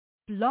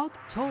Blog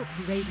Talk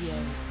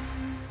Radio.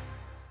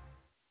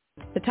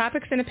 The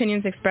topics and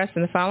opinions expressed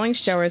in the following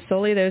show are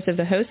solely those of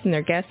the host and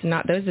their guests and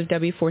not those of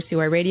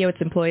W4CY Radio, its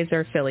employees,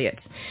 or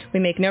affiliates. We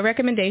make no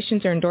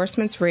recommendations or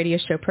endorsements for radio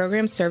show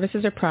programs,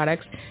 services, or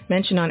products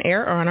mentioned on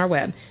air or on our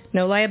web.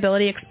 No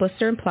liability,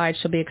 explicit or implied,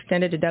 shall be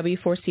extended to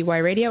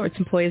W4CY Radio, its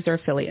employees, or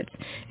affiliates.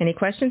 Any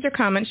questions or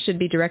comments should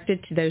be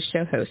directed to those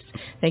show hosts.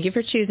 Thank you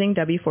for choosing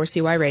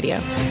W4CY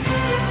Radio.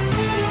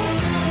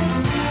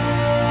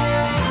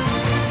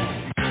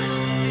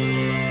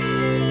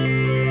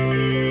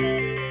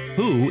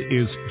 Who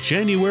is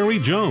January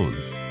Jones?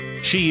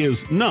 She is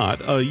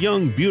not a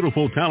young,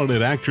 beautiful,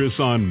 talented actress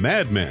on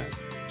Mad Men.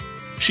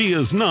 She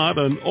is not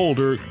an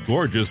older,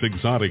 gorgeous,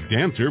 exotic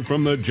dancer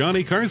from the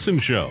Johnny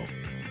Carson show.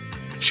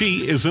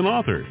 She is an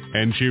author,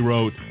 and she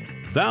wrote,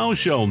 Thou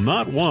Shalt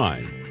Not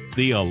Whine,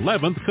 the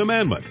 11th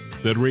Commandment,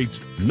 that reached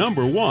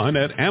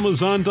 #1 at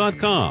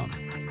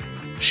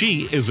Amazon.com.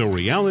 She is a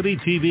reality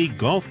TV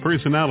golf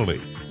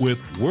personality with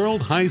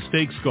World High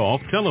Stakes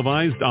Golf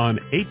televised on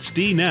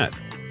HDNet.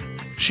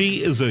 She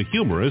is a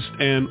humorist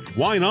and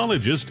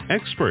winologist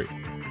expert.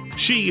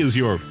 She is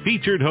your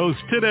featured host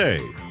today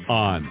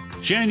on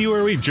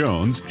January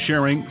Jones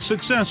Sharing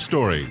Success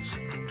Stories.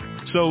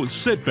 So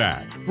sit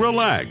back,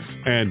 relax,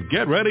 and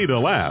get ready to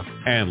laugh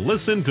and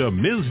listen to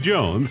Ms.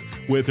 Jones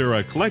with her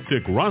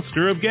eclectic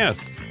roster of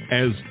guests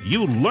as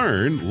you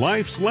learn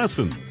life's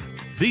lessons.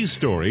 These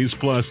stories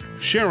plus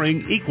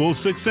sharing equals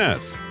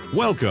success.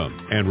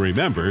 Welcome, and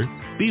remember,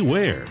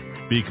 beware,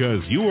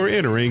 because you are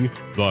entering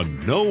the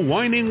no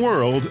whining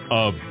world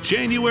of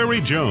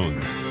January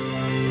Jones.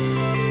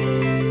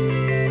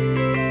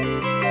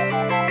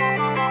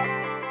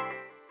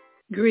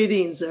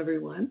 Greetings,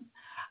 everyone.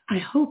 I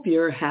hope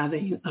you're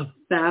having a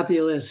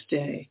fabulous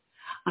day.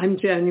 I'm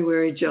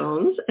January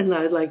Jones, and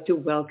I'd like to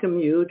welcome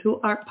you to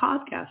our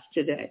podcast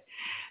today.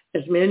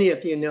 As many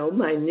of you know,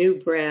 my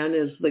new brand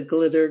is the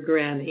Glitter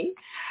Granny,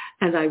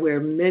 and I wear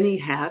many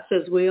hats,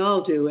 as we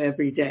all do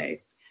every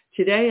day.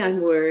 Today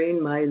I'm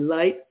wearing my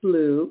light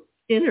blue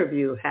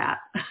interview hat.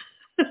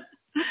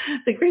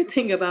 The great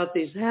thing about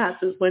these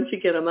hats is once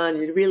you get them on,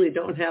 you really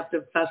don't have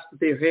to fuss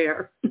with your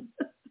hair.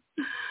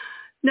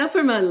 Now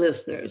for my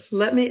listeners,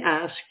 let me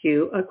ask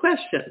you a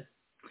question.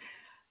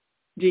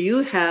 Do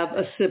you have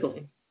a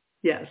sibling?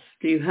 Yes.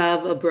 Do you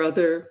have a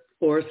brother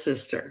or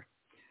sister?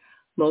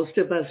 Most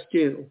of us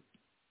do.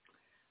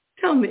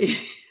 Tell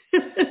me,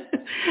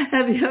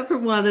 have you ever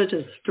wanted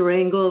to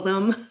strangle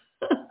them?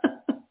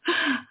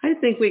 I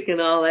think we can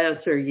all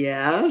answer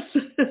yes.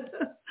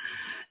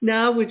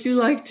 Now, would you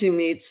like to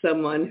meet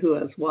someone who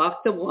has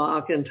walked the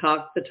walk and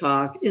talked the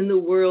talk in the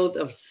world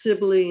of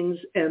siblings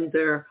and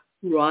their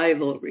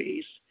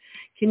rivalries?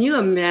 Can you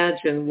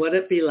imagine what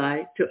it'd be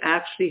like to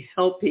actually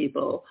help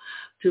people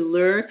to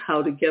learn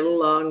how to get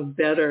along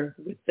better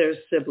with their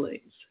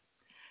siblings?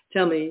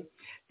 Tell me,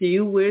 do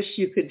you wish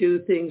you could do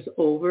things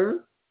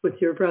over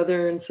with your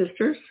brother and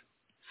sisters?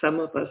 Some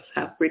of us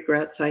have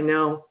regrets, I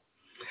know.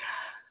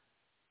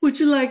 Would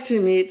you like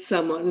to meet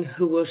someone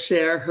who will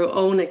share her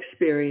own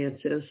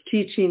experiences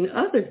teaching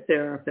other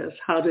therapists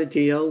how to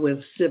deal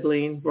with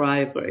sibling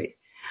rivalry?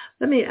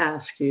 Let me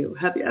ask you,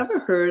 have you ever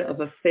heard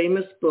of a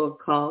famous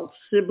book called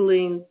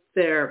Sibling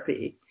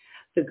Therapy,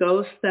 The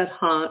Ghosts That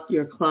Haunt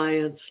Your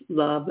Clients'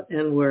 Love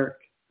and Work?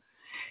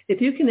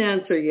 If you can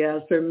answer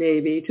yes or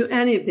maybe to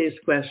any of these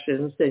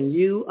questions, then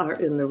you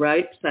are in the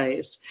right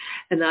place.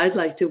 And I'd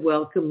like to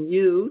welcome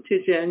you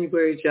to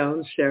January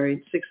Jones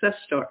Sharing Success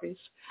Stories.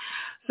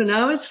 So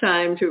now it's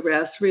time to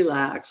rest,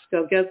 relax,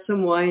 go get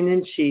some wine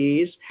and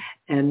cheese,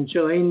 and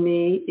join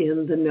me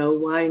in the no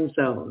wine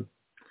zone.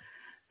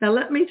 Now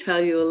let me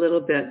tell you a little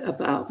bit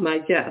about my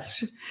guest.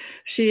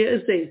 She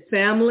is a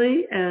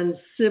family and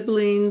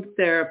sibling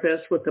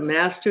therapist with a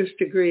master's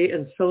degree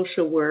in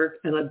social work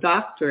and a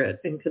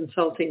doctorate in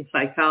consulting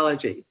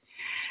psychology.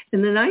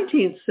 In the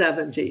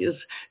 1970s,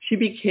 she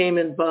became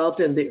involved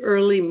in the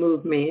early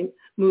movement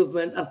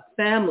of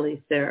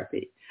family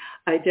therapy,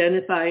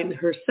 identifying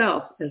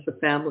herself as a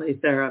family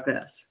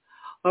therapist.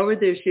 Over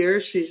these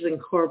years, she's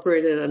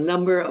incorporated a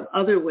number of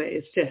other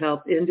ways to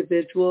help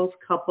individuals,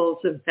 couples,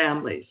 and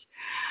families,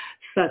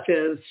 such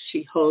as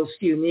she hosts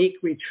unique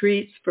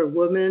retreats for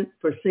women,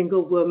 for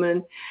single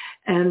women,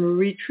 and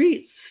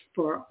retreats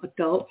for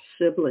adult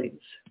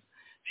siblings.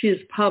 She has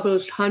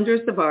published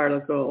hundreds of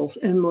articles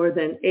and more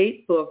than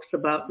 8 books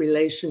about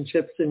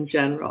relationships in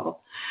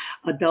general,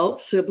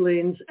 adult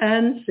siblings,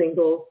 and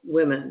single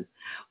women.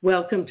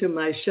 Welcome to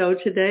my show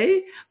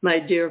today, my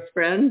dear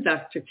friend,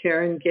 Dr.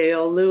 Karen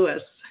Gail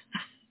Lewis.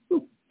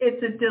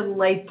 It's a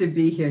delight to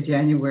be here,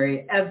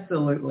 January.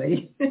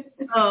 Absolutely.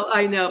 Oh,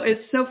 I know.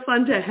 It's so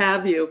fun to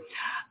have you.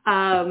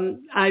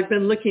 I've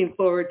been looking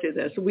forward to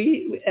this.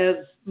 We, as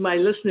my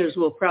listeners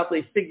will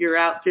probably figure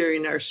out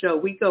during our show,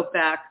 we go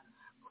back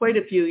quite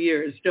a few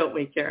years, don't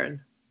we, Karen?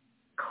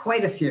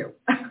 Quite a few.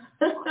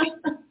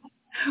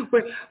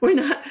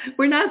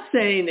 We're not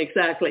saying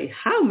exactly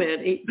how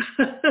many.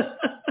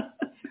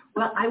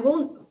 Well, I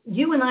won't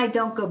you and I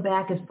don't go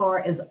back as far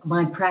as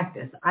my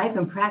practice. I've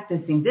been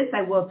practicing, this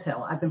I will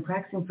tell, I've been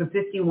practicing for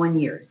 51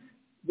 years.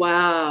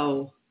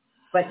 Wow.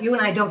 But you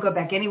and I don't go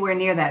back anywhere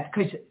near that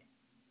because,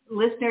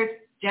 listeners,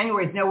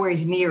 January is nowhere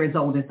near as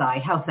old as I.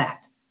 How's that?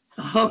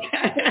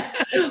 Okay.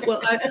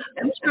 Well,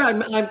 I'm sure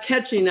I'm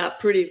catching up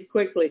pretty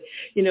quickly.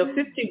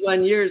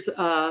 51 years,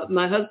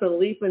 my husband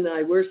Leif and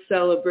I, we're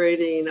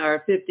celebrating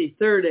our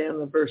 53rd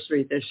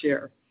anniversary this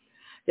year.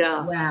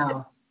 Yeah.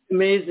 Wow.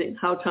 Amazing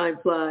how time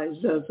flies,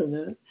 doesn't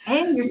it?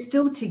 And you're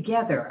still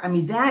together. I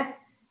mean, that,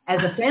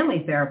 as a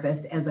family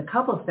therapist, as a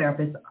couples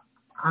therapist,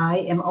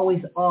 I am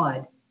always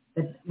awed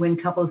that when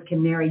couples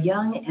can marry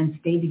young and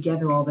stay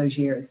together all those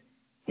years.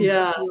 And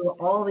yeah. go through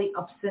all the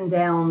ups and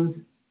downs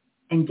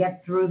and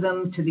get through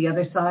them to the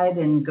other side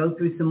and go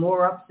through some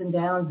more ups and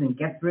downs and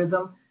get through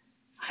them.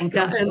 And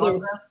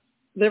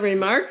the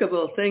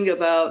remarkable thing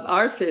about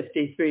our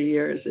 53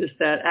 years is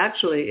that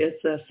actually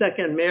it's a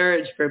second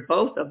marriage for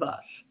both of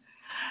us.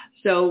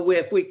 So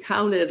if we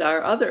counted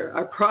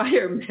our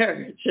prior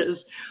marriages,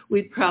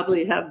 we'd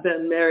probably have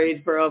been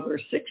married for over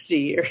 60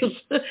 years.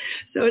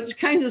 So it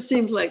kind of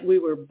seems like we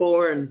were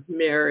born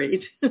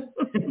married.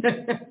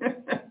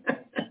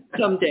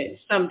 Some days.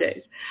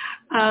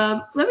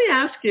 Let me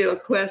ask you a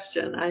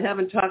question. I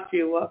haven't talked to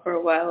you for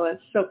a while.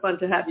 It's so fun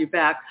to have you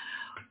back.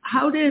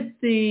 How did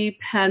the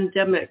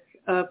pandemic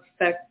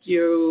affect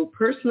you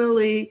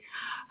personally?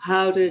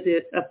 How did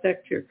it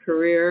affect your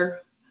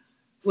career?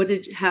 What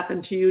did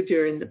happen to you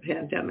during the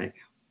pandemic?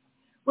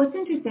 Well, it's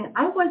interesting.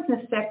 I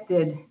wasn't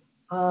affected.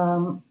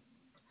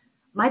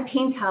 My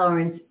pain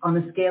tolerance on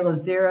a scale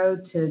of 0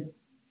 to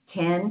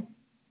 10,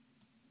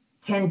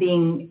 10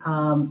 being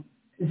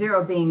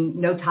 0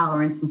 being no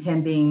tolerance and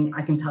 10 being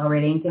I can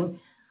tolerate anything.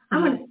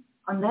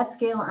 On that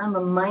scale, I'm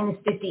a minus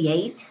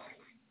 58.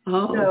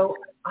 Oh. So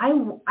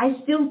I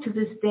still to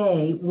this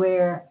day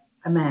wear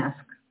a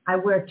mask. I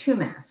wear 2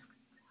 masks.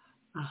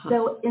 Uh-huh.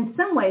 So in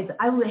some ways,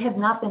 I have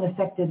not been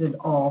affected at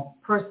all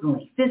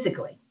personally,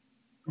 physically.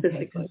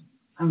 Physically.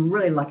 I'm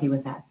really lucky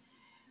with that.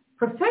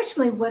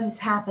 Professionally, what has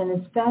happened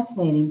is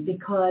fascinating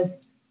because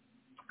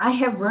I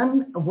have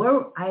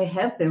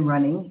been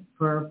running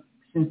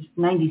since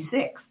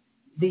 96,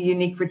 the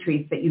unique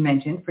retreats that you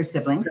mentioned for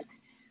siblings.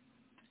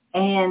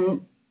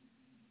 And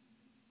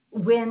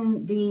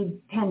when the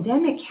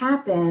pandemic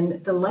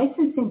happened, the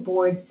licensing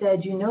board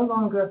said you no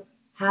longer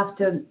have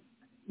to.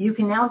 You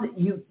can now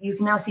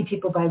see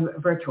people by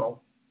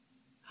virtual.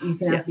 You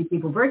can now see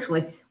people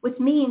virtually, which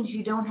means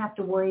you don't have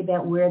to worry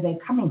about where they're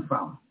coming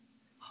from.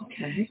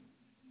 Okay.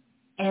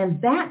 And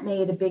that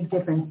made a big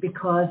difference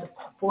because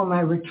for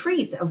my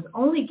retreats, I was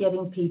only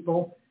getting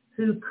people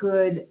who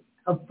could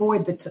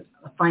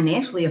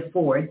financially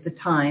afford the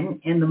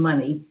time and the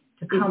money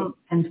to come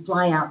and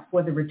fly out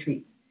for the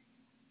retreat.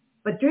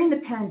 But during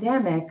the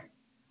pandemic,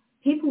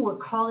 people were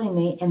calling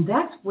me, and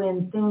that's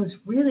when things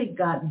really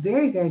got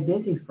very, very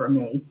busy for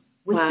me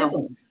with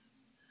siblings.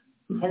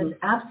 Mm-hmm. And it's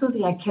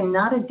absolutely, I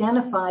cannot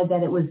identify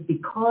that it was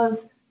because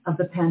of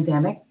the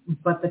pandemic,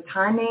 but the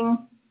timing,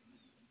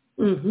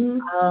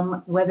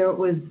 whether it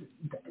was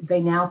they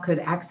now could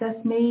access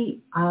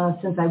me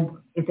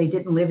if they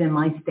didn't live in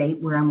my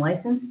state where I'm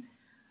licensed.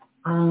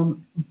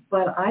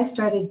 But I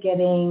started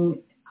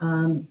getting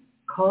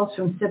calls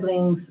from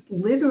siblings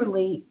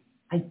literally,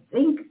 I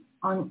think,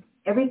 on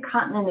every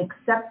continent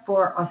except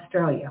for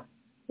Australia,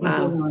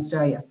 including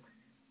Australia.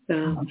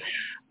 Well,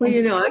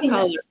 I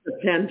call it the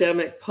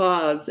pandemic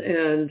pause.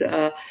 And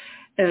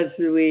as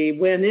we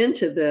went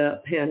into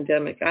the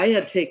pandemic, I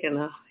had taken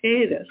a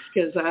hiatus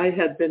because I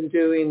had been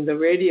doing the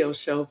radio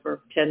show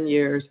for 10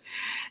 years.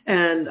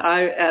 And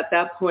at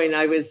that point,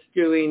 I was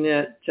doing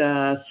it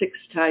 6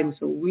 times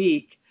a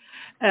week.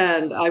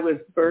 And I was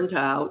burnt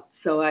out.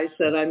 So I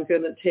said, I'm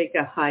going to take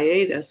a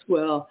hiatus.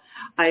 Well,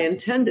 I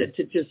intended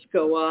to just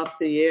go off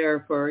the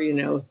air for,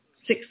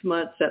 6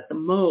 months at the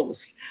most.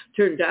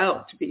 Turned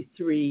out to be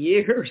 3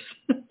 years.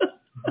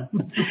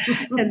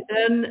 And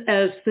then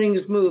as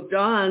things moved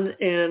on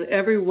and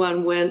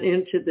everyone went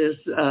into this,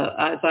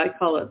 as I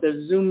call it,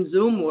 the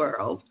Zoom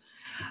world,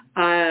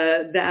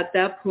 at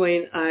that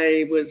point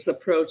I was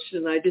approached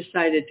and I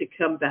decided to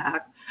come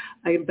back.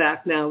 I'm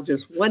back now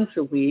just once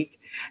a week.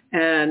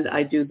 And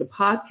I do the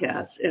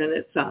podcast, and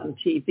it's on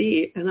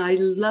TV, and I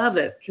love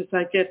it because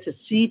I get to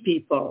see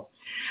people.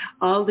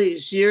 All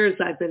these years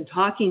I've been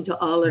talking to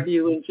all of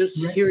you and just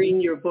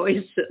hearing your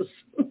voices.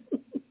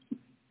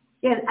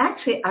 Yeah,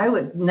 actually,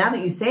 now that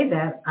you say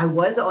that, I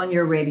was on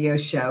your radio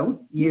show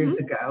years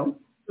ago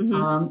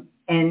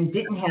and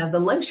didn't have the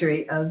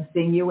luxury of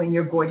seeing you in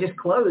your gorgeous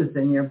clothes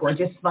and your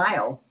gorgeous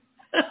smile.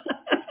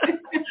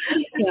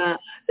 Yeah,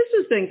 this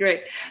has been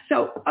great.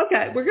 So,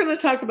 okay, we're going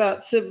to talk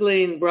about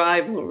sibling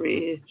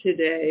rivalry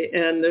today,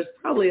 and there's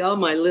probably all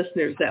my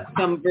listeners have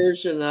some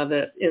version of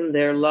it in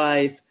their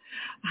life.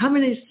 How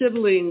many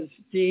siblings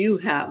do you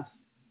have?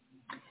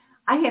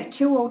 I have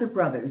 2 older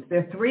brothers. There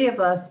are 3 of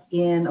us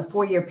in a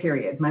 4-year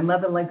period. My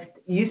mother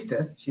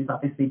she's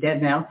obviously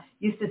dead now,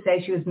 used to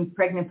say she was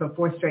pregnant for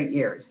 4 straight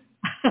years.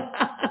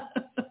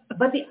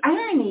 But the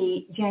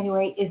irony,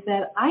 January, is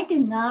that I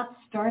did not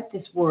start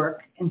this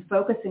work and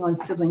focusing on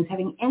siblings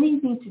having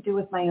anything to do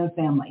with my own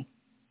family.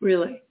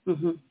 Really?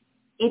 Mm-hmm.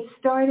 It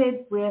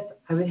started with,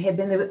 I had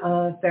been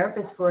a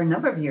therapist for a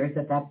number of years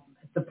at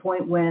the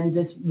point when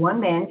this one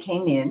man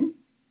came in,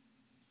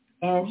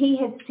 and he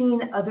had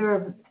seen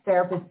other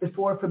therapists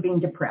before for being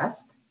depressed.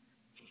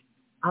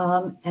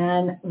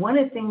 And one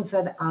of the things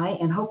that I,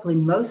 and hopefully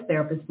most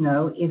therapists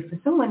know, if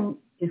someone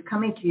is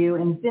coming to you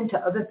and has been to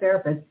other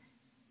therapists,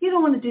 you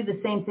don't want to do the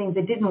same thing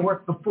that didn't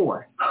work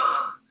before.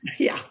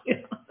 Yeah.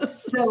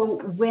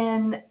 So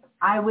when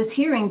I was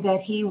hearing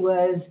that he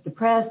was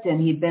depressed and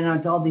he'd been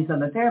on to all these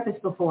other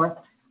therapists before,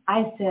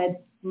 I said,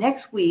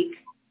 next week,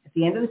 at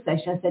the end of the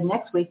session, I said,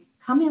 next week,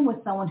 come in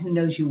with someone who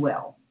knows you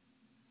well.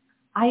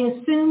 I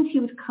assumed he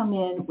would come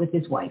in with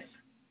his wife.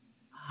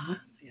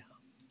 Yeah.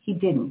 He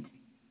didn't.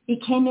 He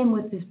came in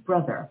with his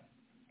brother,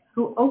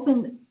 who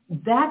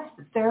that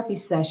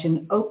therapy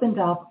session opened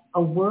up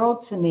a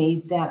world to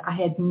me that I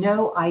had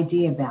no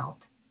idea about.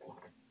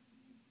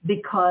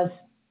 Because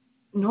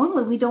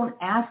normally we don't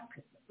ask,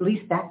 at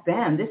least back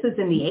then, this was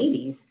in the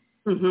 80s,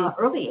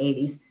 early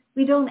 80s,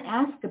 we don't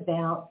ask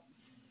about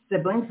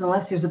siblings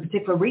unless there's a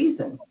particular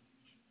reason.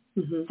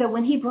 Mm-hmm. So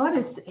when he brought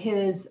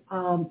his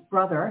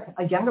brother,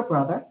 a younger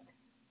brother,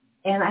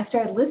 and I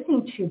started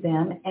listening to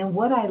them, and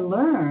what I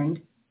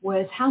learned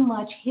was how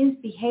much his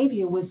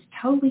behavior was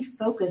totally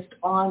focused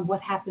on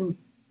what happened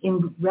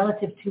in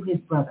relative to his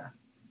brother.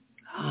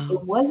 Oh.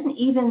 It wasn't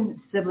even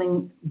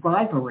sibling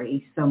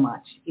rivalry so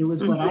much. It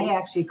was what I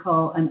actually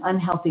call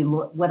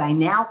what I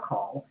now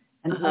call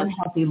an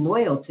unhealthy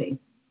loyalty.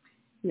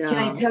 Yeah. Can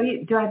I tell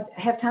you, do I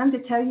have time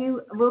to tell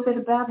you a little bit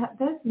about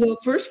this? Well,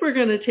 first we're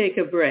going to take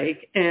a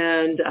break,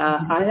 and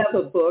I have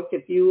a book.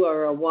 If you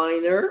are a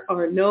whiner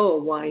or know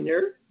a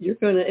whiner, you're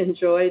going to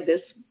enjoy this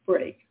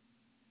break.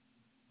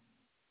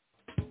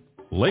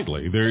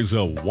 Lately, there's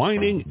a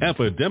whining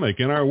epidemic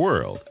in our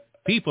world.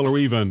 People are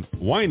even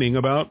whining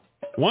about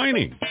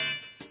whining.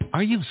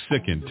 Are you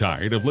sick and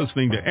tired of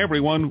listening to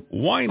everyone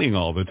whining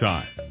all the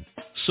time?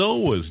 So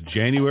was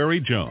January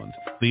Jones,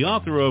 the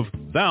author of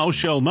Thou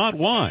Shalt Not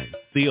Whine,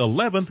 the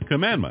 11th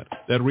commandment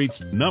that reached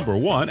number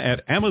 1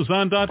 at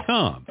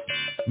Amazon.com.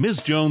 Ms.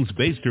 Jones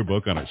based her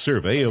book on a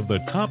survey of the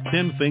top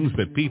 10 things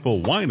that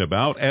people whine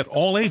about at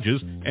all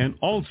ages and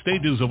all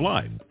stages of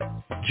life.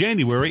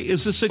 January is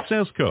a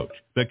success coach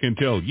that can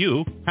tell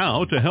you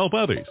how to help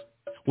others.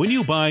 When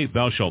you buy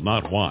Thou Shalt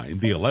Not Whine,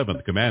 the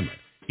 11th commandment,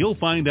 you'll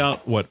find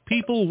out what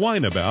people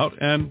whine about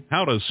and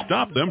how to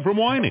stop them from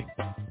whining.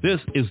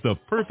 This is the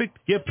perfect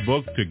gift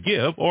book to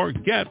give or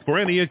get for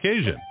any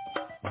occasion.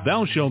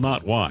 Thou Shalt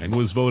Not Whine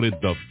was voted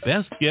the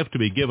best gift to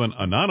be given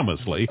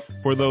anonymously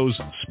for those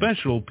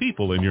special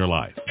people in your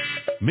life.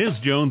 Ms.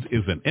 Jones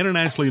is an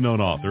internationally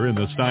known author in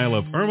the style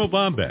of Irma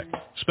Bombeck,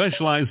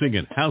 specializing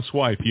in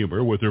housewife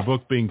humor with her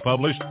book being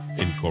published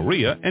in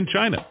Korea and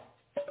China.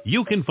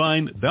 You can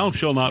find Thou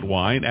Shalt Not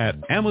Whine at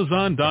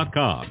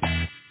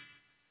Amazon.com.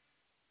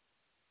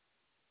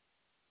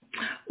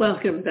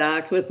 Welcome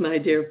back with my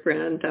dear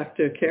friend,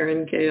 Dr.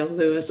 Karen Gail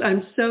Lewis.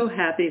 I'm so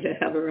happy to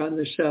have her on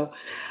the show.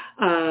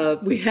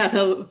 We had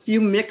a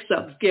few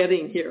mix-ups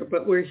getting here,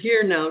 but we're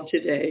here now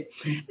today.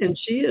 And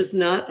she is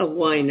not a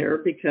whiner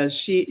because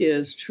she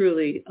is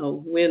truly a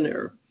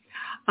winner.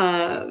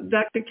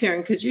 Dr.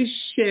 Karen, could you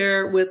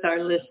share with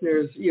our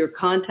listeners your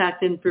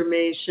contact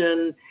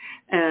information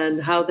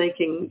and how they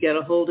can get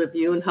a hold of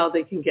you and how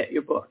they can get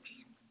your books?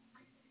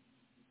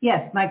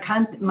 Yes,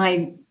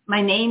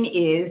 my name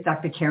is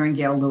Dr. Karen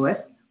Gail Lewis.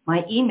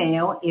 My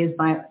email is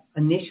my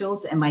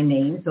initials and my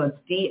name, so it's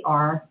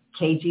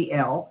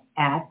drkgl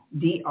at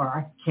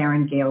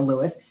Karen Gail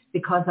Lewis.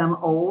 Because I'm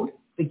old,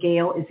 the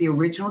Gail is the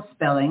original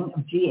spelling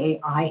of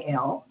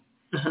Gail.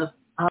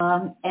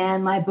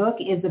 And my book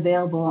is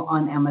available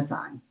on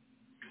Amazon.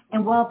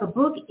 And while the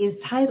book is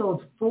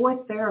titled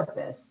For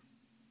Therapists,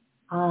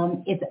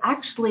 it's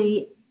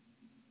actually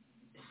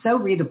so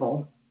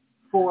readable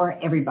for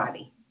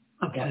everybody.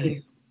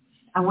 Okay.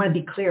 I want to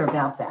be clear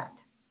about that.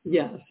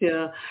 Yes,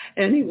 yeah.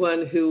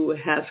 Anyone who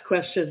has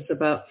questions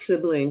about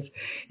siblings,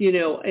 you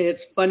know,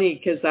 it's funny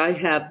because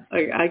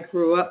I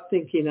grew up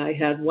thinking I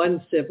had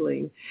one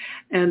sibling.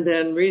 And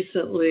then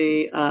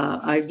recently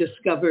I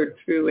discovered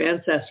through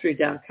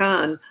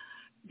Ancestry.com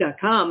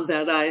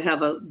that I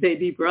have a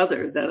baby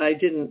brother that I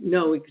didn't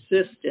know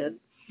existed.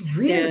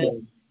 Really?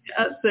 And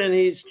yes, and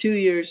he's 2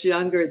 years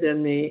younger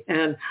than me.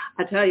 And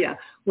I tell you,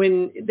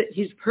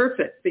 he's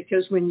perfect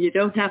because when you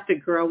don't have to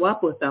grow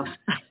up with him,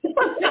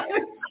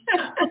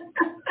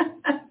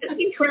 it's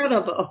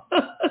incredible.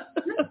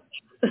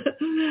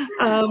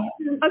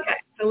 Okay,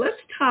 so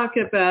let's talk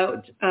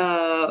about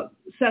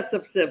sets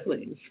of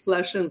siblings,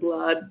 flesh and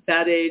blood,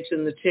 that age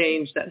and the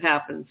change that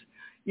happens.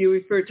 You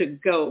refer to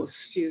ghosts.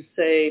 You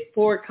say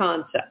 4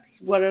 concepts.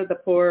 What are the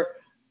 4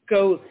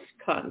 ghost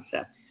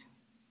concepts?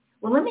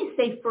 Well, let me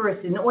say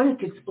first, in order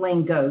to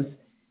explain ghosts,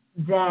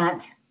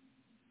 that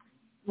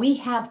we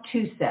have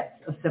 2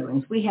 sets of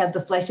siblings. We have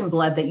the flesh and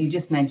blood that you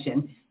just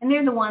mentioned, and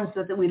they're the ones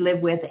that we live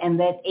with and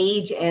that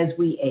age as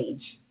we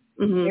age.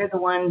 Mm-hmm. They're the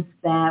ones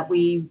that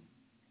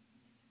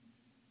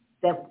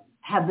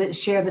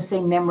share the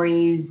same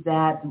memories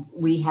that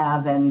we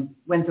have and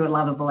went through a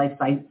lot of the life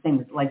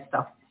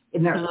stuff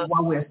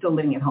while we were still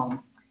living at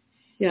home.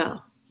 Yeah.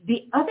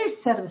 The other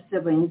set of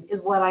siblings is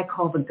what I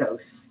call the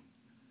ghosts.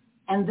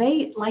 And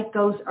they, like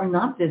ghosts, are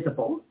not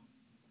visible.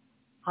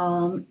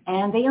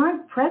 And they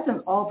aren't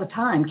present all the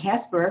time.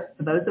 Casper,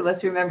 for those of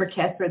us who remember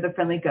Casper the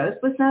Friendly Ghost,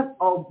 was not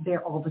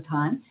there all the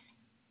time.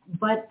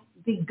 But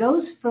the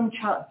ghosts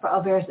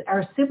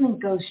our sibling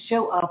ghosts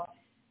show up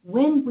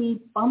when we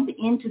bump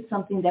into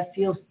something that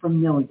feels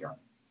familiar.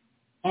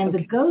 And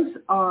the ghosts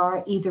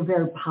are either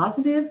very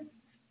positive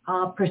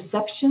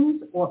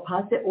perceptions or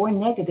positive or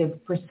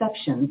negative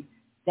perceptions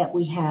that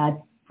we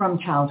had from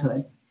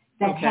childhood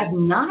that have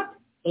not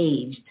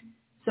aged.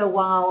 So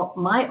while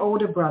my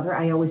older brother,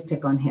 I always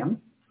pick on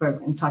him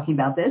in talking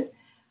about this,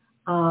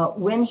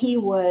 when he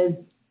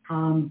wasn't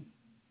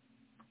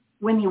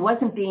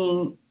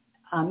being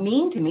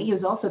mean to me, he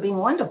was also being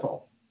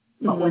wonderful.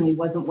 But when he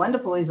wasn't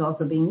wonderful, he was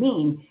also being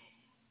mean.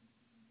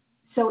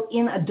 So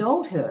in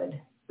adulthood,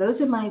 those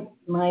are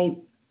my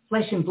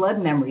flesh and blood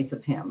memories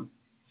of him.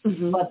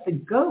 Mm-hmm. But the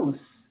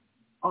ghosts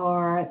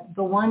are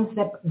the ones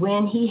that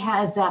when he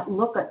has that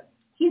look,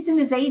 he's in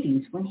his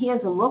 80s, when he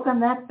has a look on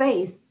that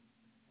face,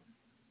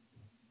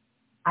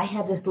 I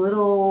had this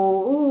little,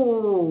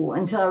 ooh,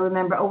 until I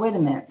remember, oh, wait a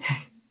minute.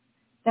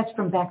 That's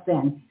from back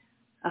then.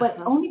 But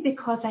only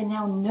because I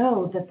now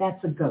know that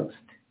that's a ghost.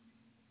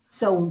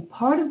 So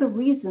part of the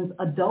reasons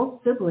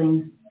adult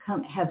siblings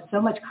have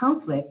so much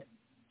conflict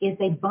is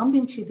they bump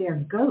into their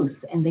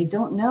ghosts and they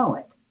don't know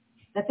it,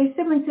 that their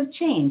siblings have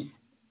changed.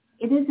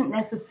 It isn't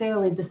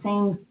necessarily the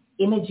same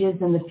images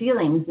and the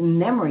feelings and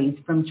memories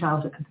from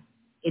childhood.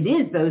 It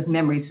is those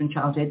memories from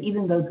childhood,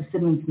 even though the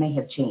siblings may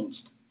have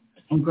changed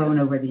and grown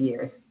over the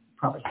years,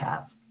 probably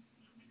have.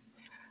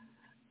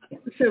 Yeah.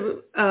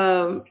 So,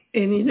 and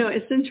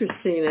it's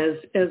interesting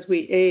as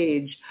we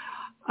age,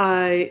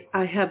 I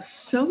have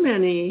so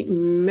many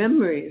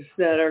memories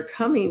that are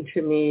coming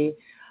to me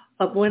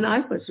of when I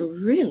was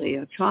really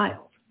a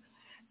child.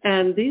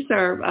 And these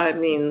are,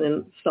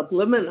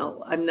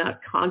 subliminal. I'm not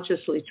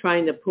consciously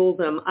trying to pull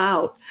them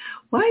out.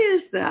 Why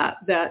is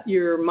that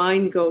your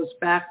mind goes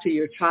back to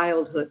your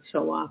childhood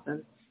so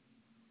often?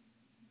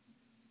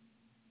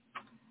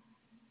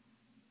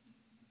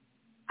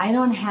 I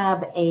don't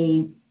have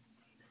a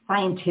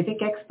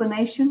scientific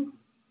explanation.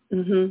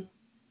 Mm-hmm.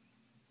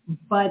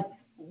 But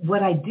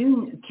what I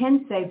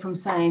can say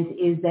from science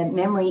is that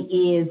memory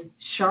is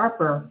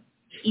sharper,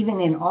 even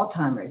in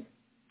Alzheimer's,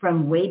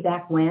 from way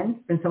back when,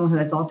 from someone who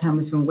has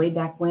Alzheimer's from way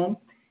back when.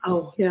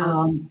 Oh,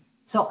 yeah.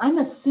 So I'm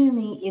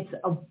assuming it's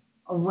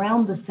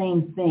around the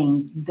same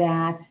thing,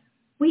 that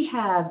we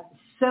have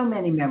so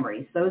many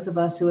memories. Those of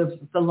us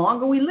the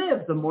longer we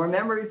live, the more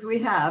memories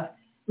we have.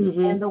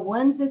 Mm-hmm. And the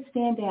ones that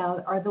stand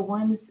out are the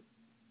ones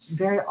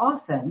very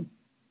often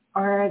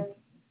are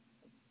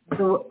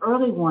the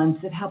early ones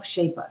that help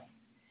shape us.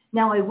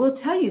 Now, I will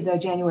tell you, though,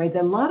 January,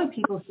 that a lot of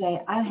people say,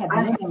 I have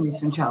no memories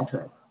from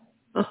childhood.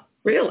 Oh,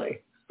 really?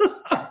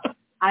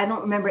 I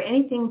don't remember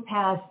anything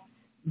past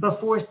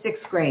before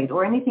 6th grade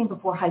or anything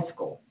before high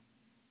school.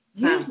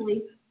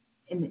 Usually,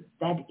 and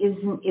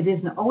it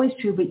isn't always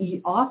true, but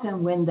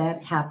often when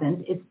that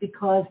happens, it's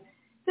because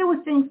there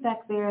were things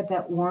back there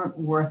that weren't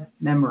worth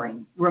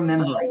remembering.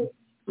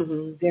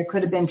 Mm-hmm. There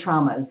could have been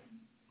traumas,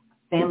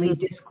 family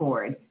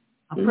discord,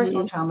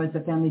 personal traumas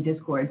of family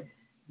discord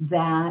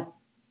that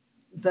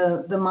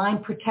the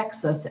mind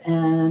protects us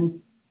and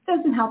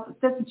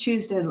doesn't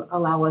choose to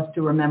allow us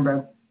to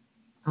remember.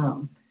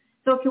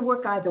 So it can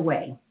work either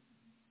way.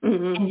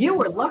 Mm-hmm. And you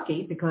were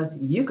lucky because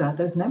you got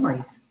those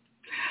memories.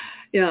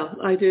 Yeah,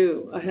 I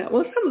do.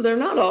 They're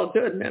not all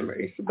good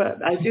memories, but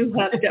I do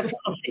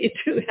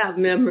definitely have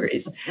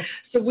memories.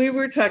 So we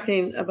were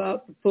talking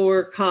about the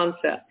 4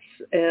 concepts,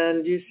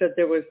 and you said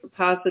there was the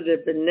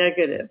positive and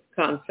negative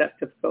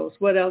concept of ghosts.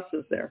 What else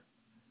is there?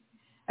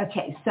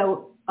 Okay,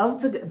 so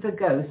of the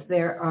ghosts,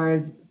 there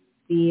are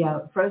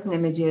the frozen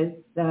images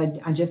that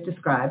I just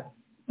described.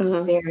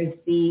 Mm-hmm. There's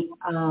the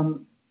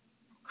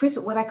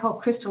what I call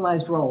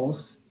crystallized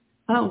roles.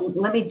 Oh,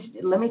 let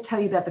me tell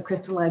you about the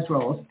crystallized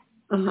roles.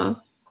 Uh-huh.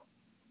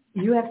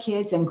 You have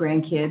kids and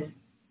grandkids.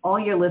 All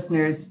your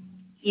listeners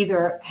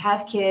either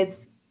have kids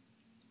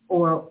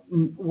or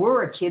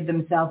were a kid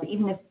themselves,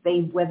 even if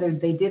whether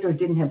they did or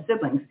didn't have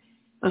siblings.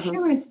 Uh-huh.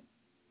 Parents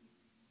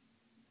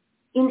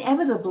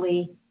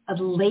inevitably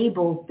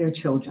label their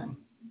children.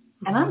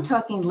 And I'm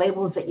talking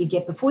labels that you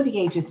get before the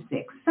age of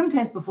 6,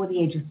 sometimes before the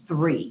age of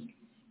 3.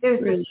 There's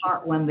the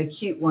smart one, the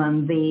cute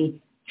one, the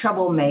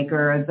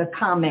troublemaker, the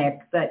comic,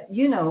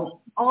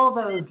 all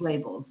those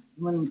labels.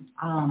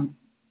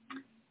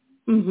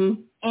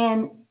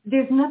 And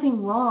there's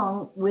nothing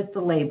wrong with the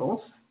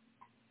labels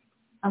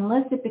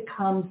unless it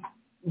becomes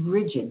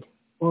rigid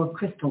or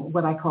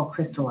what I call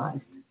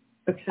crystallized.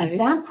 Okay. At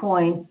that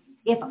point,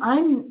 if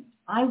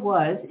I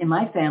was, in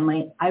my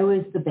family, I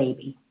was the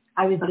baby.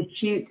 I was the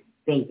cute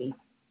baby.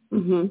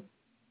 Mm-hmm.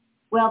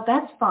 Well,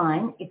 that's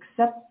fine,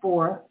 except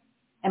for,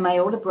 and my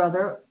older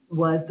brother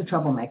was the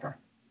troublemaker.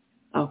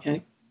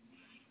 Okay.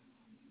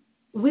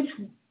 Which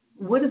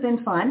would have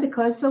been fine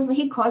because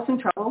he caused some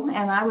trouble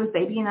and I was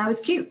baby and I was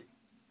cute.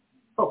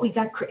 But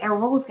our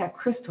roles got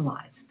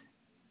crystallized.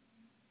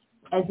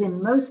 As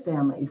in most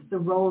families, the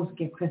roles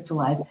get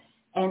crystallized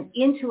and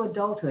into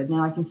adulthood.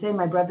 Now, I can say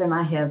my brother and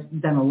I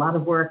have done a lot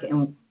of work,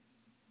 and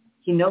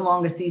he no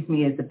longer sees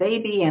me as a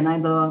baby,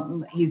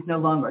 and he's no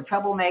longer a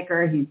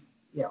troublemaker.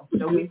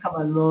 So we've come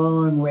a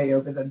long way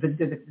over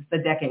the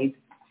decades.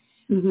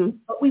 Mm-hmm.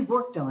 But we've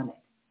worked on it.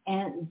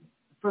 And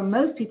for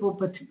most people,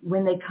 but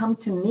when they come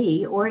to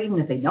me, or even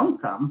if they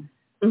don't come,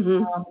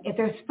 if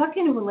they're stuck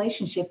in a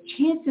relationship,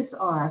 chances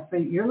are, for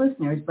your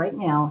listeners right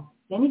now,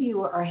 many of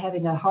you are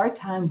having a hard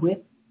time with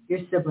your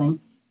sibling.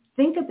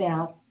 Think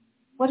about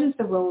what is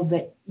the role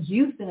that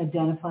you've been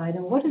identified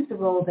and what is the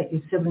role that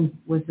your sibling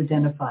was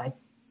identified.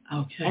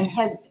 Okay.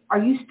 And are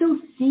you still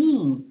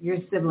seeing your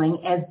sibling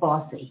as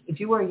bossy? If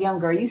you were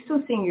younger, are you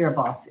still seeing you're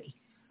bossy?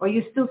 Or are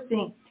you still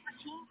seeing...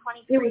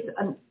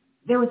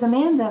 There was a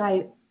man that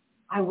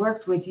I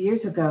worked with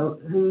years ago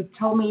who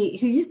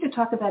used to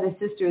talk about his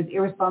sister as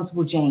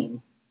irresponsible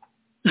Jane.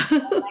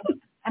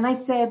 And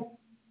I said,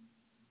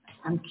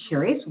 I'm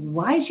curious,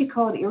 why is she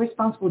called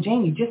irresponsible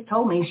Jane? You just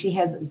told me she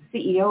has a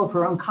CEO of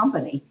her own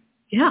company.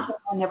 Yeah.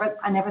 I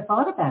never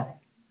thought about it.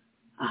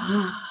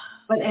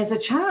 But as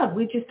a child,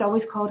 we just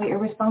always called her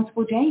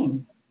irresponsible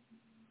Jane.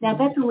 Now,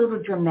 that's a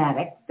little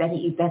dramatic,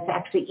 that's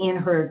actually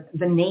in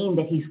the name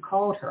that he's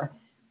called her.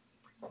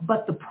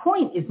 But the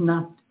point is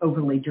not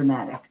overly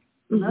dramatic.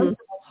 Most of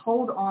us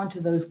hold on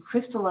to those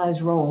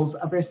crystallized roles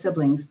of our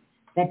siblings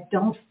that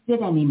don't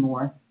fit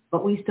anymore,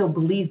 but we still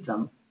believe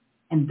them.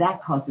 And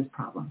that causes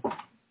problems.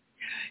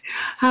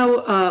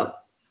 How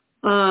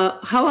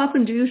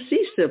often do you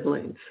see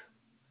siblings?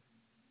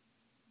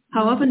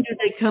 How often do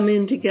they come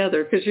in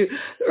together? Because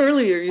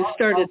earlier you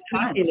started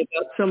talking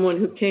about someone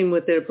who came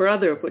with their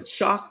brother, which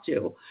shocked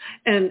you.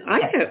 And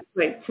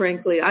quite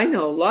frankly, I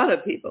know a lot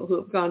of people who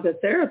have gone to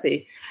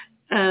therapy.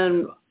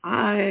 And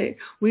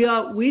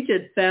we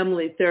did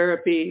family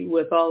therapy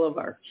with all of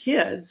our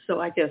kids.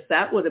 So I guess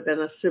that would have been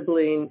a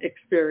sibling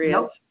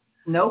experience.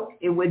 Nope,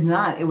 it would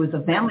not. It was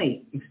a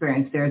family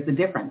experience. There's the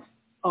difference.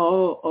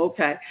 Oh,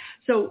 okay.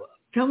 So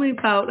tell me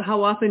about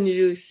how often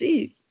you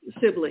see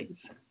siblings.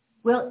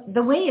 Well,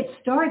 the way it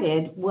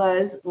started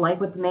was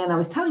like with the man I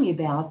was telling you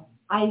about.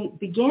 I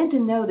began to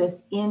notice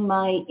in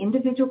my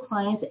individual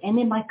clients and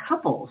in my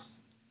couples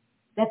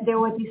that there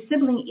were these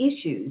sibling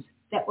issues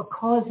that were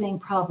causing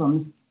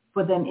problems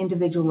for them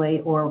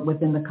individually or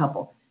within the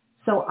couple.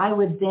 So I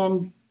would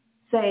then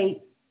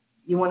say,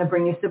 you want to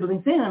bring your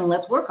siblings in and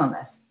let's work on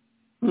this.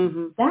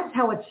 Mm-hmm. That's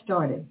how it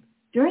started.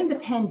 During the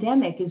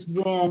pandemic is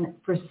when,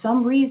 for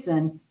some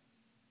reason,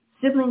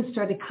 siblings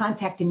started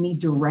contacting me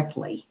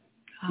directly.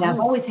 Oh. Now, I've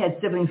always had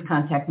siblings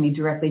contact me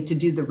directly to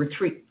do the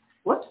retreat.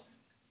 Whoops.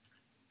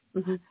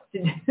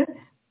 Mm-hmm.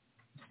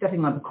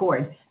 Stepping on the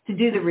cord. To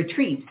do the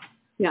retreat.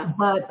 Yeah.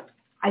 But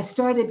I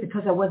started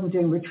because I wasn't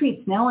doing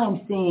retreats. Now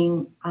I'm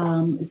seeing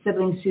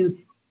siblings who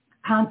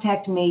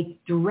contact me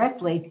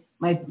directly.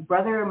 My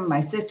brother,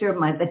 my sister,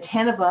 the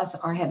 10 of us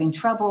are having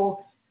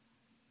trouble.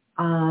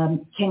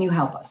 Can you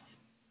help us?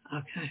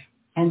 Okay.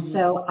 And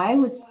so I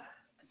would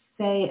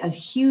say a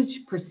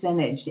huge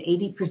percentage,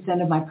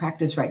 80% of my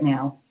practice right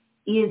now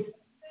is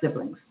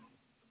siblings.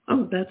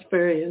 Oh, that's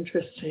very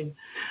interesting.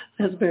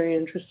 That's very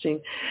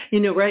interesting.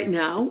 Right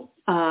now,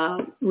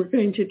 we're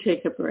going to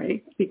take a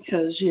break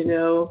because,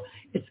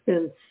 it's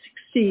been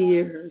 60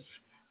 years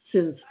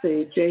since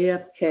the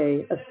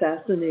JFK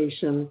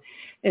assassination,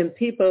 and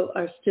people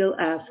are still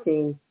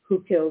asking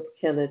who killed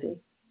Kennedy.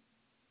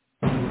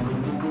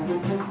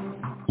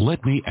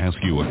 Let me ask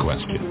you a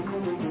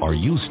question. Are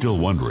you still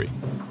wondering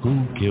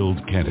who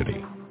killed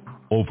Kennedy?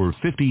 Over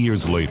 50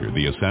 years later,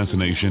 the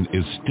assassination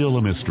is still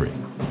a mystery.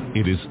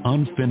 It is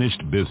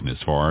unfinished business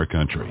for our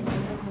country.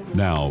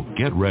 Now,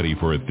 get ready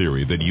for a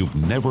theory that you've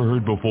never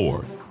heard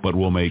before, but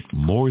will make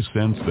more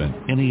sense than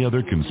any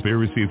other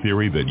conspiracy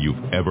theory that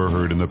you've ever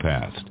heard in the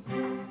past.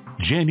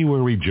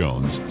 January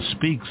Jones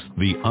speaks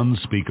the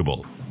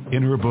unspeakable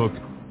in her book,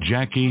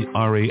 Jackie,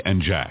 Ari,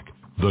 and Jack,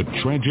 the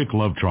tragic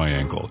love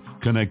triangle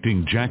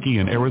connecting Jackie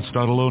and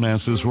Aristotle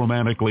Onassis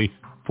romantically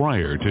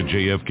prior to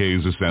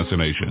JFK's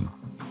assassination.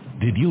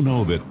 Did you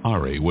know that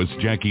Ari was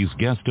Jackie's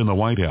guest in the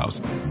White House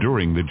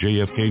during the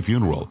JFK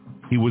funeral?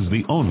 He was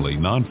the only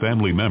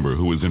non-family member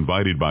who was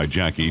invited by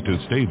Jackie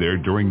to stay there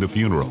during the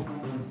funeral.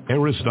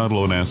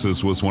 Aristotle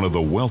Onassis was one of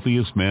the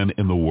wealthiest men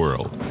in the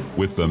world,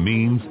 with the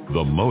means,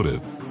 the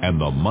motive,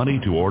 and the money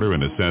to order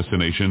an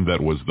assassination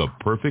that was the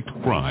perfect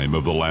crime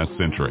of the last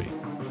century.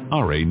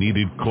 Ari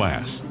needed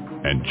class,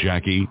 and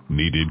Jackie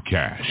needed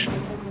cash.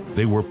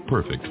 They were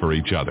perfect for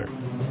each other.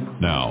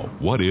 Now,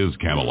 what is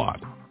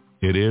Camelot?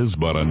 It is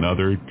but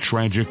another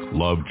tragic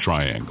love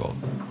triangle.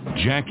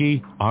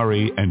 Jackie,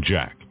 Ari, and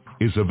Jack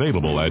is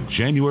available at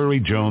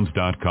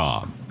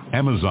JanuaryJones.com,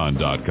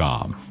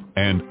 Amazon.com,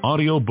 and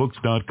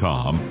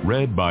audiobooks.com,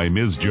 read by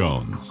Ms.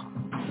 Jones.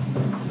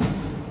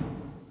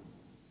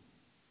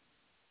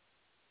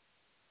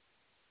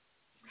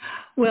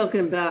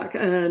 Welcome back.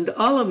 And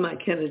all of my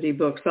Kennedy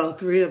books, all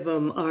three of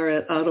them, are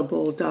at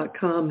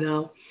audible.com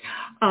now.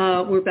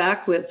 We're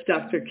back with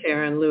Dr.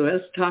 Karen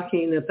Lewis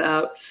talking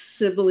about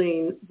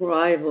sibling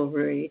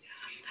rivalry.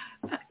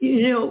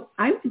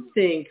 I would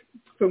think,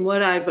 from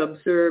what I've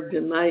observed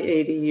in my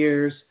 80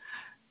 years,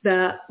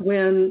 that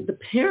when the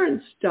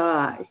parents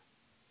die,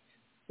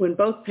 when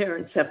both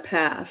parents have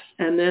passed,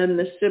 and then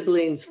the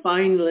siblings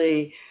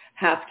finally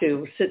have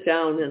to sit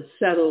down and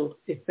settle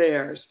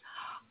affairs,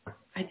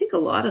 I think a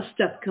lot of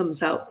stuff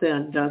comes out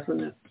then,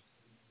 doesn't it?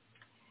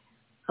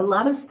 A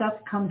lot of stuff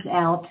comes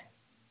out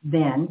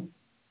then.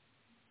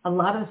 A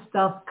lot of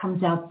stuff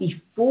comes out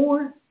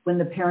before, when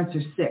the parents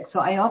are sick. So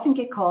I often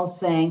get calls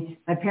saying,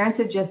 my parents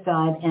have just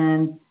died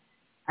and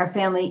our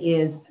family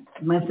is,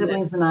 my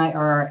siblings and I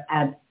are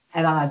at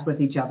odds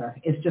with each other.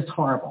 It's just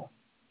horrible.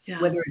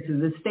 Yeah. Whether it's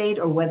the state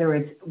or whether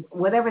it's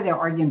whatever they're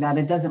arguing about,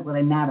 it doesn't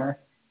really matter.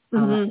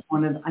 One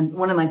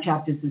of my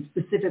chapters is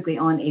specifically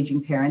on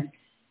aging parents.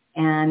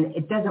 And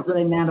it doesn't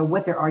really matter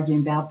what they're arguing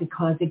about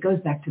because it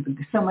goes back to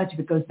so much of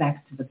it goes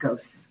back to the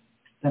ghosts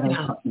that I was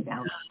talking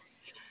about.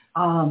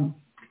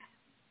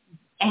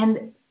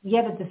 And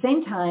yet at the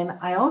same time,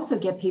 I also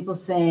get people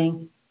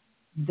saying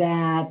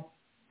that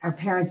our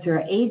parents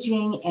are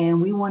aging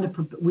and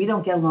we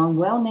don't get along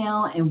well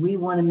now, and we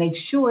want to make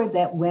sure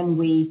that when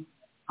when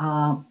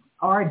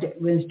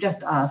it's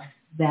just us,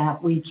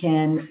 that we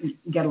can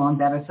get along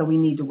better. So we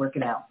need to work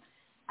it out.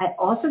 I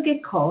also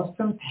get calls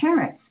from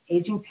parents,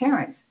 aging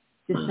parents,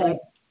 to say,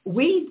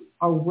 we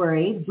are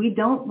worried. We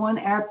don't want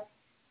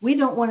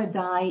to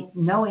die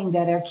knowing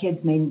that our kids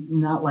may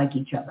not like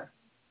each other.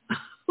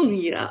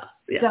 Yeah.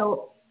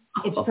 So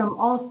it's from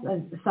all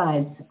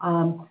sides.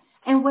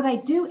 And what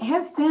I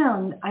have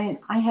found, I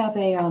have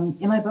in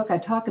my book, I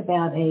talk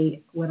about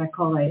what I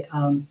call a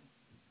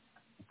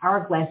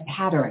hourglass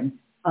pattern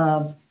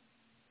of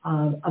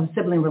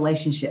sibling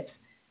relationships,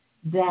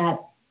 that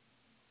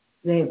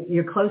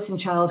you're close in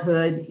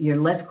childhood,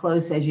 you're less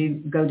close as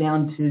you go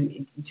down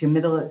to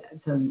middle,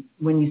 to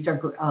when you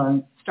start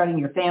starting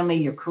your family,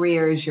 your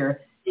careers, you're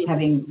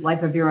having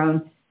life of your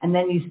own, and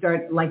then you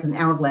start like an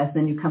hourglass,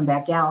 then you come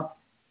back out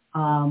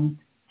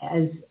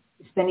as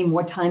spending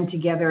more time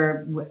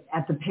together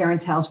at the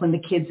parents' house when the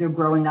kids are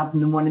growing up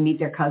and they want to meet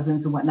their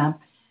cousins and whatnot.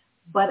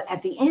 But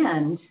at the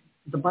end,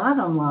 the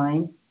bottom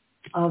line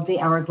of the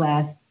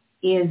hourglass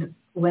is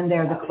when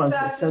they're the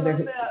closest. So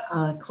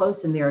they're close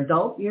in their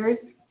adult years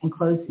and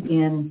close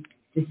in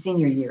the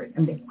senior years,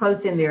 and they're close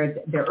in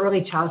their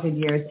early childhood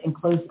years and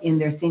close in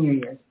their senior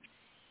years.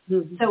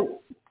 Mm-hmm.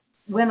 So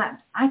when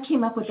I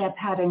came up with that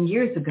pattern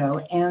years ago,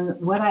 and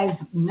what I've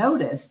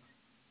noticed,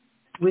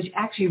 which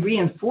actually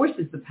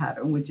reinforces the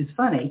pattern, which is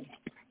funny,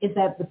 is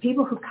that the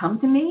people who come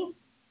to me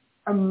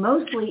are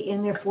mostly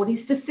in their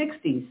 40s to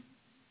 60s,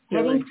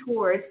 heading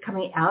towards,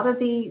 coming out of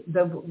the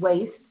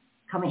waist,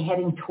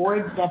 heading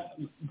towards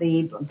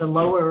the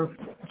lower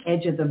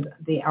edge of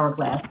the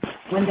hourglass,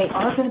 when they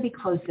are going to be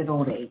close at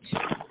old age.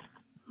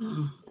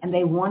 And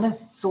they want to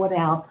sort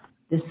out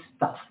this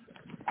stuff.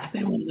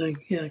 They want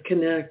to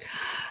connect.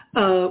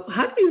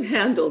 How do you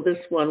handle this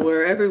one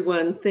where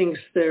everyone thinks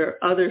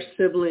their other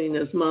sibling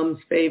is mom's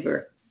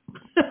favorite?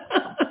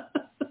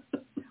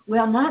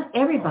 Well, not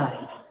everybody.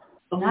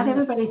 Not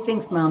everybody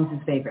thinks mom's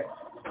his favorite.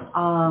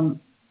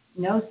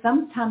 No,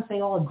 sometimes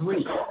they all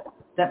agree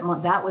that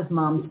was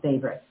mom's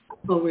favorite.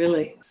 Oh,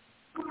 really?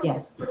 Yes.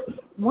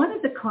 One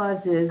of the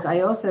causes, I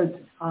also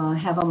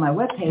have on my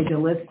webpage a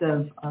list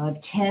of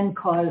 10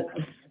 causes,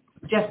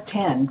 just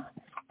 10.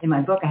 In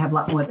my book, I have a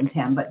lot more than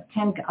 10, but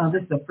 10,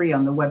 this is free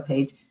on the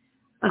webpage.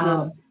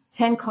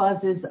 10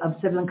 causes of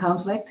sibling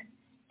conflict,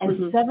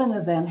 and 7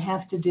 of them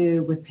have to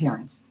do with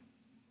parents.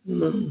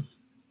 Mm-hmm.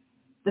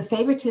 The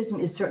favoritism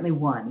is certainly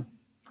one.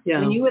 Yeah.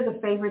 When you are the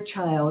favorite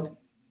child,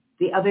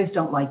 the others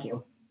don't like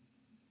you.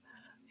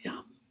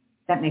 Yeah.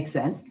 That makes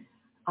sense.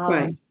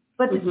 Right.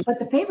 But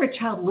the favorite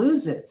child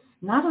loses.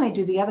 Not only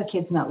do the other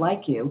kids not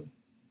like you,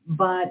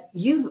 but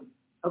you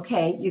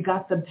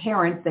got the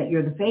parent that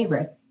you're the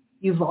favorite.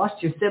 You've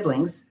lost your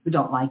siblings who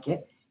don't like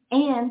it,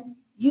 and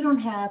you don't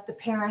have the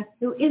parent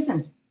who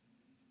isn't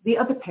the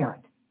other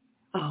parent.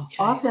 Okay.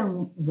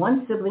 Often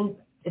one sibling,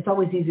 it's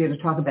always easier to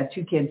talk about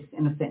two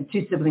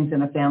siblings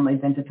in a family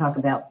than to talk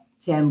about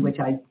 10, which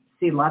I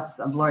see lots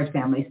of large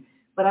families.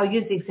 But I'll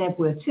use the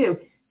example of 2.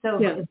 So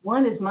if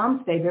one is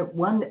mom's favorite,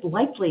 one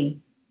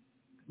likely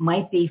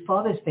might be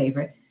father's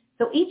favorite.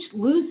 So each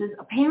loses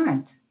a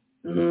parent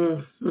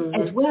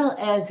as well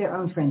as their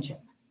own friendship.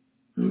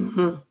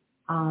 Mm-hmm.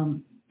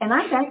 And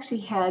I've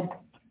actually had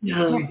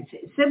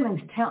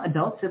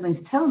adult siblings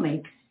tell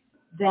me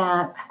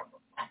that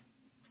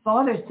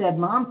father said,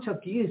 "Mom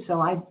took you, so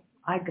I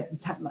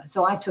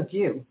took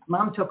you.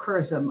 Mom took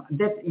her, so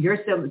your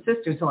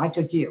sister, so I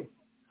took you."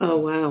 Oh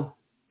wow!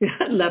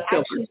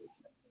 Leftovers.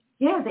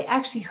 They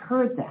actually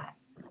heard that.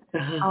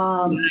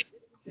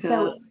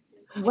 So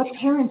what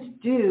parents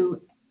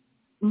do,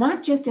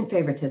 not just in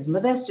favoritism,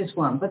 but that's just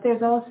one. But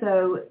there's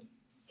also,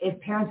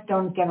 if parents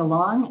don't get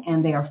along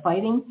and they are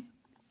fighting,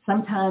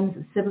 Sometimes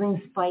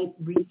siblings fight,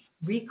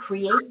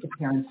 recreate the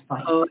parents'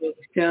 fight. Oh,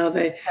 yeah,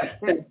 they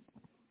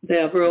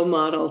have role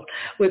models.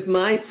 With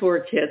my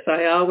 4 kids,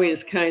 I always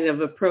kind of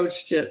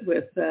approached it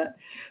with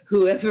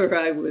whoever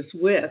I was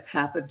with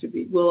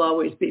will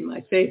always be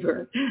my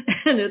favorite.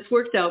 And it's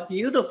worked out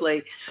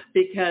beautifully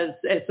because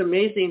it's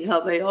amazing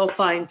how they all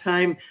find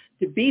time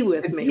to be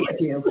with me. With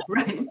you,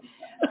 right.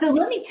 So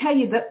let me tell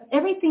you that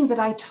everything that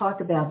I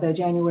talk about, though,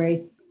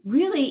 January,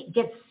 really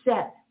gets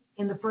set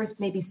in the first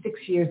maybe 6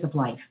 years of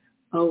life.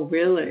 Oh,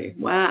 really?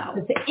 Wow.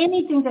 So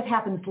anything that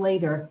happens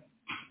later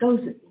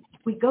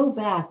we go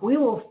back, we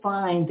will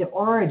find the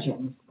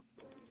origins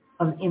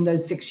in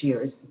those 6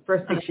 years,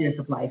 first 6 years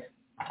of life.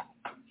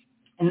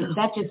 And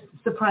that just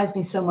surprised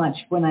me so much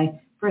when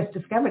I first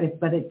discovered it,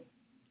 but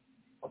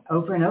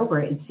over and over,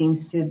 it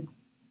seems to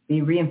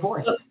be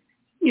reinforced.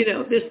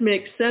 This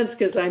makes sense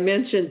because I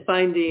mentioned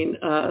finding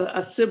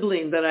a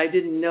sibling that I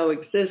didn't know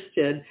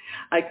existed.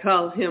 I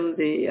call him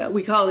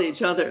we call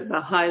each other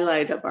the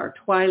highlight of our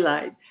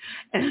twilight.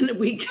 And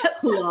we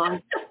get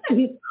along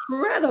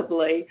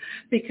incredibly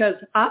because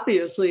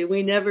obviously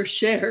we never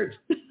shared.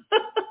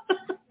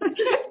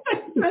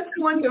 That's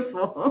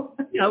wonderful.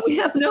 We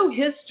have no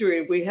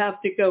history we have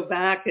to go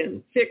back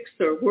and fix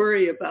or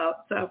worry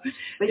about. So,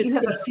 but you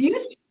have a future.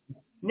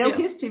 No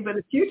history, but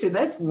a future.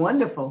 That's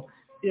wonderful.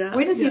 Yeah.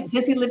 Where does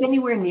he live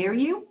anywhere near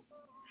you?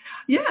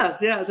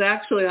 Yes.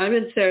 Actually, I'm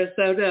in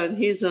Sarasota and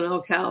he's in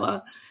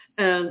Ocala.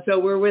 And so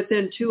we're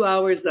within 2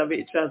 hours of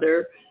each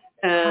other.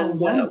 And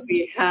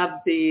we have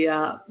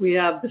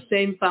the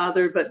same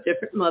father but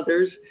different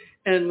mothers.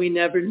 And we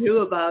never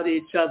knew about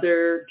each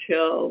other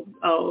till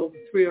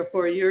 3 or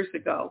 4 years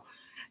ago.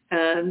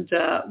 And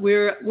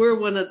we're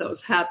one of those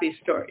happy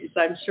stories.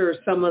 I'm sure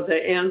some of the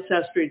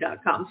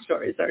Ancestry.com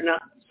stories are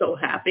not so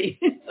happy.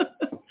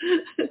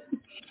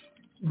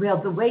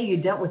 Well, the way you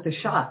dealt with the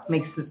shock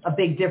makes a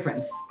big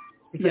difference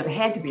because it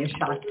had to be a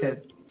shock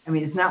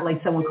it's not like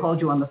someone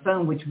called you on the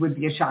phone, which would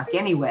be a shock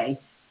anyway,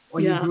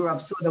 or you grew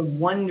up sort of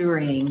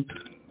wondering,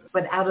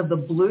 but out of the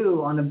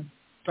blue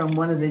from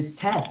one of these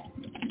tests.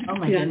 Oh,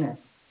 my goodness.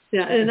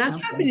 Yeah, and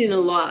that's happening a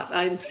lot.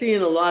 I'm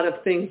seeing a lot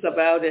of things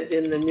about it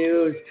in the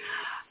news.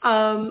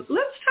 Let's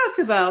talk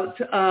about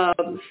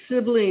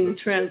sibling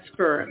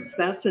transference.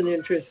 That's an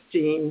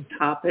interesting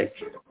topic.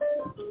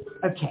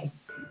 Okay.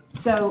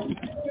 So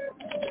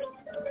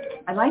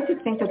I like to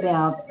think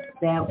about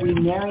that we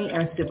marry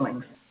our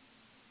siblings.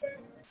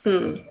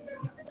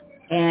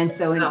 And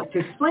so to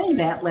explain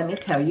that, let me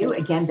tell you,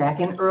 again, back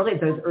in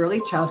those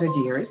early childhood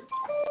years,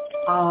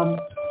 I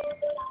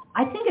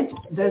think it's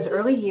those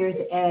early years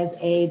as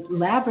a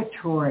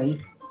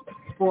laboratory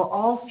for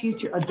all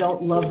future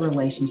adult love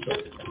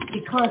relationships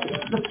because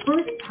it's the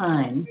first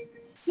time,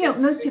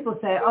 most people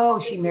say, oh,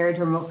 she married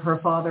her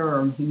father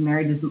or he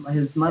married his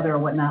mother or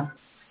whatnot.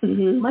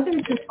 Mm-hmm.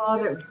 Mothers and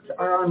fathers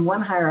are on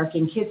one hierarchy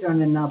and kids are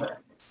on another.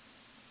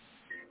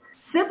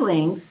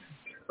 Siblings,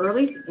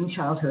 early in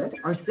childhood,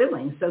 are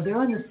siblings, so they're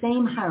on the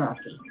same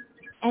hierarchy.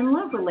 And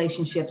love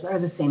relationships are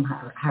the same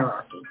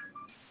hierarchy.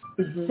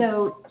 Mm-hmm.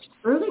 So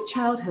early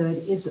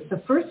childhood is the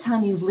first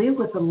time you live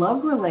with a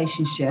love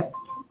relationship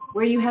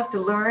where you have to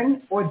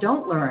learn or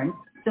don't learn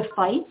to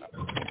fight,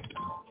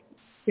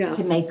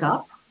 to make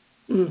up,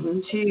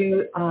 to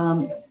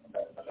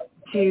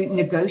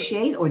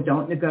negotiate or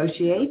don't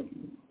negotiate,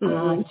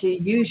 to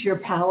use your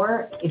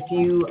power. If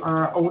you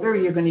are older,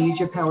 you're going to use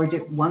your power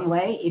one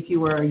way. If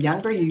you are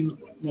younger, you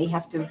may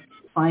have to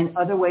find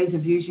other ways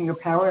of using your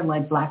power,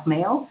 like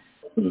blackmail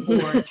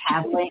or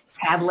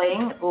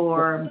paddling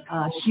or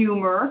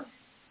humor.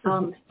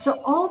 So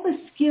all the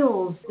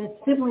skills that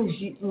siblings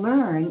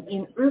learn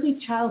in early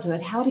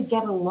childhood, how to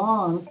get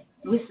along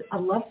with a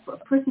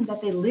person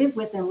that they live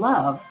with and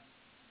love,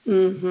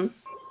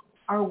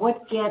 are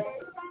what get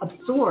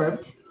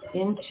absorbed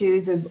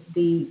into their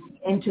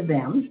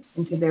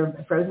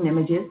frozen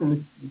images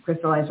and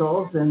crystallized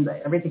roles and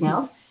everything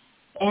else.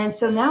 And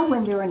so now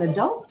when they're in an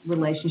adult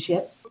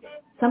relationship,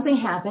 something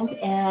happens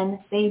and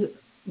they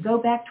go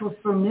back to a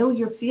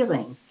familiar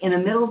feeling. In the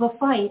middle of a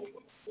fight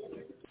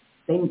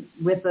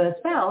with a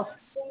spouse,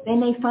 they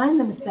may find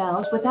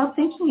themselves, without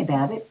thinking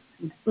about it,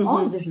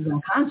 all of this is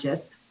unconscious,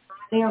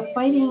 they are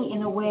fighting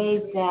in a way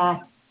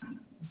that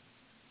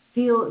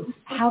feels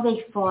how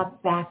they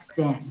fought back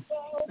then.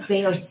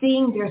 They are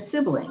seeing their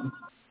sibling.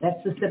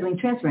 That's the sibling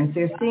transference.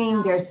 They're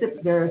seeing their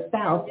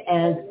spouse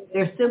as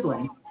their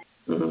sibling.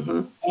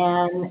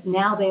 And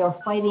now they are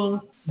fighting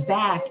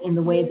back in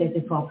the way that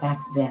they fought back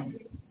then.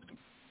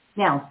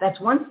 Now, that's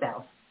one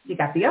spouse. You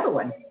got the other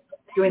one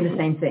doing the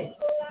same thing.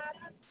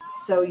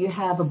 So you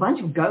have a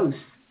bunch of ghosts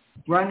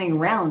running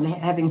around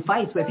having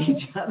fights with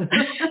each other.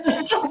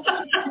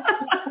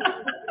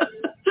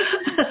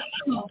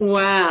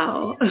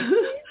 Wow.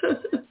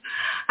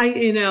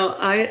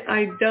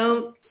 I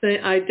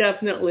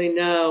definitely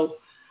know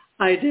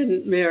I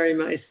didn't marry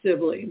my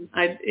sibling.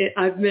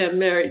 I've been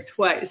married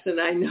twice, and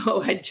I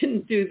know I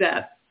didn't do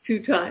that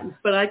 2 times,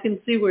 but I can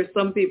see where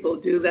some people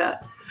do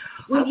that.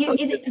 Well,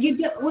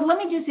 let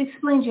me just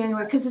explain,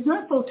 January, because it's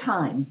not full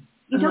time.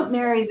 You don't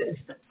marry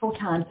full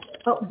time,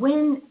 but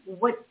when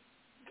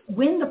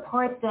the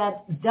part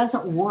that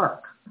doesn't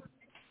work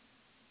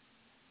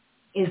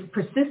is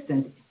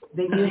persistent,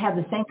 that you have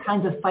the same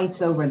kinds of fights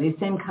over, the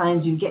same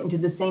kinds, you get into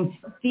the same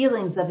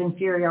feelings of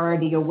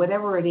inferiority or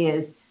whatever it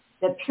is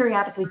that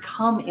periodically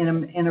come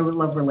in a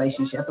love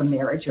relationship, a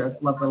marriage or a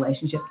love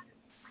relationship.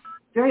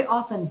 Very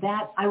often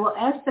that, I will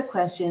ask the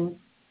question,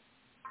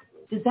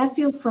 does that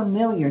feel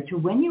familiar to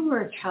when you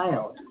were a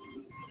child?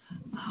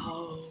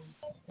 Oh.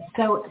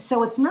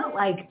 So it's not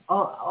like,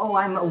 oh,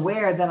 I'm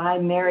aware that I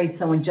married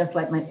someone just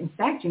like in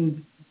fact,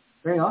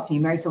 very often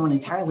you marry someone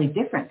entirely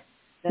different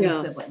than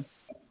a sibling.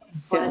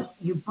 But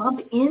you bump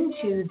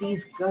into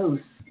these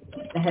ghosts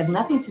that have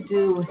nothing to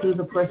do with who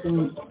the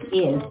person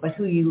is, but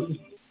who you,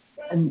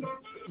 and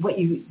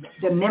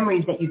the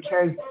memories that you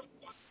carry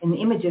and the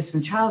images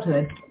from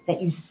childhood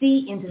that you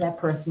see into that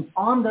person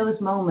on those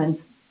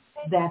moments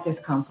that there's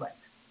conflict.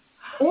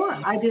 Or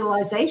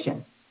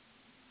idealization.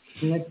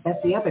 And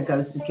that's the other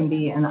ghost. It can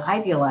be an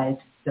idealized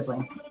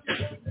sibling.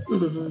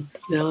 Mm-hmm.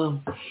 No.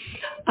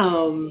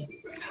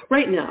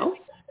 Right now,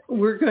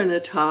 we're going to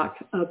talk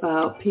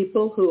about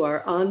people who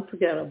are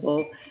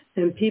unforgettable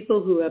and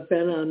people who have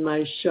been on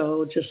my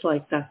show, just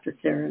like Dr.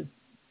 Karen.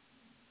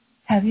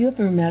 Have you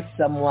ever met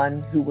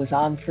someone who was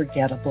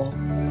unforgettable?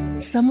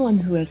 Someone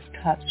who has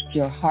touched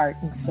your heart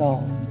and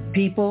soul?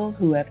 People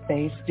who have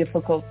faced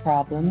difficult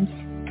problems?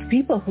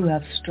 People who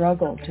have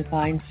struggled to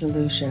find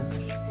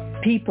solutions?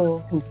 People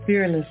who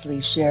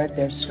fearlessly shared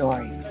their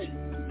stories?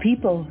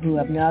 People who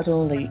have not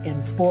only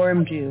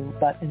informed you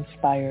but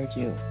inspired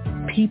you?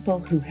 People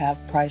who have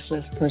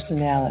priceless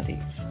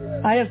personalities.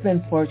 I have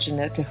been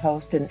fortunate to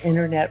host an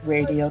internet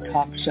radio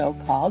talk show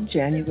called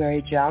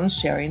January Jones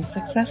Sharing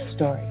Success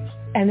Stories.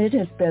 And it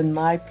has been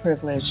my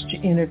privilege to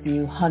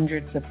interview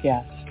hundreds of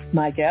guests.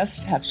 My guests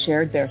have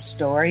shared their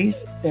stories,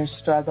 their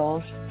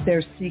struggles,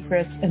 their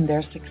secrets, and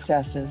their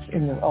successes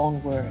in their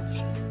own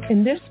words.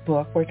 In this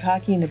book, we're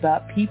talking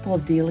about people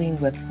dealing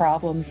with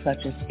problems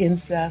such as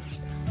incest,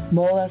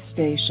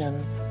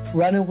 molestation,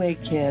 runaway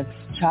kids,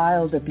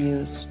 child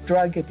abuse,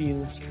 drug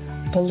abuse,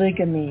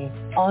 polygamy,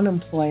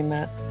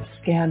 unemployment,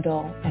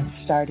 scandal, and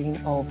starting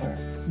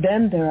over.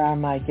 Then there are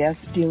my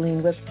guests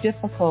dealing with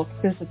difficult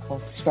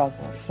physical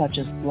struggles such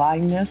as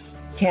blindness,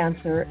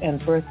 cancer,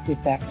 and birth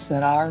defects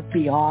that are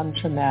beyond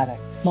traumatic.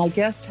 My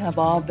guests have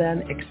all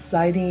been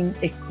exciting,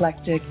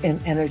 eclectic,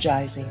 and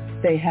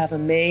energizing. They have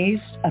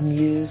amazed,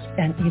 amused,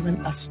 and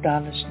even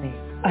astonished me.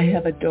 I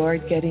have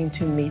adored getting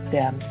to meet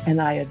them,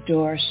 and I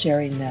adore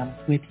sharing them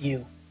with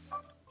you.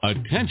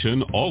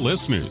 Attention all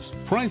listeners.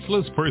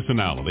 Priceless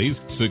Personalities,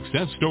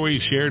 Success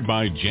Stories Shared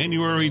by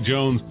January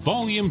Jones,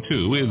 Volume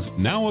 2 is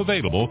now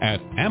available at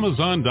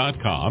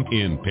Amazon.com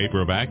in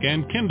paperback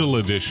and Kindle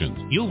editions.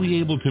 You'll be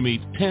able to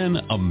meet 10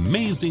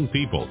 amazing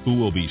people who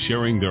will be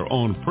sharing their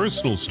own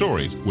personal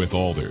stories with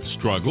all their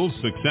struggles,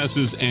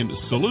 successes, and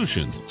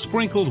solutions,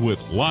 sprinkled with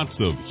lots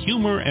of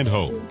humor and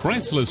hope.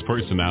 Priceless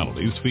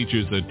Personalities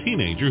features a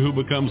teenager who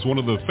becomes one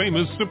of the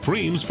famous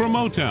Supremes from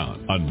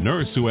Motown, a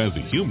nurse who as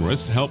a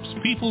humorist helps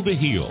people to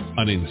heal,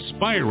 an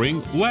inspiring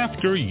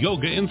laughter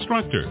yoga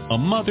instructor, a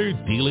mother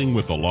dealing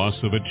with the loss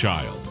of a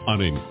child,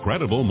 an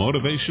incredible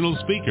motivational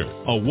speaker,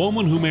 a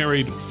woman who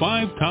married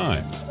 5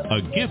 times,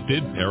 a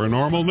gifted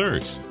paranormal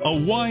nurse, a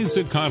wise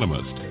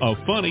economist, a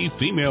funny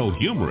female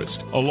humorist,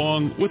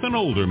 along with an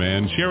older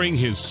man sharing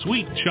his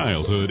sweet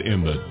childhood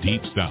in the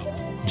Deep South.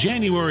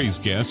 January's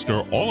guests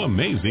are all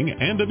amazing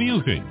and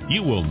amusing.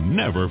 You will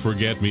never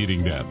forget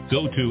meeting them.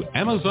 Go to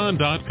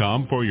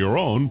Amazon.com for your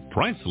own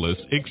priceless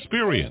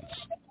experience.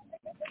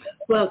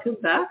 Welcome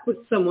back with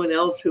someone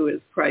else who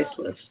is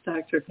priceless,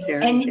 Dr.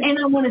 Karen. And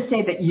I want to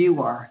say that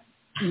you are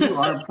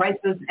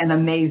priceless and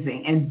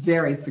amazing and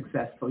very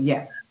successful,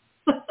 yes.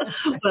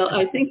 Well,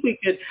 I think we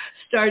could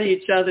start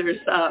each other's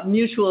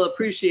mutual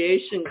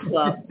appreciation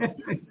club.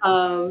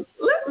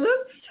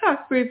 Let's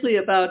talk briefly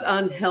about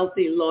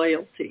unhealthy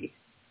loyalty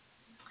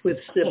with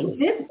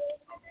siblings.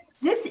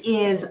 This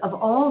is, of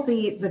all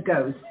the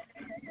ghosts,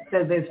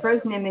 so there's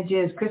frozen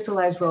images,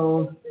 crystallized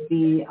roles,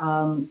 the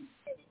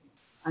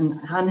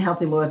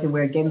unhealthy loyalty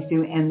where it gets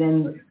to, and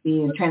then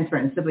the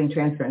transference, sibling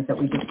transference that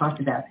we just talked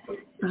about.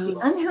 The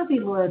unhealthy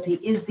loyalty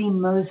is the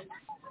most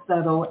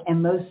subtle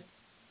and most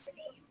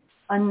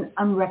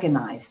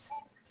unrecognized.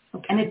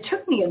 Okay. And it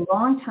took me a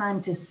long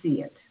time to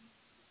see it.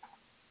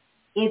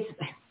 It's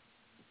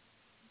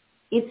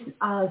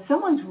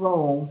someone's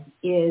role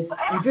is,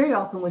 and very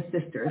often with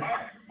sisters,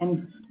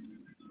 and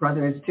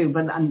brothers too,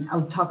 but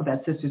I'll talk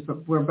about sisters,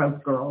 but we're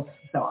both girls,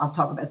 so I'll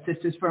talk about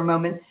sisters for a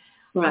moment.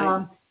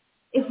 Right.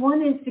 If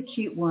one is the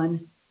cute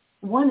one,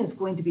 one is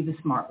going to be the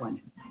smart one.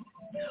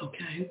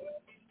 Okay.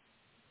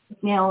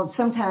 Now,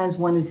 sometimes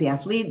one is the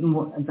athlete,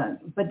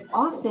 but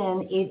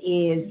often it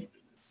is,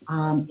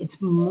 it's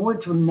more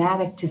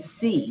dramatic to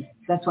see.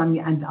 That's why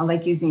I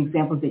like using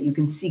examples that you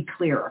can see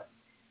clearer.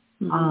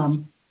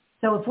 Mm-hmm.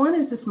 So if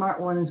one is the smart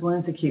one and one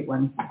is the cute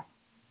one,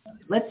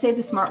 let's say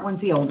the smart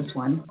one's the oldest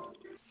one,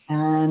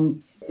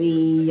 and the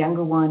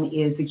younger one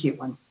is the cute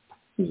one.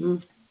 Mm-hmm.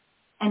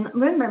 And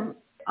remember,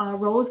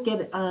 roles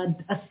get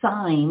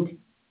assigned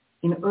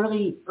in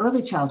early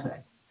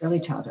childhood.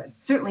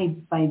 Certainly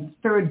by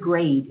third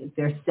grade,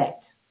 they're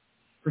set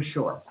for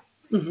sure.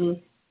 Mm-hmm.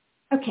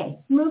 Okay,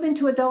 move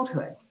into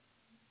adulthood.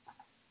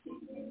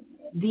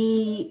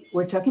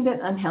 We're talking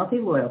about unhealthy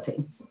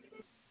loyalty.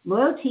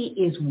 Loyalty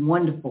is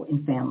wonderful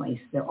in families.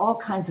 There are all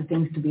kinds of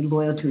things to be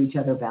loyal to each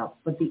other about.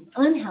 But the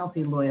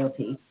unhealthy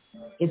loyalty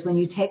is when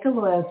you take a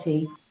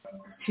loyalty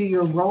to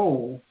your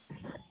role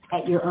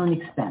at your own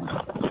expense.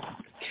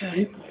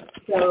 Okay.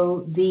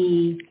 So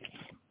the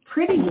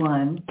pretty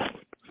one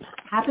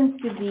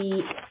happens to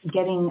be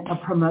getting a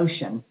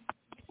promotion,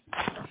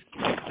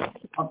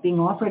 being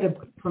offered a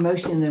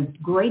promotion and a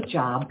great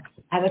job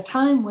at a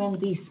time when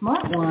the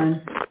smart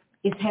one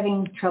is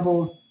having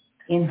trouble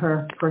in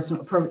her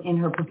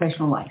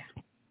professional life.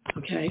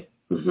 Okay.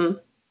 Mm-hmm.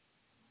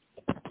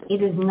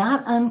 It is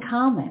not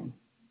uncommon,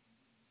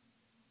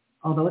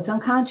 although it's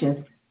unconscious,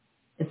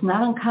 it's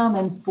not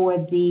uncommon for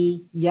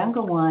the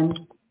younger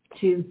one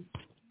to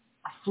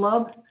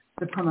flub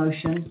the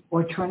promotion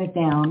or turn it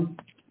down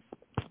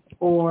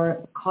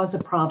or cause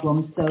a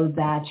problem so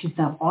that she's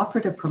not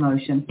offered a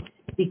promotion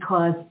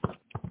because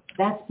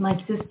that's my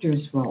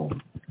sister's role.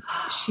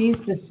 She's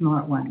the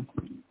smart one.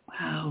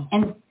 Wow.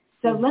 And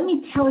so let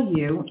me tell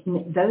you,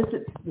 those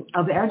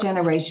of our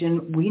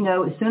generation, we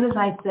know as soon as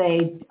I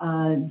say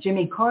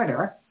Jimmy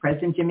Carter,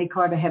 President Jimmy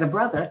Carter had a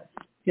brother,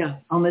 Yeah.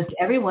 almost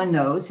everyone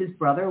knows his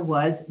brother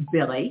was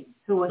Billy,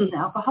 who was an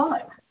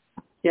alcoholic.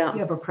 Yeah. You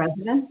have a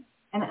president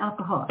and an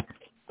alcoholic.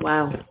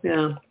 Wow.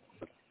 Yeah.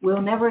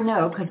 We'll never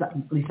know, because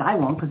at least I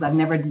won't, because I've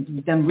never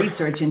done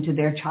research into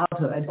their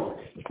childhood,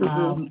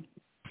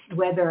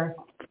 whether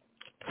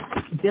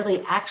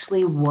Billy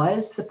actually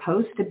was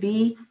supposed to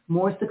be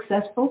more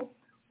successful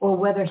or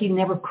whether he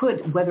never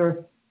could,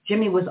 whether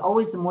Jimmy was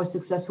always the more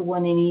successful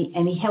one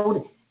and he held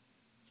it.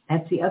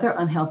 That's the other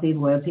unhealthy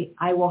loyalty.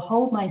 I will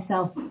hold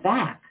myself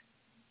back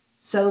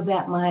so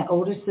that my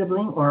older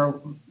sibling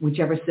or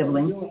whichever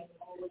sibling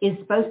is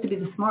supposed to be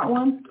the smart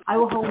one. I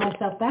will hold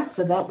myself back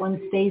so that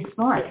one stays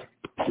smart.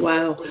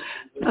 Wow.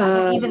 I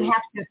don't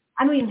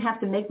even have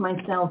to make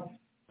myself,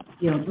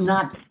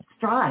 not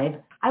strive.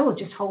 I will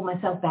just hold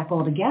myself back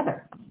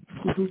altogether.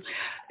 Mm-hmm.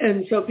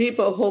 And so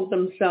people hold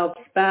themselves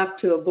back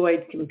to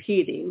avoid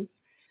competing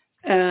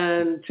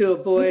and to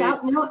avoid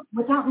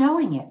without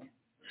knowing it.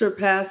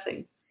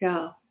 Surpassing.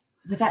 Yeah.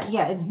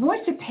 It's more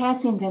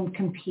surpassing than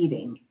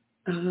competing.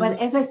 But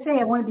as I say,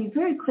 I want to be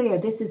very clear.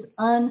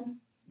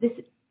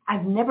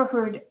 I've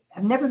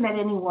never met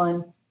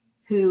anyone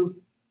who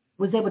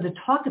was able to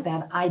talk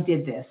about, I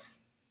did this.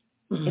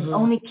 It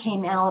only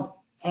came out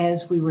as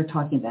we were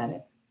talking about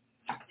it.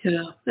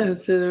 Yeah, as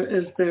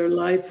their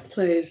life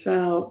plays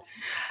out.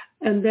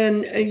 And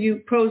then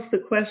you pose the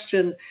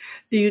question,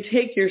 do you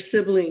take your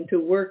sibling to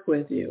work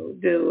with you?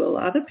 Do a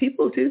lot of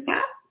people do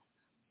that?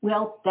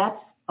 Well, that's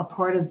a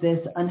part of this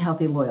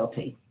unhealthy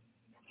loyalty.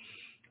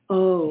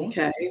 Oh,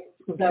 okay.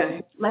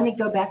 So let me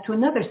go back to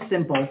another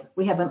simple.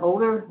 We have an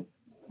older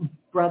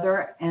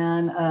brother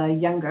and a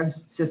younger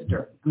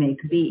sister. I mean, it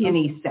could be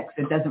any sex.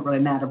 It doesn't really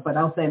matter. But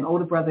I'll say an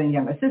older brother and a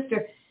younger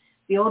sister.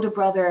 The older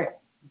brother,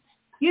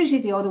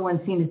 usually the older one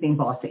is seen as being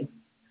bossy.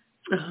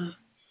 It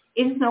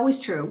isn't always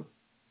true.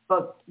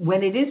 But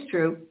when it is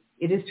true,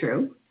 it is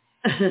true.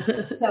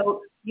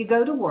 So you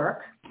go to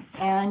work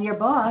and your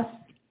boss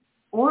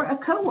or a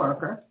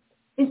coworker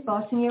is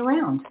bossing you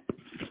around.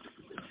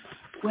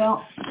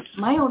 Well,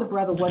 my older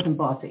brother wasn't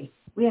bossy.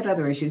 We had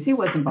other issues. He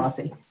wasn't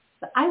bossy.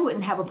 But I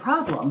wouldn't have a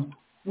problem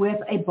with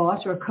a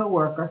boss or a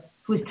coworker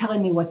who's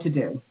telling me what to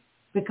do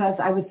because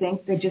I would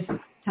think they're just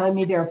telling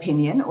me their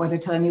opinion or they're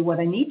telling me what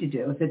I need to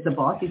do. If it's a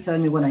boss, he's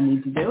telling me what I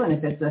need to do. And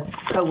if it's a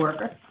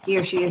coworker, he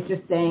or she is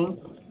just saying,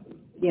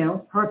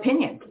 her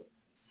opinion.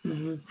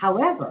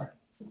 However,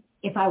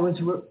 if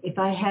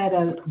I had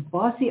a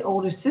bossy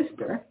older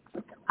sister,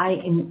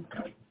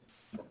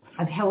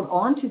 I've held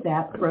on to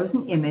that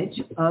frozen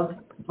image of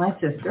my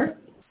sister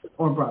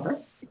or brother.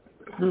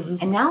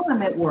 And now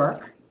I'm at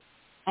work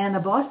and the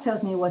boss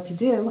tells me what to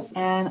do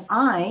and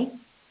I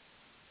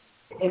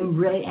am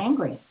really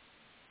angry.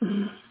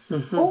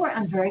 Or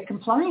I'm very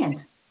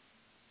compliant.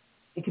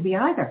 It could be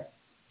either.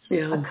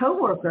 Yeah. A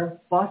coworker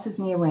bosses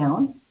me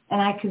around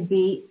and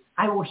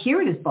I will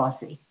hear it as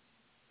bossy.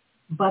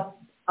 But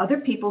other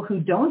people who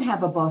don't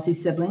have a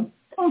bossy sibling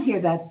won't hear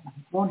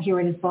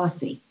it as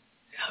bossy.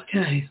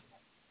 Okay.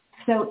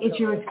 So it's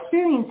your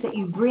experience that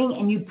you bring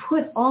and you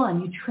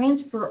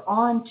transfer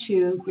on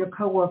to your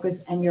coworkers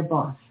and your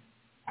boss.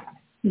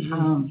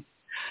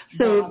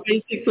 So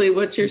basically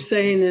what you're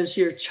saying is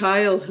your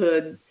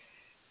childhood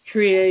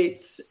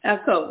creates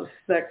echoes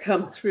that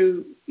come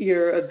through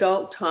your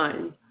adult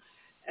time.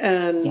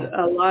 And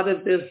a lot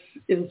of this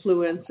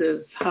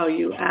influences how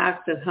you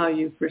act and how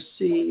you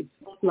perceive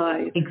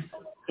life.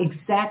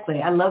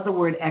 Exactly. I love the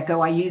word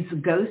echo. I use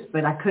ghost,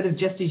 but I could have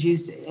just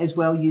as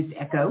well used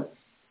echo.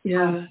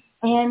 Yeah.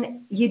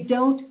 And you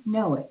don't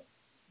know it.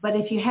 But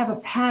if you have a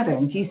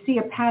pattern, if you see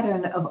a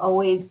pattern of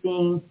always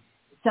being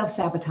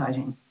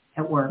self-sabotaging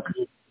at work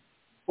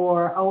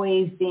or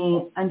always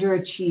being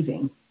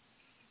underachieving,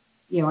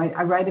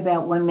 I write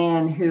about one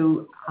man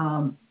who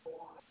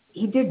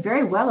he did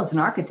very well as an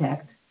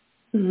architect,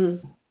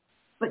 mm-hmm.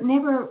 but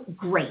never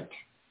great.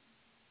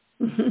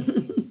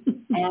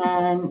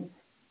 And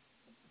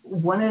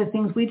one of the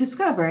things we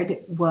discovered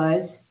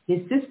was his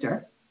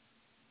sister.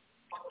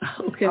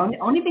 Okay.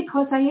 Only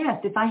because I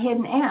asked. If I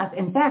hadn't asked,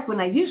 in fact, when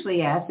I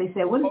usually ask, they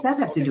say, what does that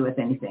have to do with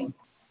anything?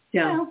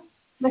 Yeah. Well,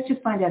 let's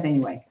just find out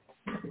anyway.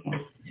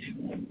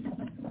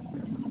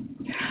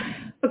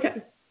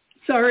 Okay.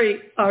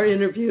 Sorry,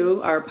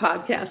 our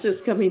podcast is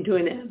coming to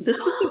an end. This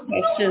is a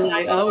question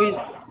I always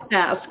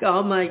ask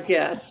all my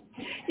guests.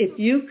 If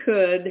you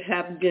could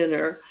have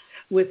dinner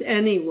with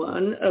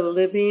anyone,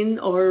 living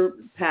or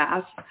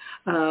past,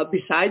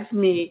 besides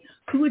me,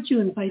 who would you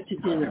invite to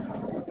dinner?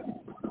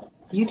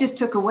 You just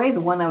took away the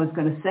one I was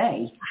going to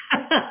say.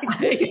 I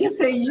didn't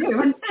say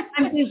you.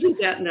 I'm busy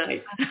that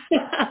night.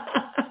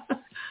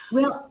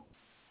 Well,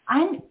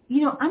 I'm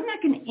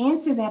not going to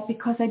answer that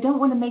because I don't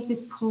want to make this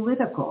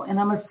political, and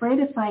I'm afraid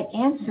if I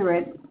answer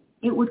it,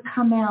 it would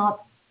come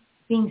out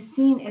being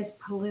seen as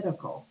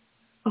political.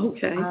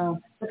 Okay.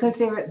 Because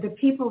the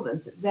people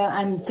that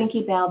I'm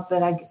thinking about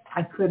that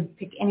I could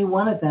pick any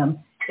one of them,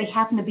 they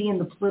happen to be in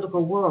the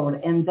political world,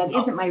 and that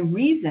isn't my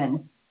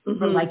reason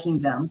for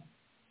liking them.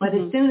 But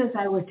as soon as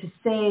I were to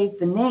say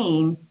the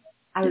name,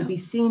 I would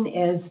be seen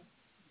as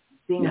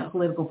being a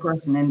political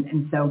person.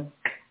 And so,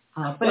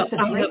 but it's a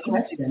great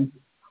question.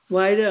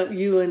 Why don't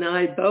you and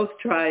I both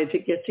try to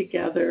get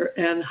together?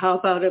 And how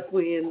about if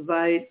we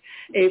invite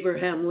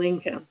Abraham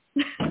Lincoln?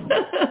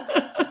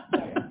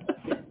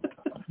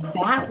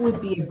 That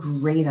would be a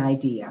great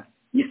idea.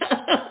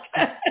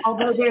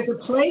 Although there's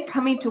a play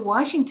coming to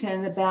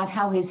Washington about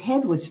how his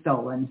head was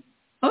stolen.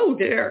 Oh,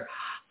 dear.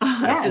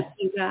 Yes. Just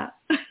do that.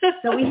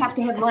 So we have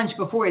to have lunch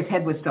before his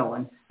head was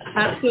stolen.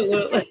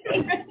 Absolutely.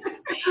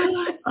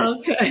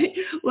 Okay.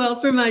 Well,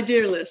 for my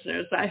dear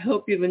listeners, I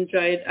hope you've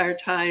enjoyed our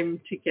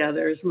time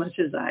together as much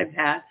as I've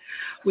had.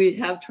 We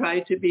have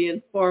tried to be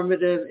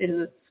informative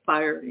and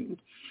inspiring.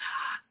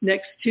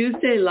 Next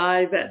Tuesday,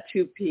 live at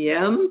 2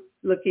 p.m.,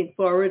 looking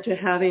forward to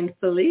having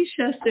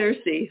Felicia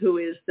Searcy, who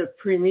is the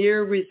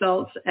premier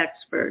results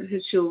expert, who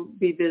she'll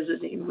be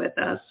visiting with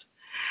us.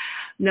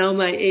 Now,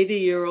 my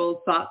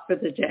 80-year-old thought for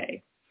the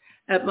day.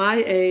 At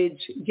my age,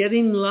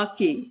 getting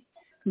lucky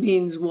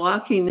means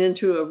walking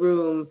into a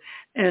room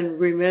and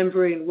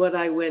remembering what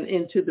I went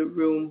into the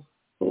room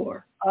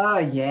for. Oh,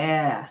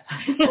 yeah.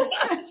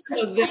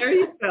 So there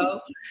you go.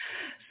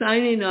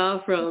 Signing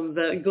off from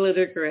the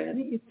Glitter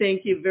Granny.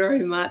 Thank you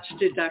very much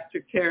to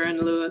Dr.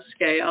 Karen Lewis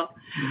Gail.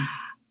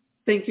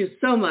 Thank you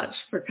so much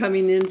for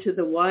coming into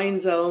the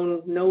Wine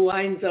Zone, No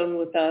Wine Zone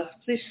with us.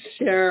 Please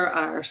share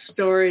our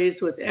stories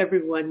with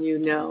everyone you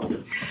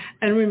know.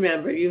 And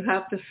remember, you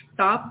have to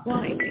stop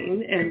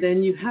whining, and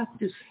then you have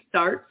to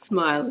start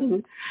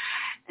smiling.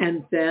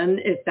 And then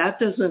if that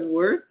doesn't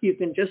work, you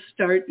can just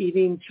start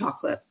eating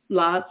chocolate.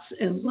 Lots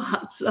and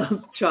lots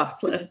of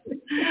chocolate.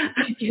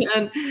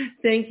 Again,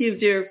 thank you,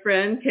 dear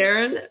friend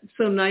Karen.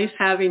 So nice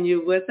having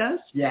you with us.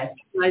 Yes.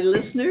 My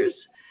listeners,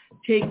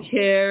 take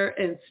care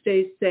and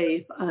stay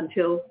safe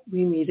until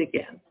we meet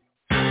again.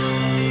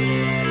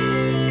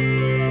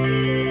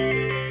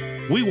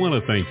 We want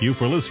to thank you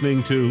for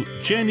listening to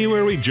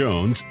January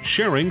Jones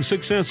Sharing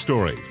Success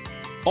Stories.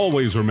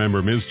 Always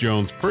remember Ms.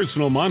 Jones'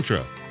 personal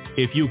mantra,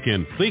 if you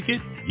can think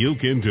it, you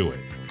can do it.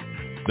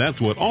 That's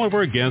what all of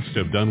our guests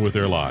have done with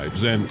their lives,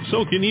 and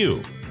so can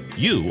you.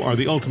 You are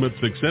the ultimate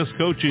success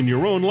coach in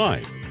your own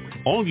life.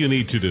 All you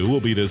need to do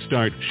will be to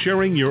start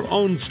sharing your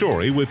own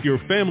story with your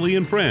family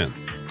and friends.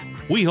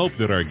 We hope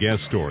that our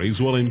guest stories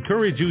will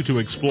encourage you to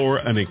explore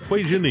an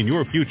equation in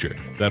your future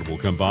that will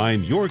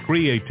combine your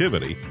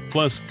creativity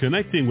plus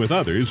connecting with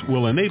others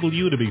will enable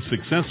you to be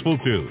successful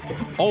too.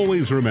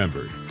 Always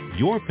remember,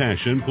 your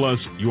passion plus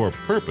your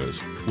purpose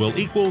will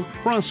equal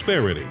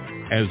prosperity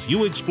as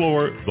you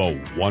explore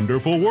the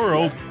wonderful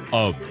world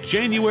of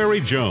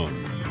January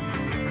Jones.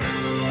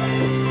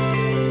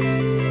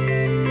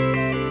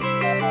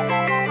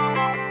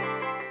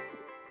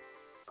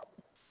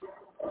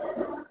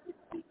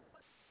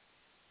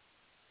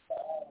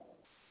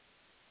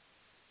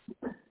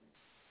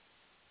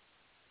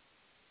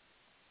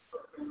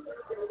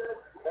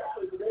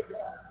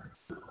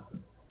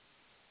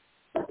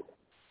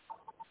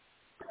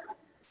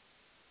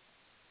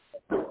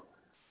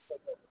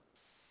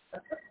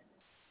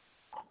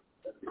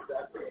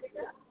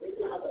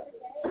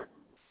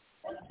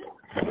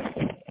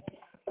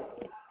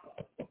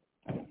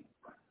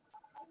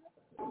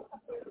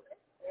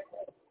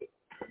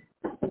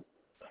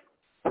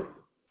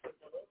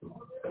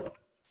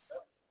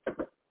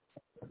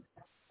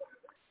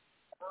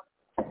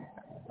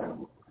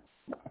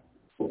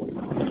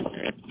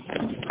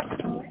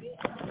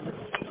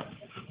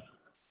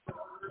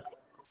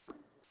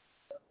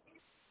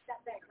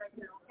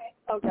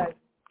 Okay.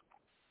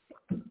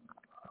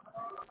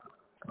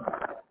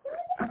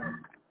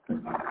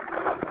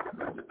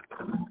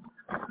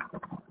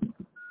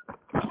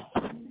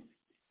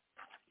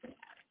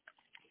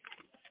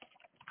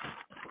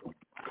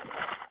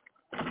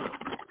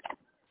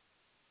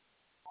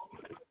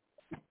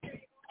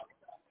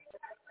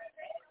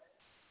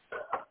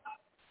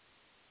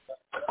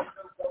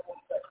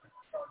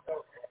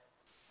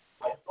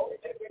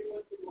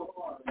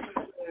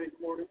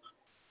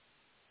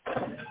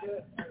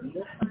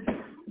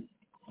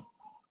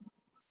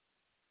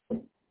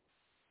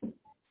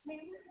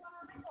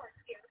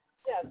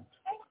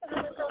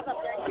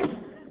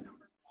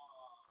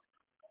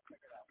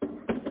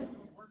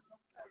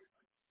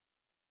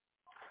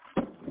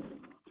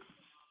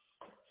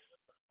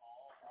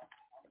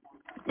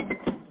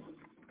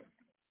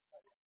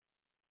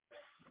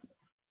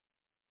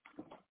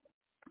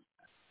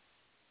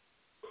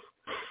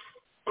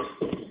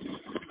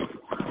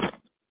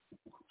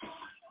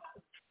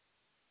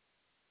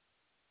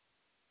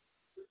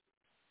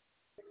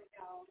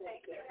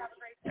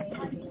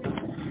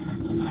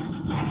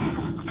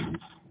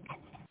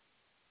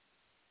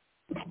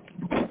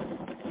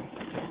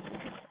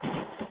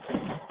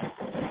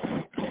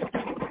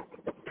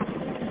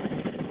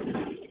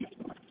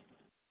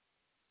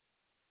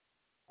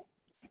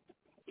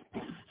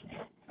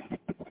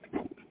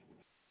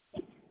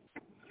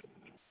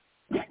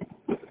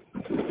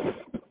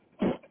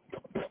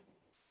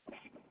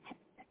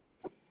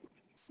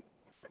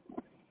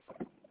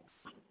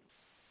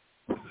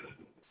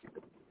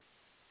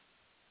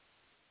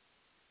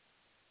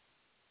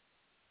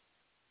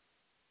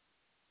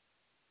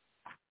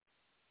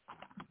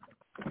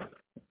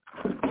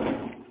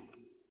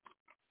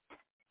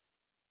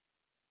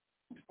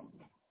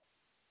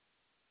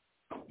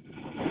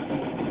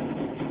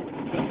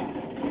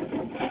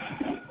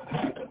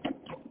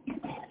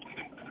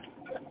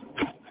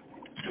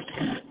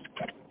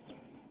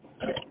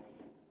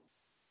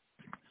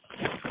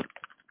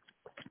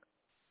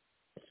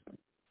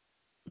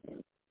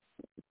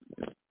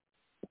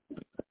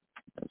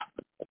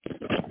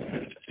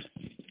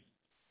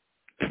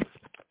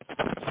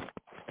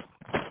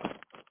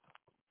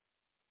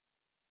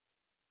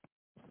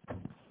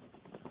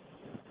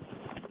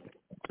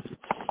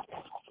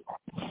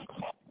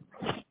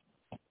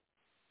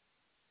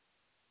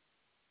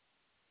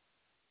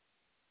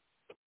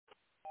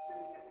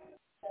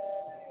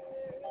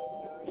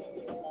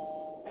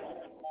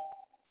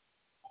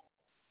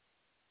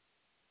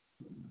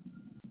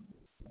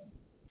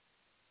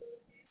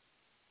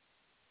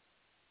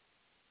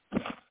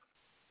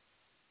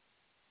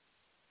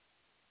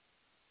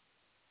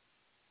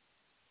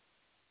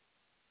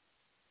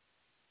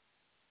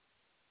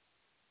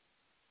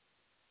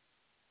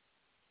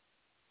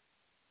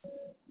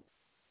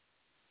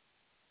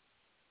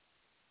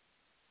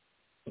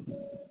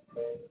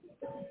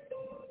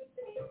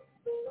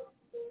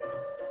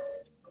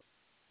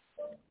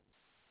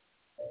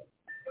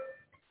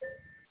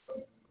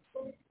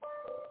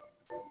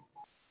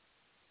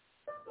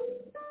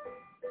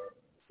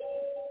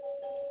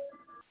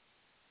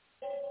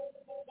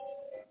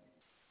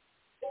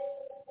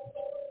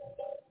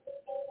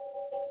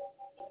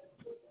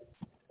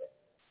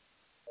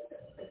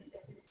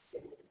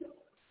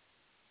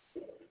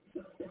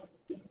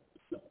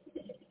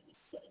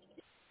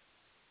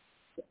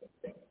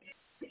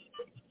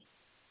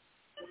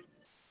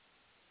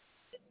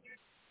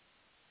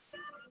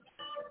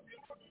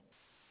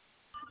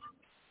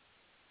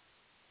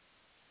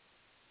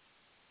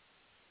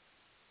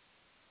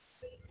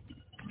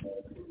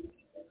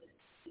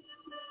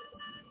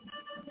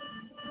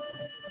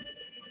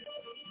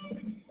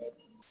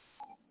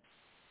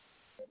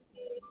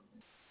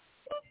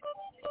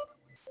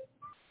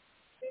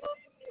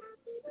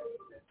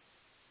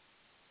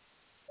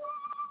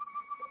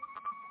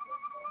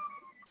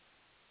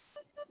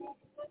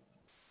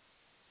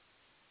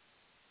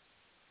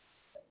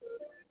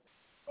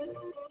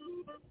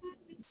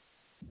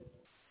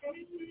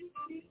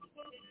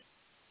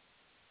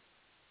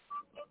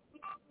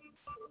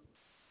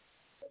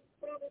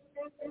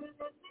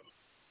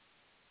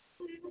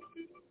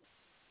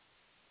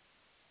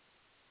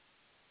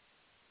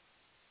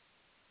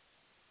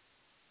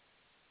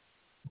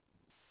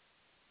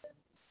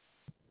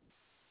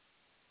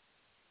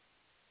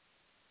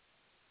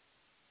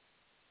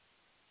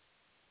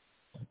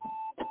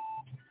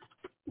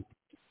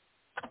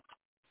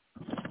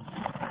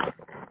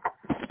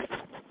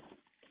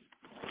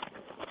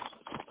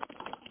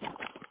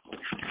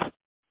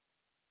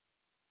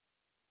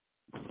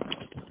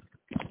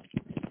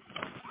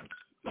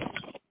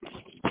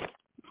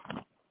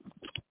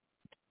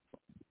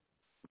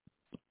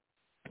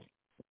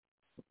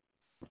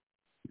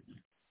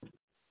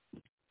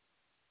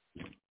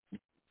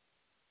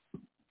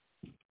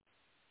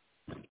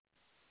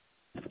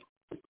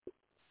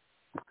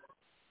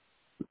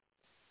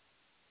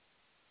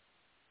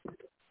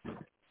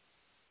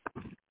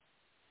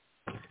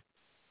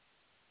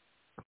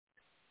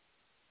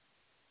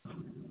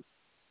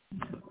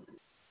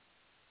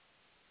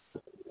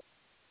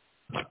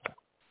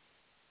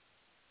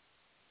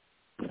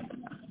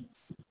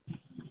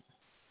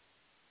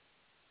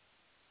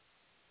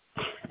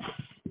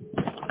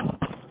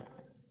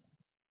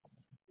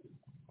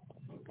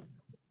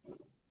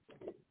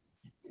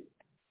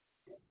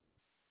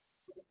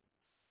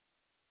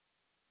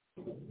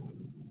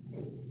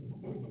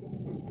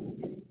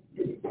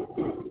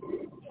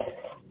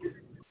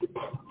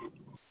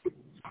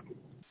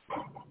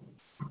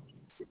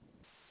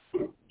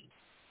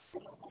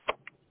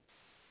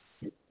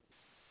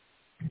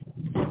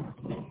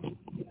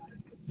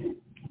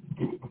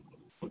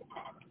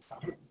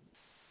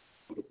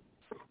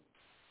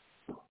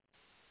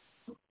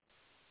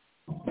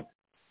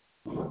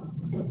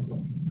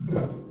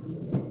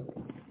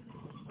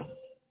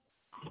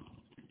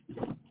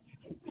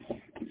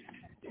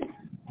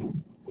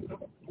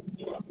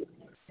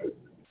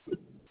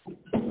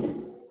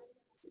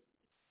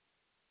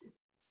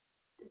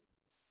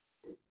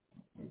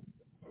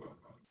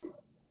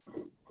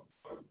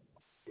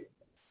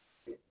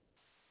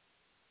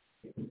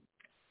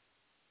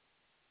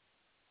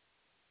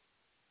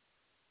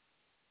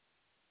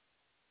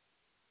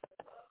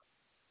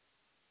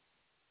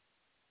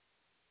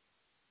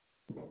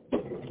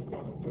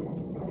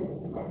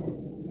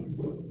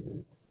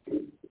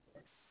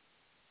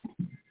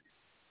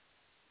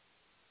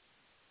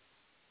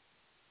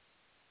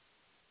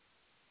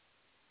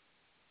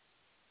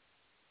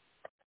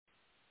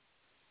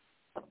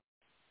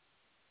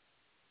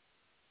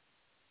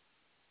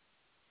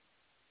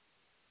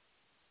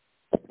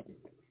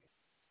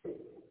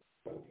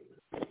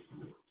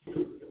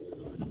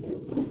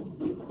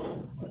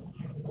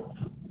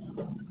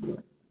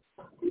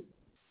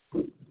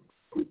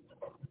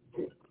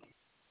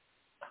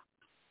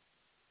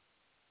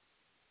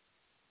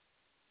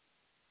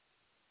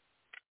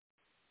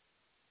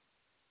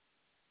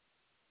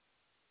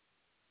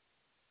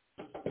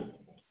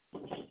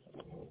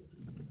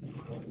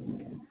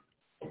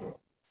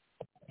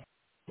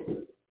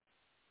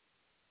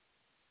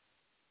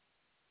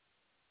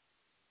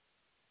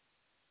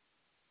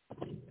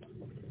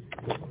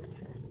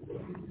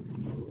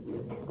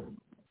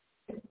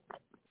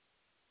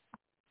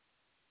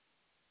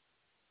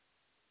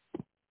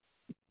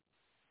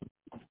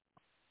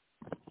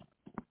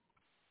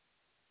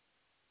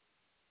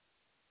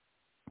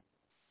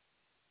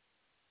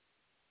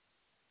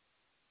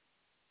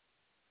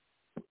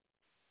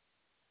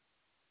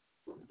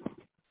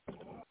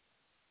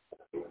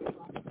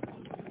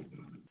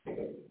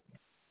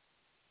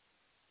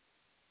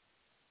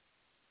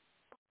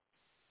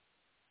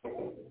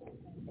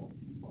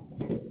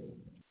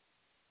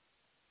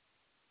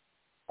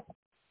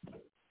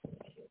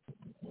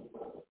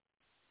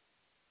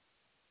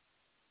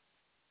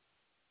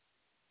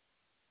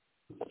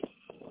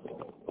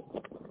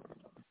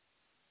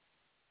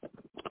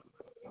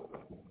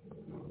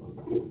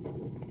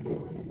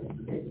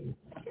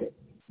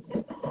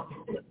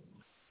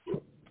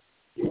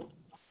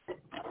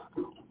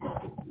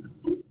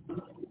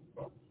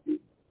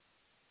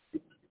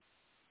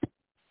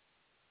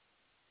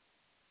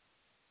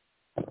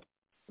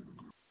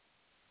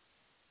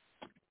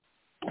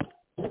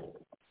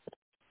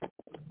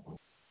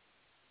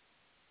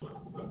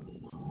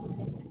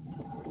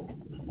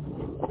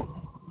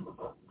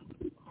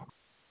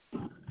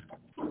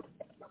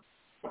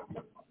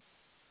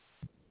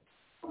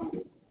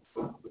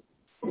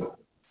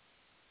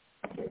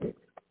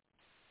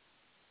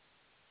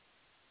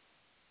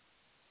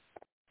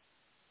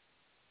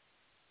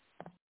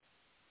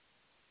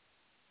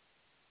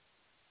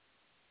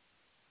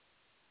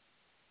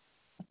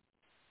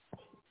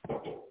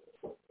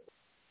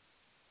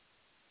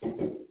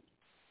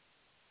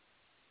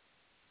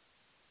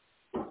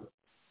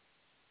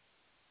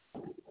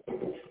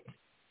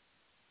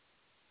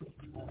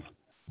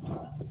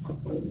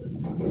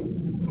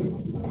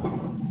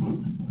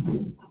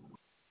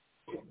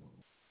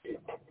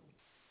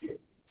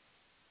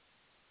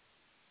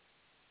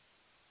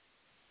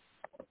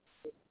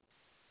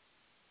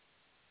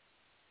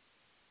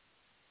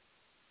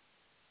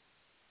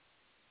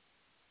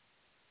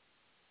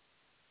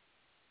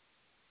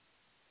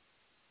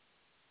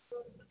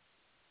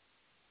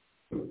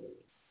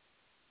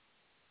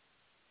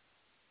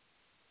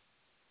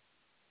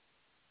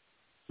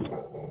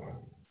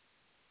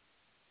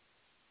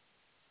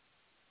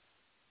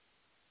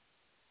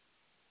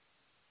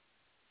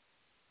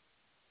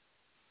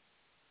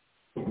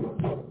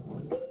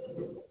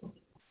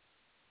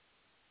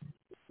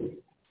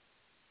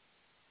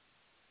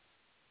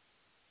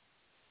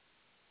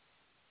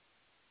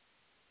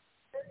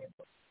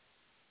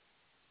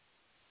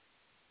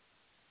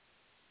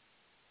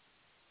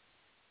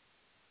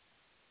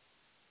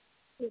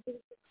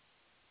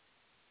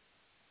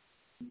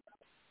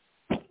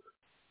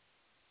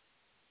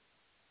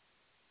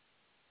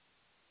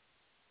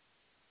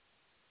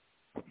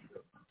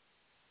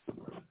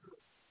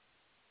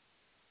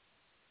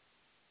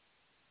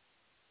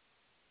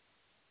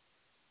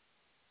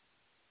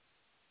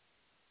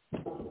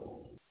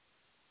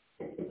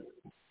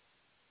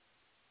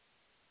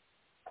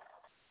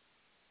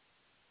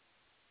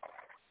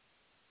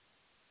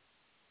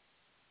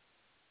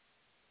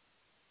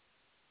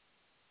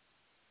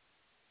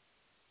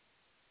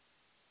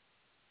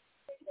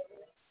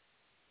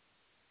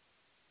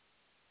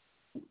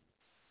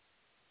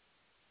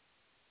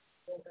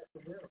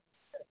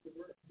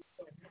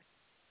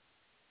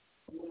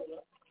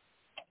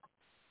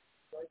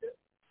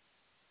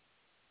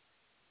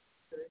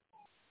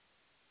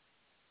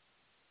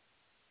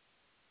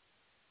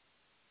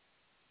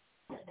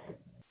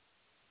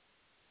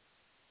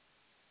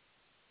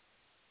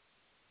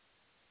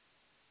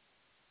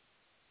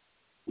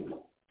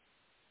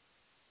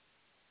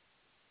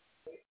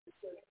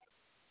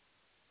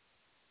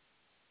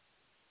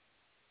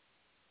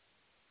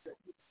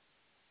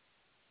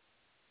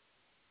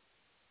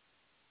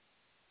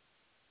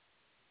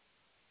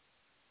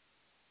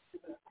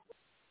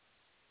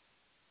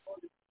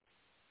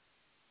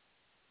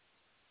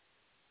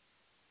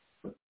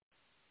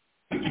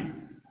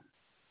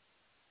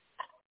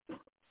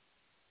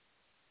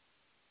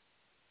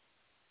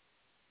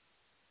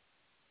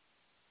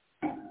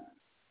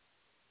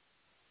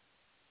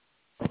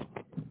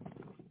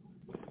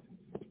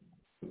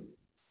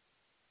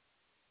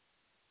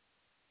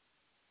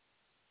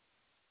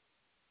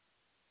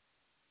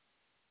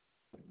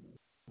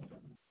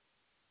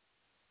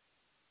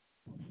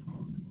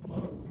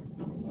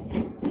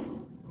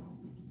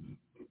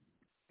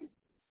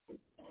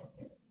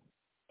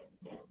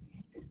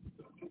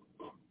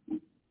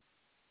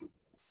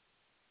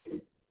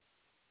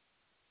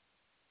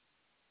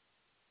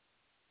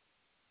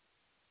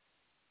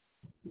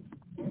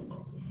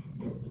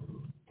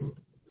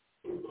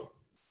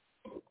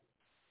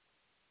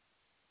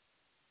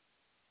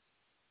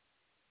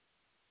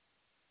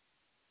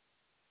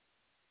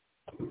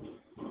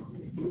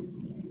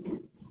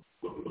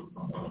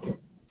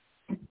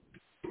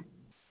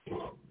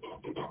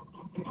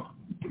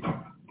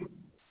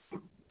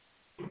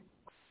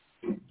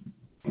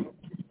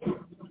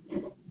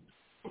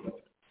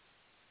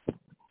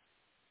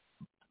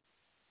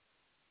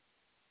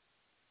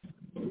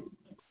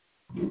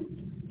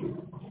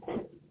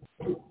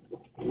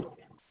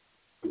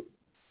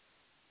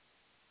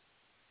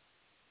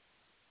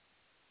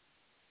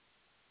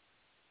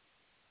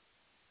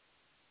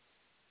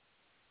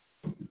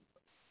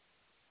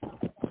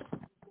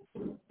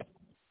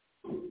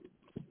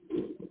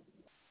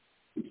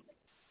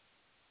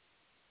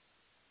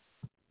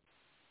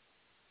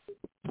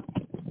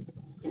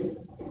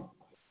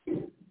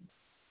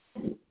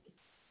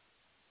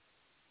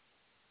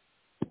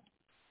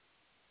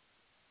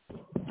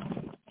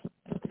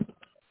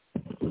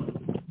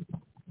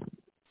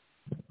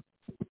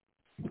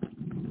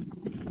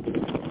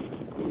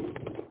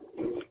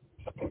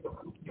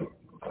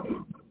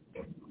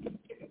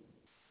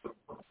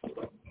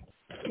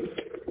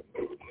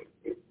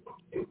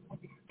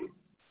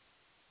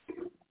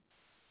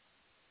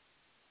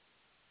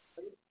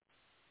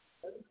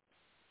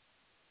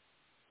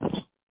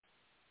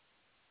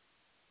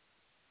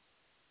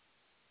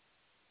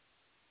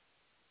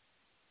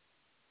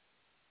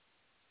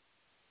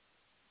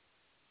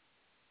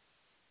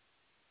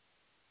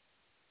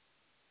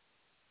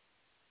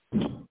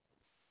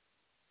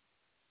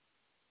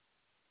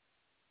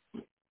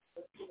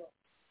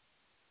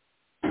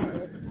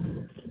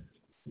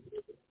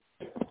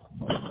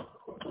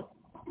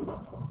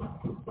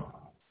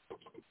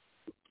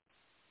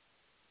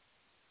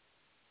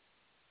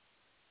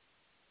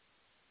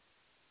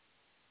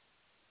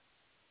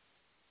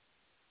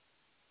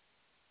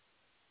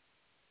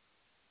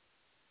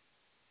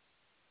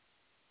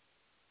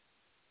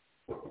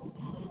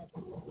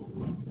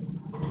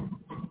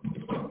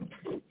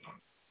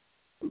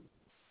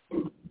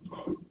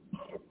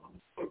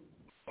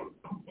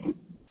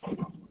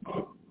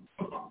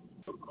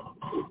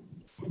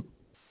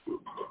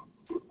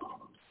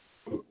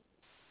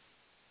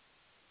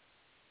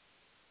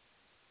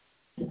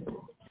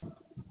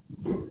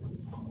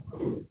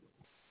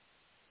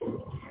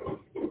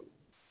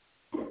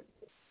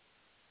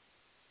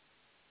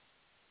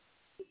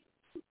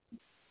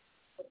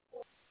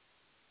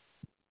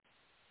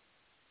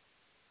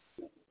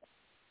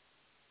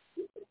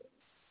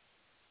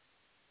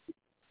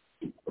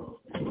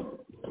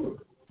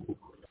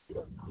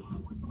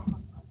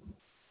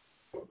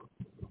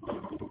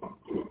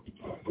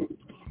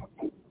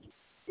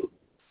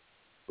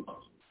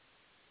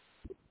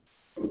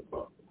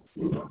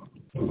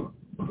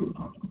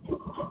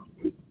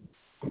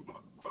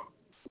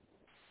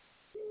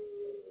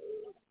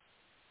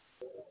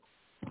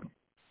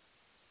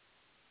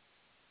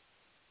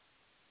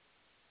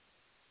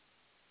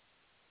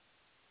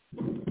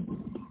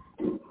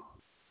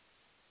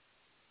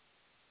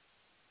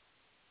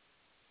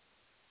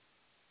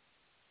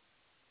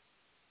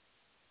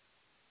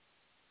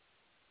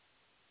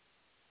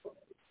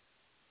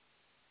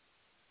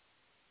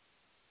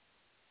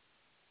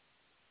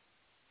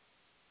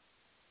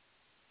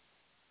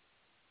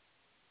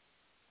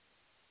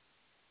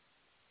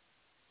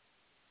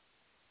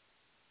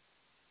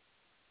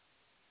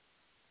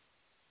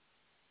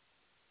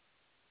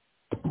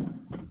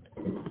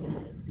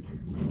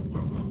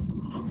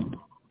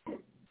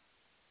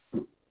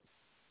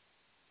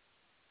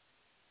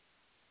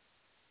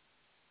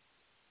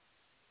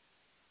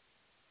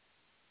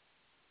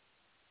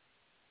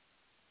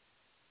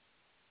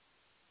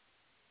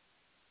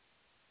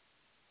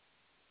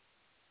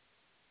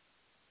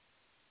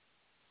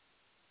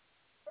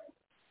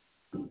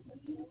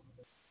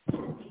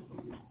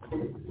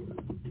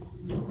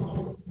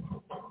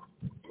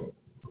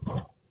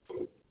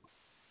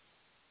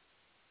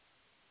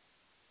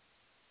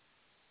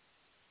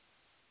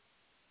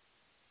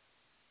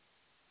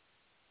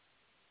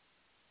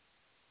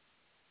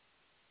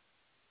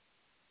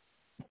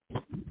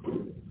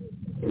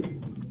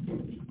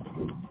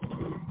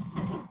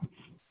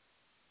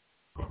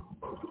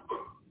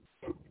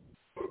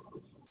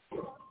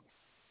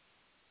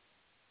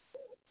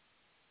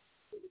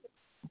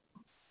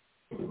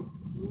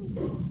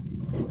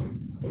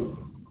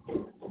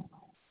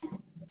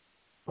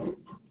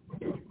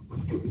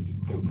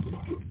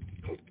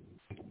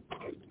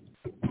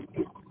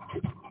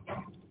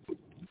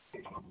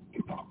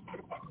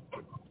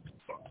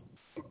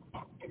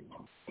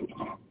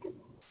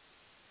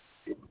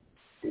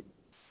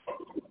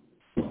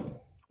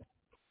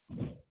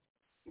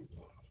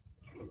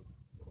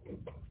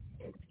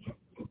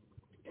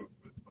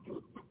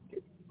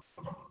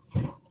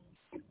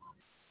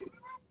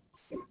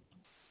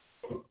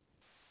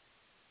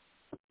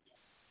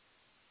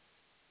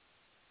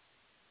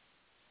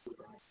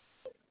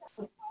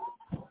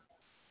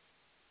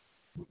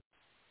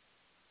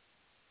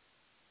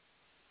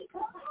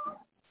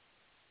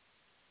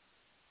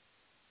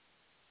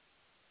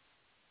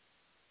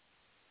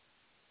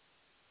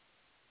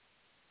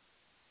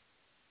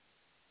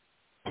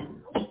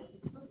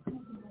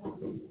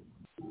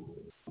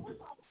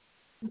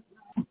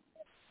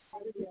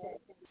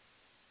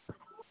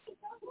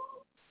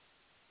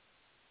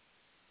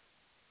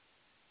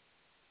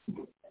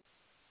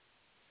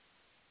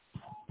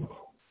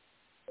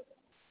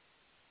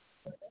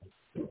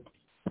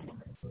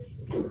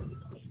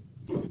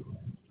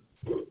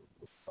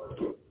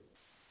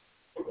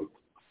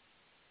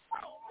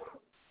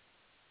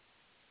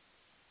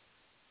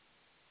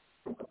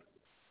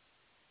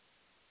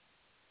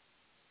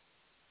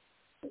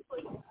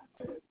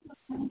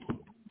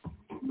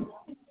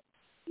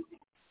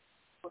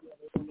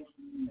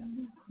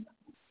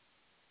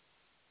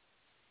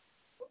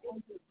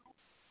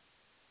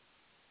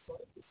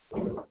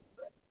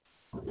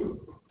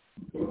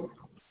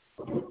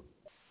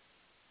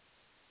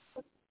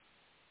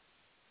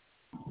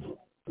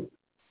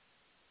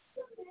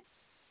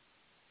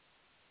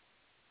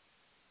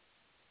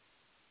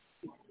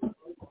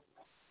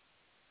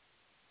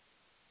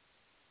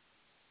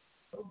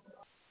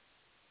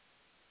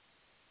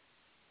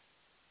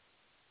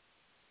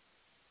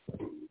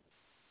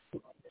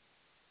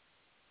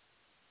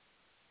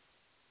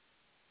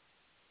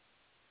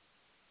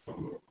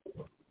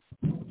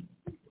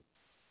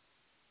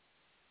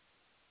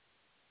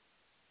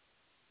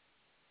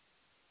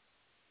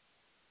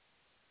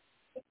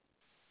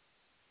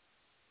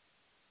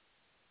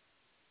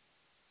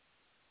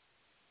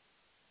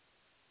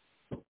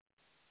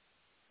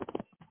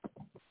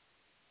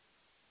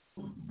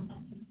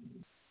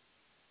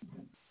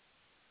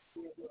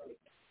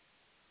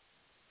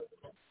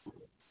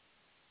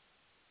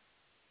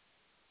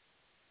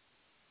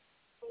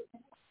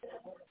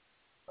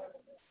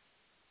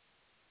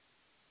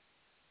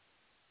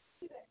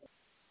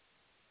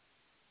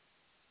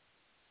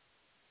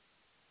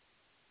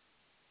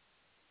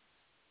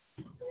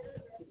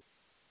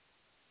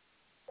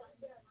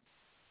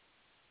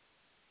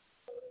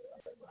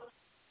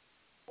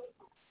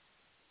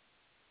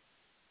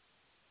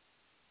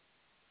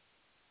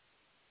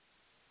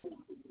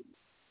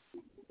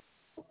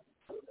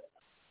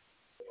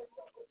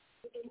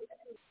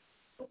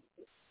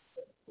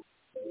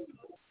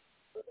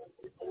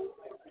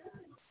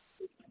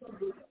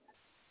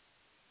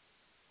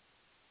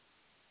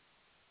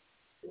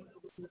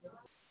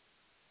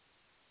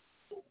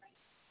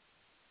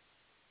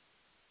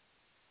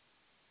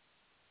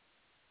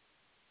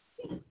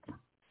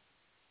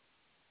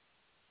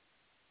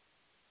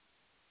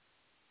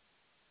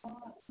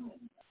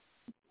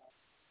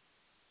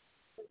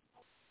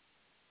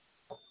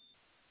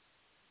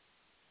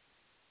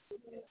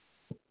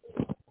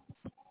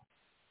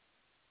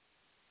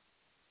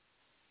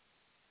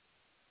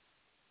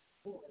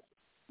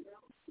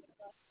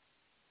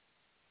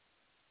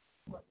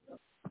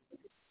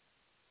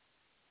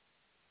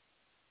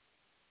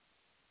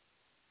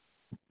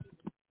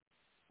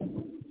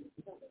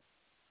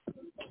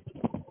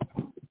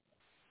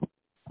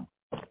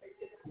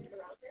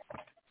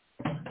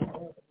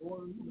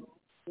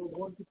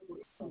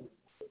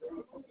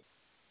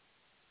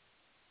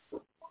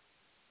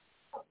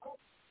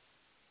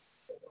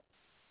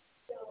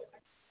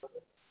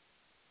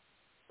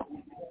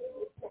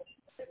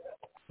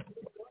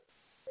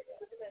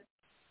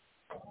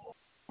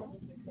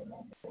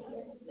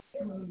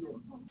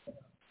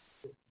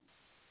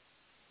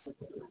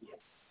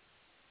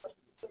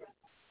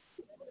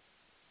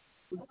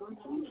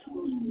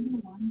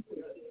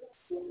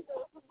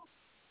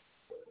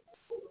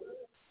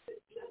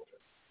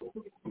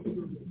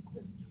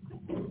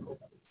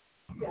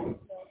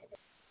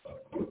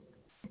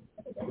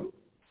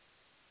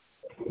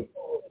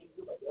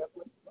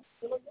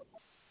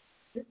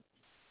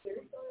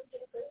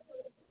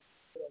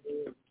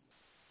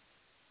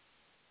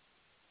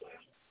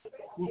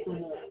 And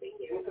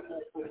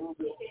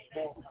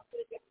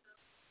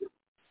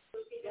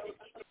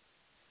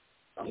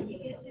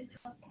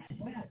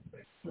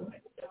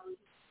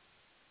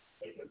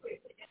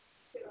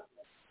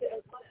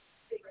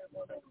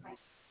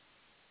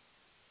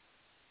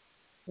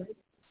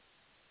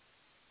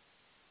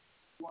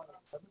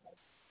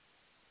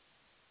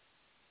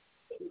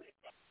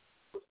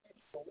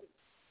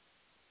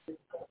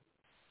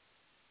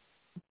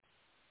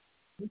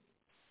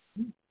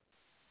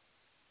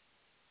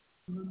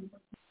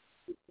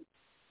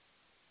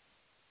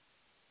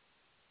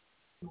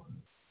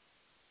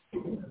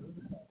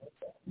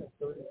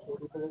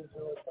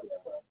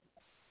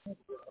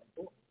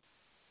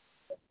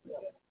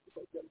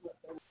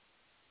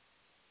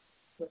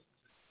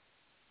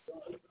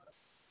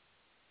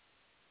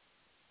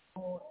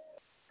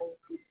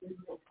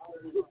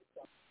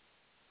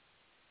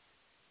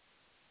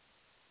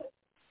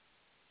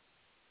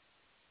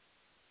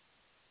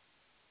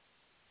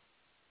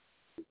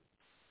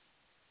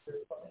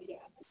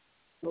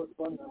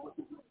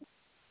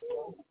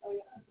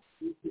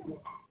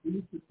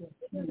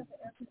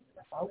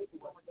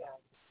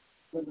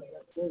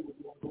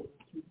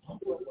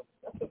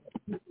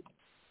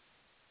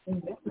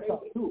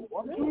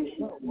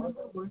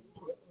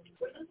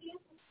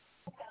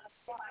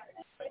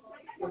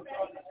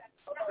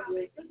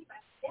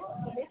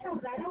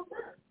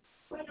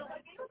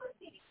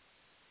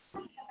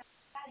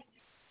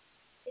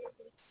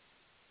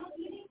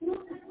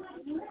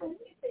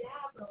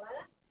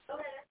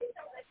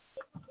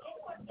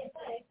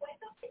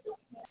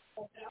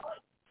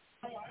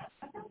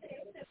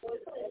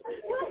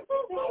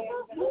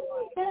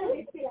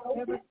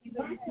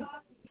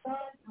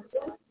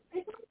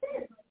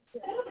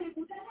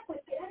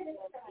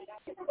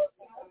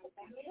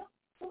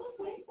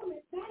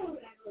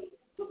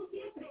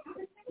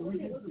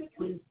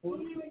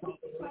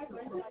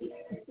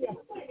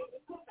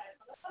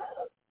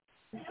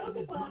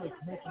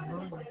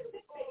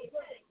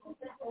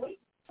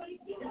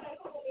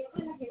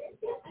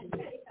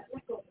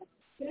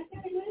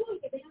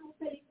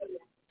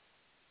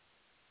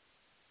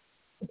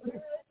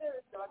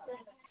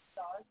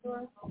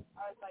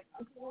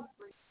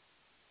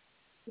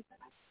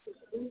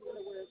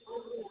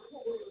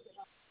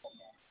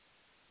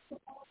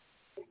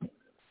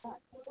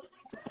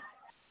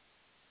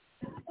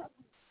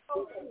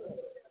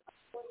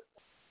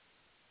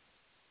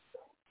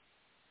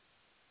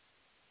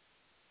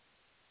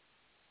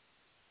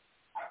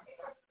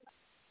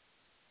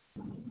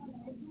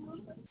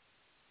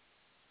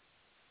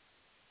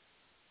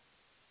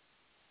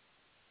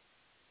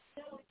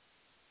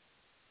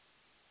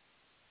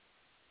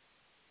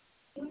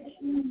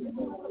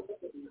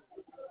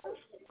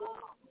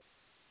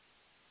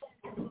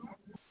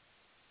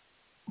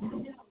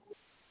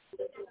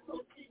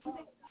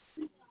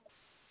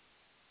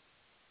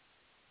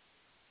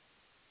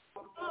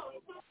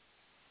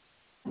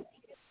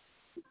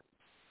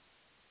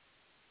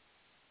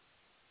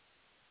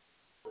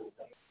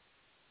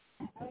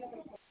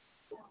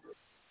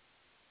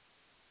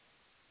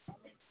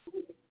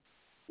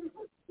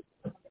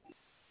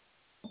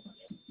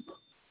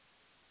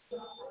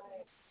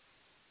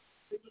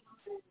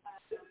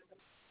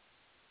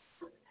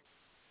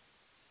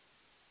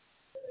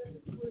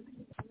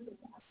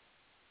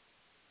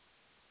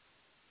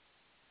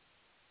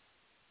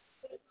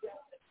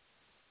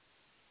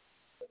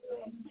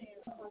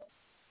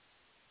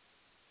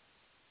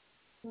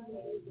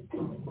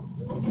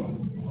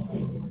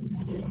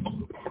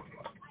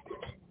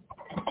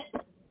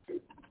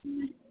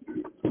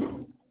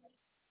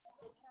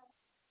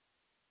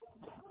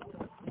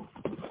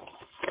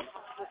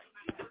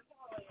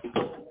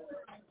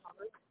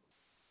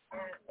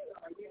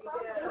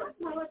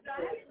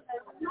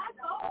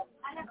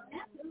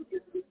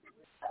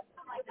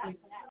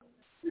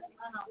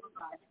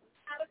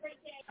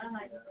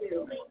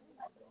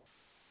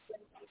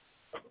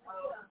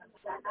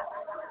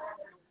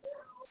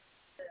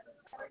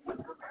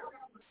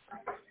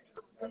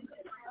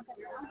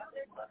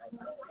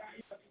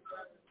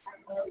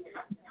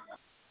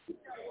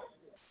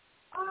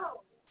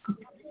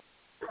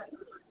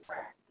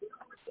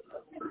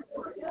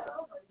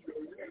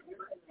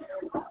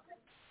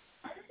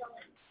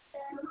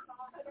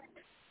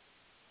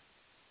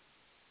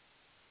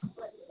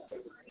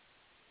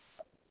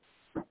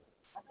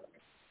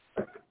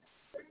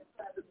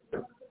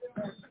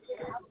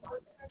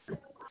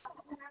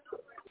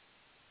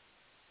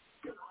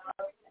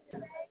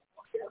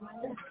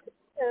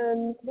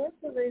what's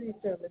the ladies'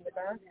 room in the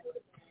back?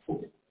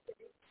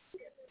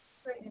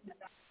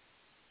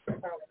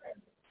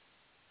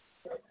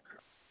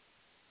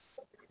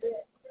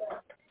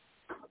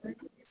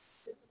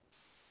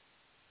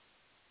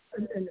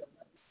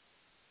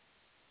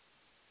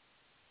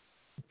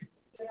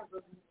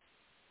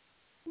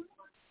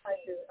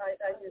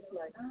 I just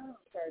like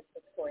charge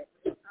the point.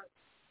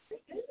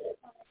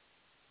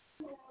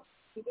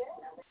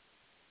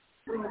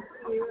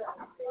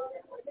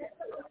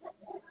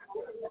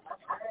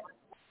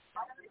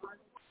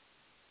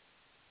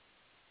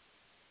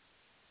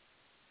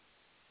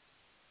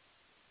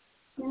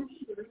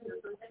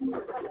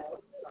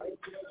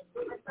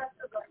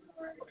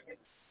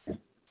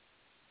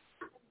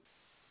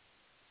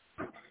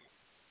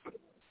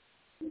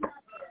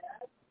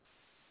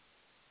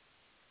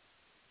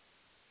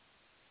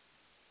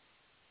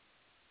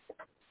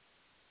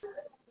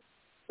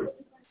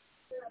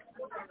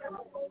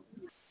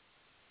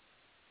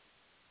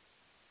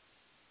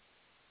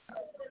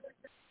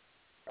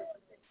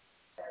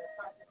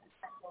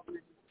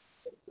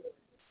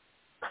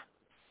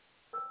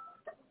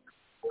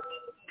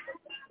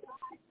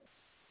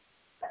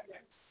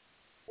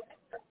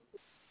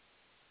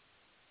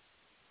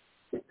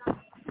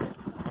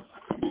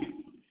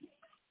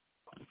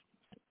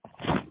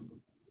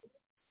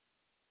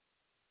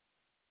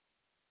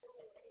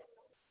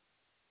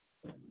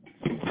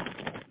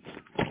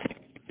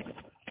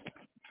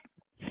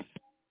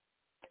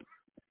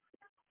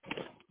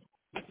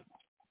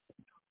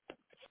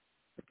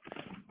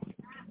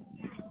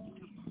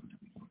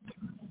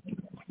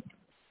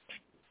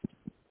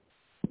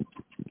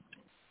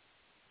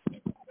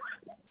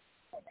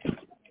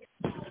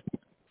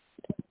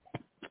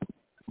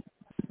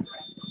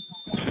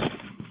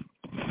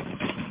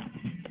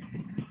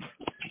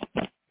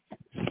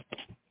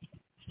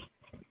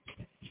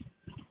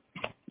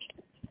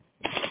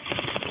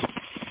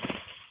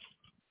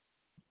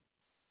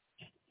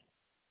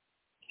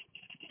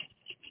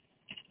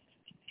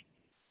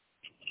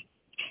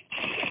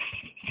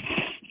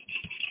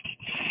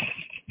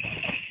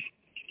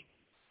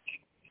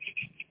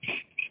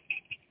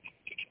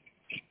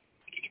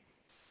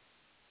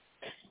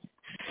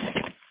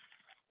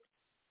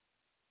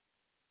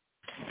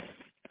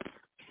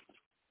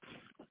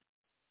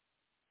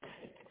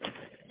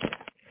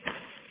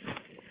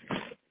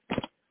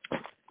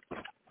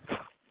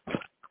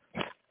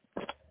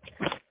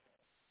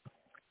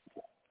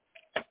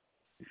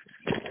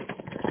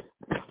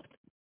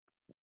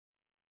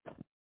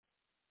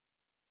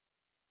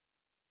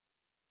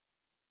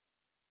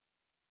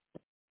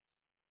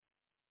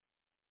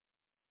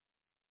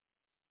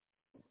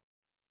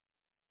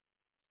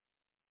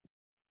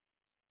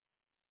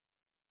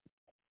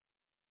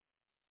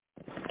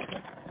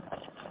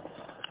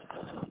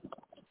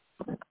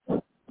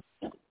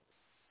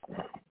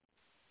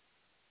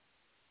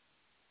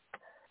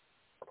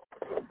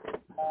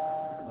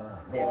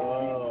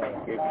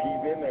 If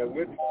she's in there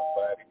with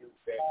somebody, you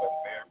say, but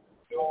man,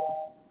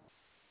 no.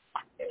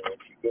 And when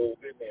she goes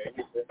in there,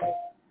 you say,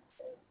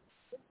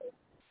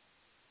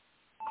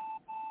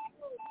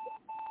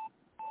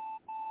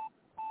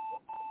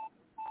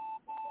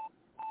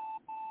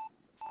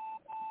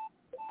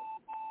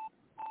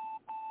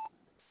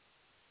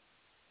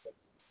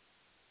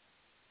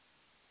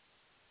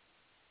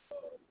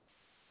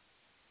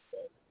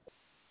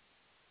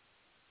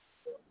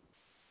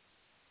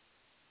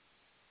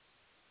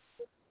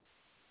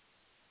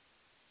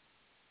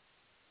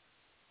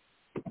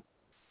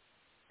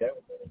 that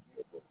was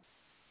beautiful.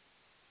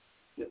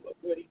 Just look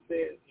what he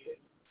says here.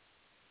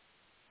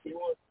 He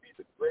wants to be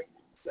the greatest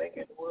thing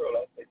in the world.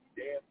 I said,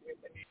 damn him,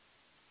 and he's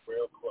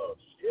real close.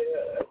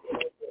 Yeah, that's what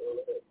I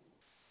said.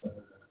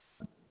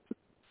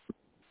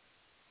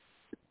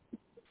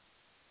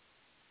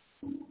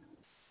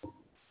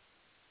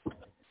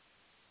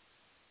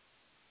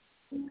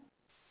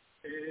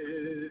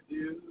 If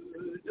you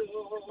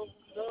don't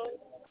know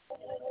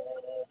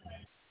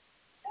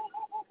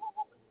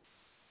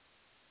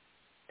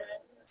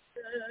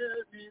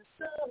every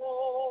song,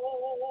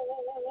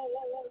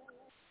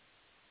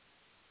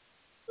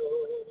 so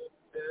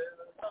there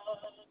are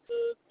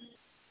the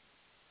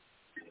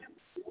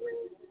people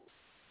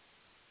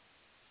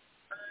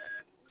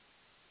and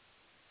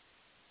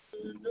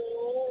you know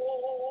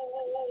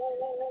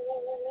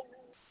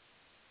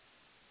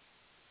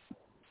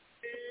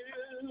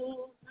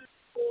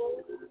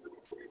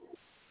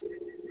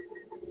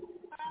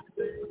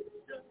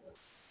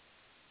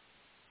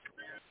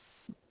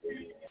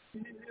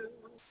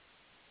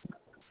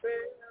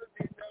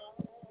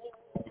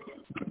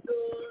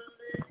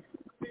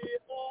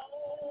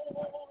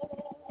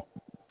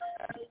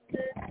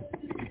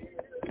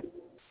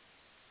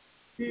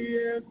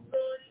yes,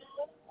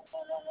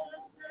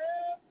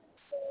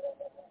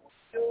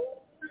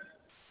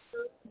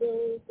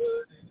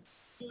 nobody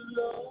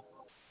love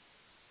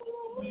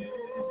me.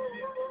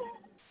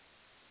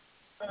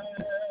 I love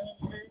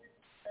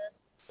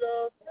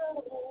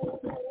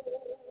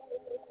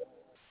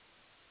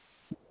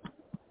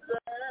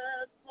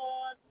that's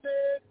what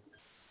makes me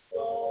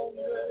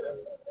stronger.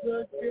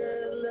 The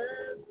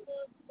careless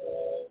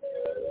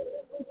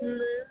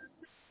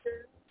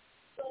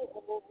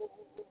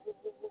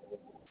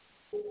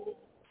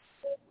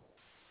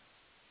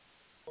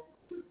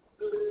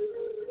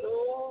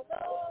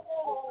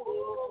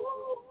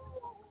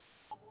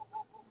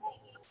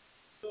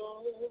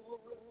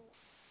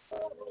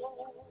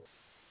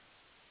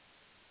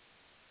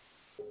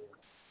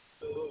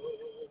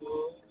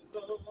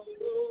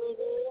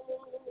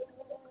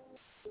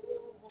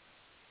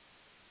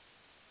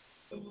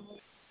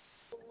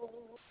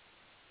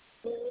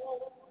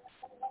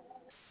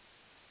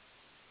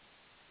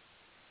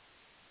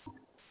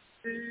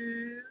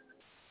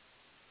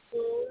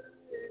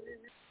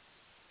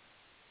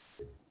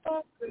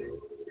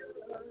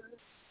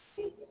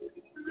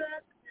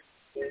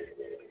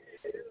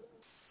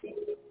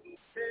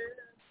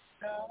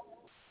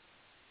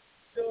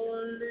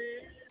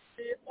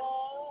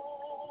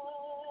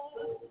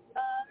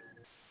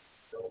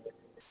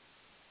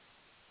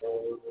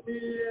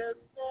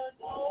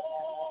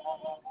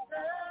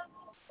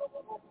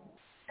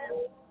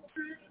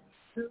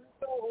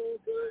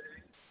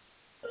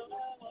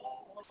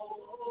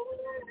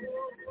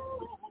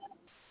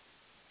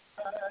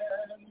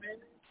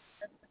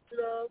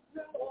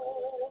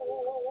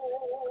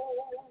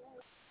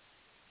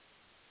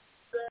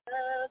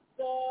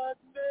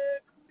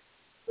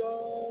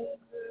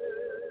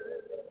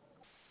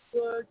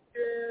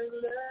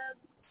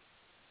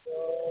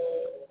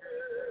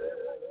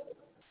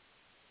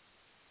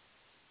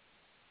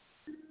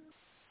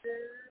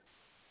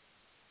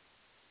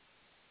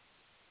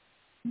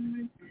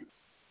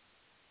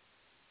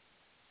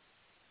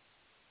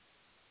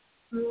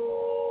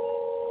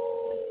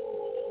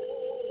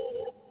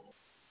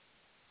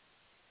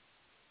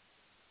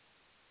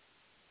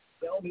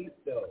Tell Me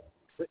So,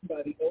 written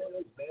by the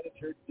Orioles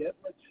manager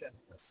Deborah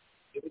Chestnut.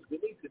 It was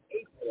released in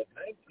April of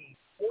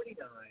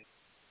 1949,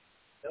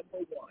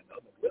 number one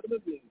on the Rhythm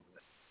and Blues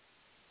list.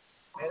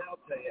 And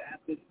I'll tell you, at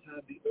this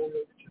time, the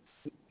Orioles just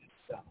couldn't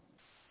stop.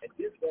 And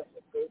this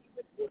Russell coach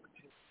reported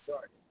to the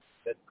start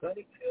that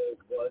Sonny Taylor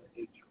was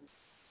a true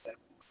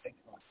icon in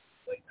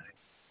the late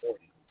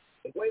 1940s.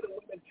 The way the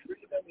women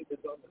treated him, he was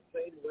on the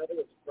same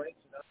level as Frank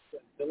Sinatra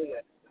and Billy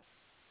Exton.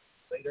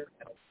 Later,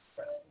 Elvis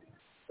Presley.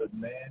 The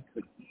man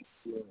could eat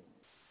room.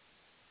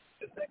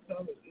 This next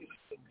song was issued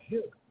in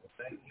June of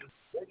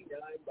 1949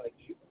 by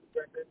Jubilee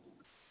Records.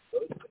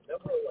 Goes to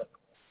number 11.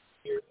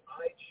 Here's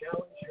I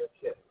Challenge Your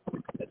Kiss,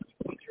 as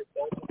we feature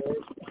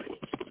Baltimore's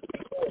finest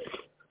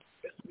Orioles.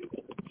 This week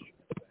on the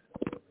Jubilee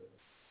Band.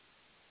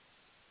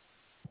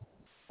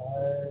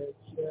 I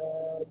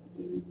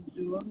challenge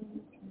your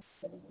kiss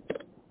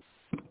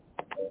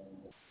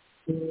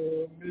to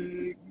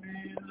make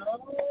me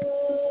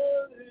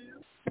love you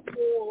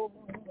more.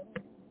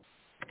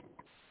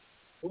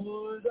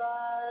 Would I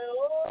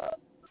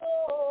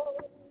also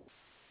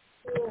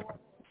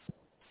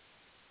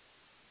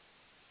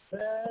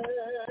stand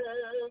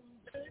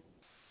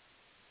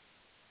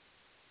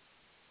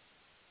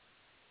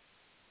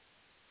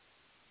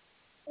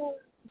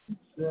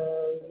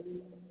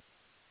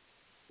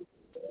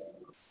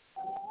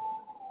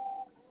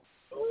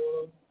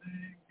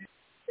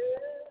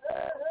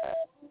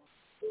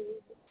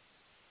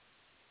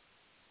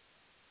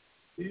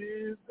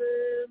is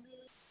there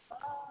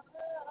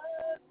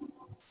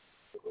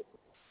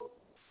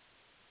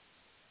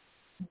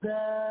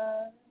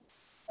that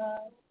I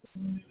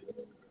knew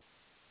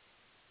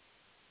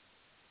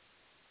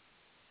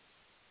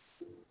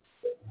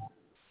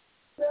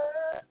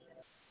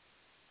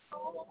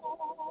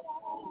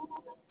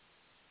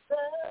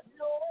that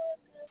your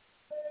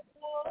mistake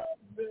was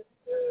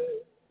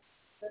mistake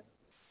that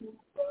you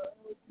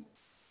found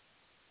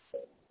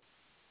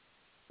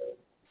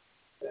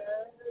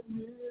that it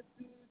is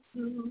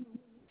true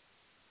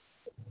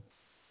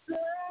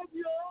that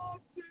your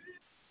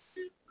gift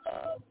is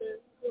coming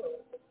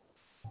good.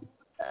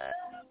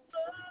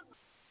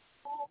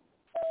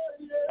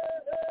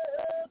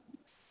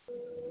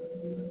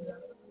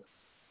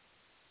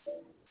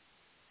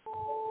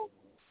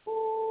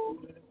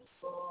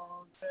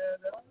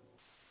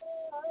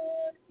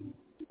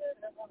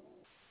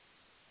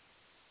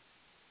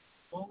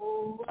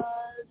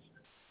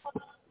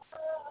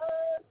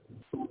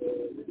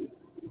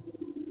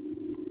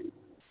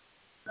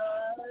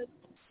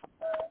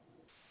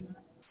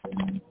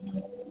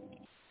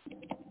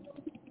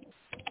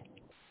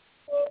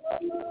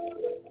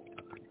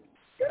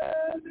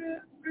 Can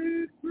it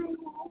be true?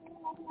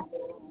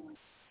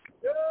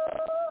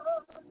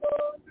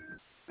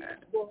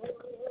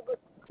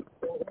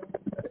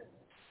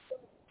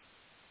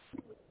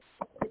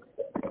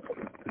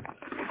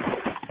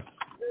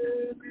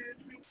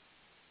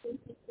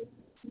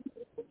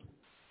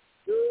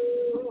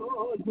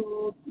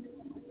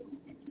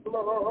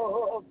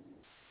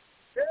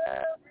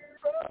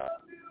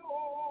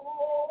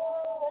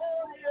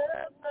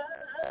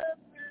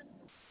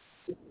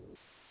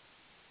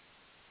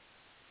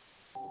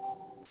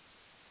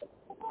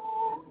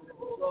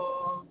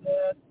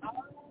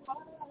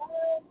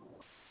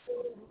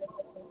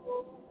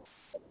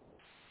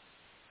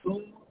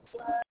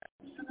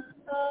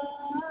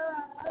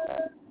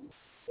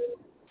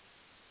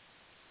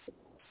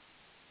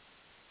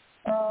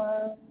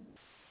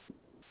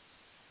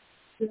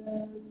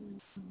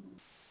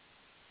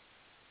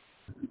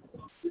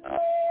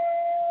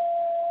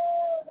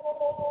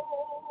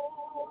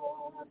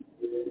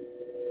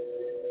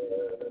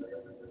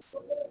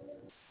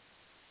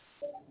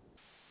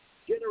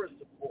 Generous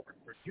support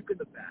for Duke in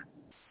the Bat,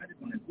 provided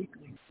by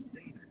weekly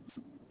sustainers,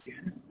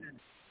 Janice Bennett,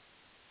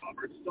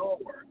 Robert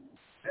Stallworth,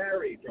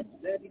 Harry from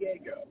San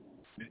Diego,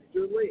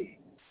 Mr. Lee,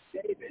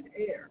 David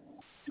Ayer,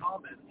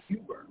 Thomas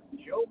Huber,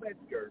 Joe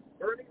Metzger,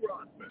 Bernie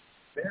Rosman,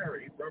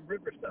 from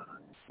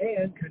Riverside.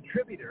 And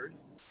contributors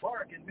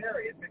Mark and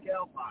Marion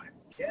McAlpine,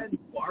 Ken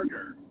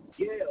Barger,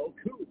 Gail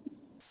Coop,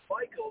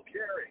 Michael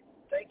Carey.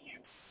 Thank you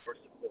for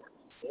support.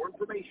 More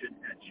information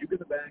at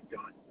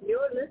jukeintheback.com.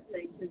 You're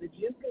listening to the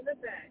Juke in the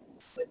Back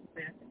with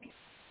Matthew.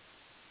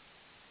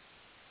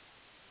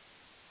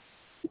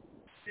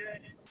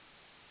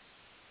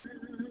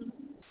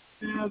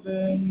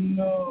 Heaven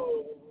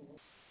knows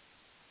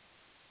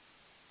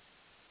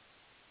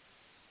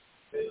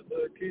there's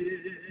a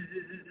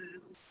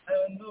kiss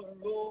and the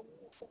road.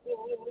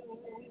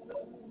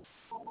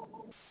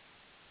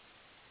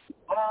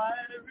 I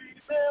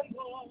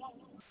remember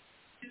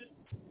it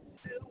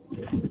still.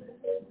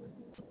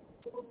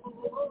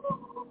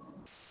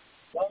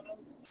 One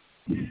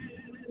kiss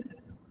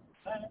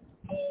and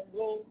the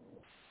road.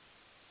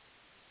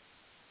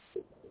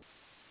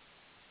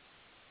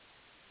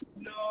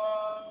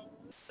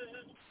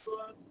 Nothing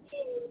but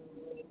love.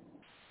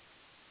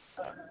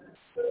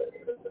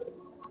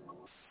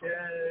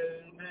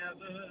 Can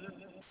never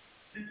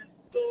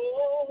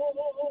restore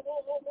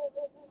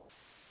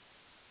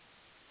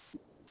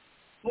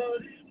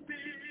what it's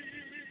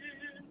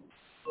been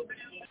to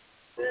be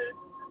living.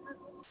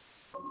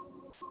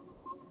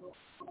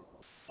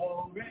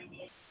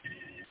 Already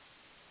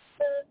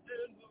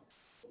standing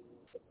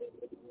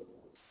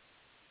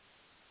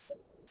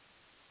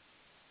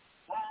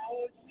how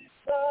she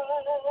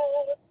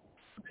tried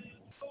to be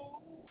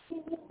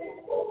true.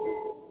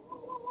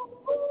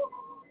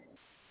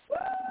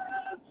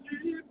 Well, she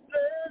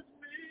blessed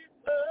me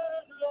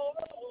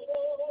alone.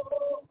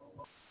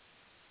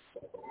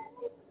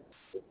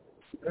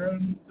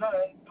 And I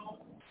know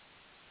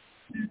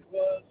it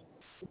was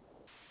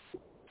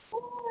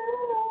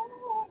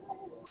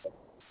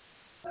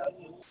as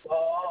a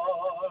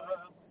star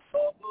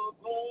up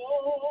above.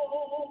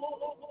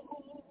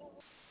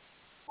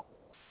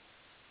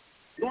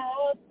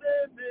 Lord,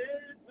 they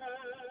made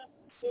her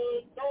the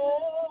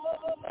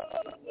Lord.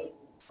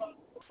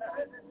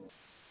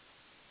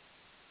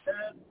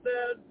 At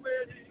that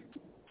wedding,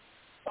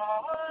 I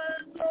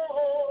know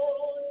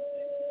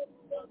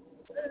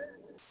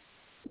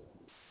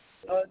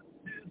that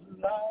his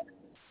life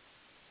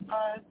I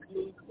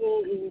could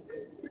hold.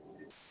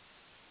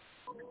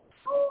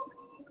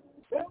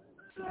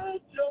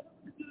 Just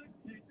to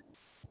keep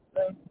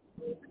them.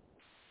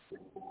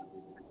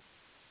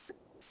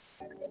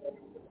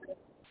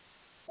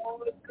 Oh,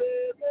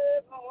 baby,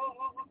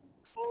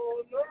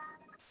 oh, no.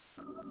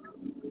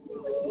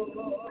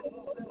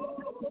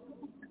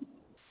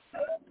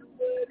 At the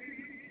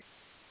wedding,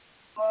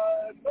 I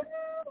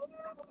know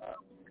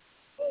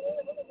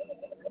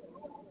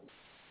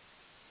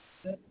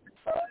that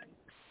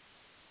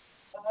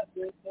I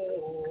could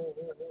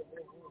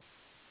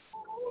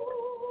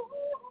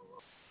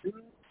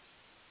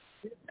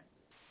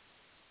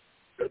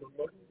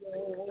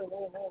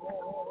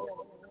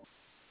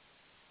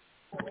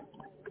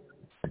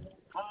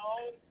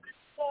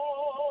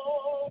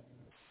hold.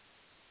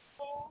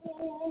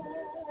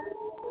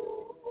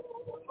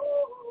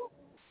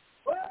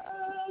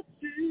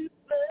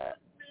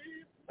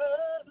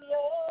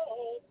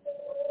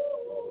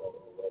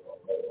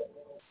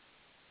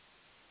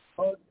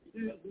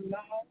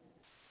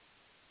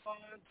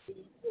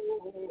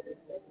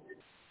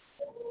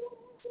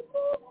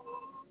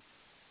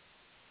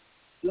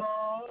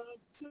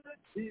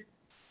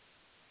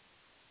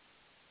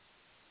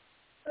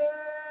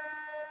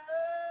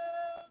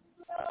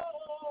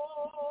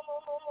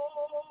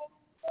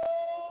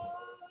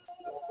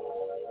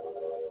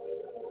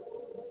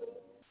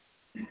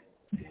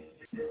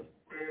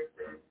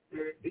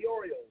 The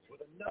Orioles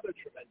with another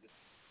tremendous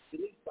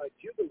released by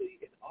Jubilee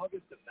in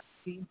August of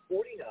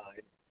 1949,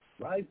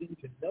 rising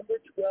to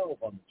number 12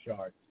 on the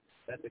charts.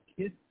 That's a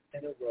kiss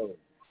and a rose.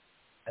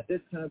 At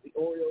this time, the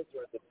Orioles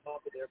are at the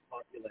top of their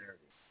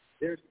popularity.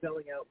 They're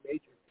selling out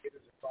major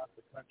theaters across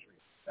the country,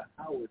 the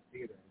Howard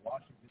Theater in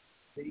Washington,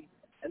 D.C.,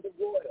 and the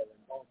Royal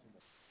in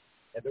Baltimore.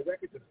 And the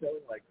records are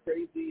selling like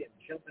crazy and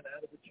jumping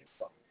out of the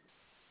jukebox.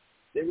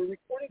 They were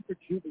recording for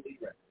Jubilee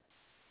Records.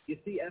 You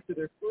see, after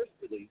their first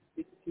release,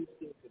 It's Too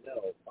Soon to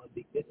Know on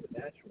the It's a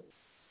Natural,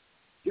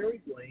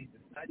 Jerry Blaine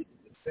decided to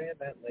disband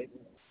that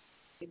label,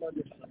 came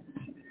under some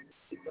heat.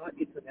 He thought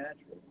It's a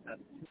Natural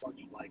sounded too much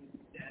like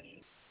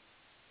National.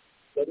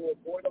 So to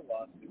avoid a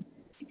lawsuit,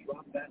 he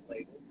dropped that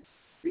label,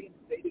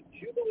 reinstated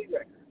Jubilee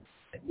Records,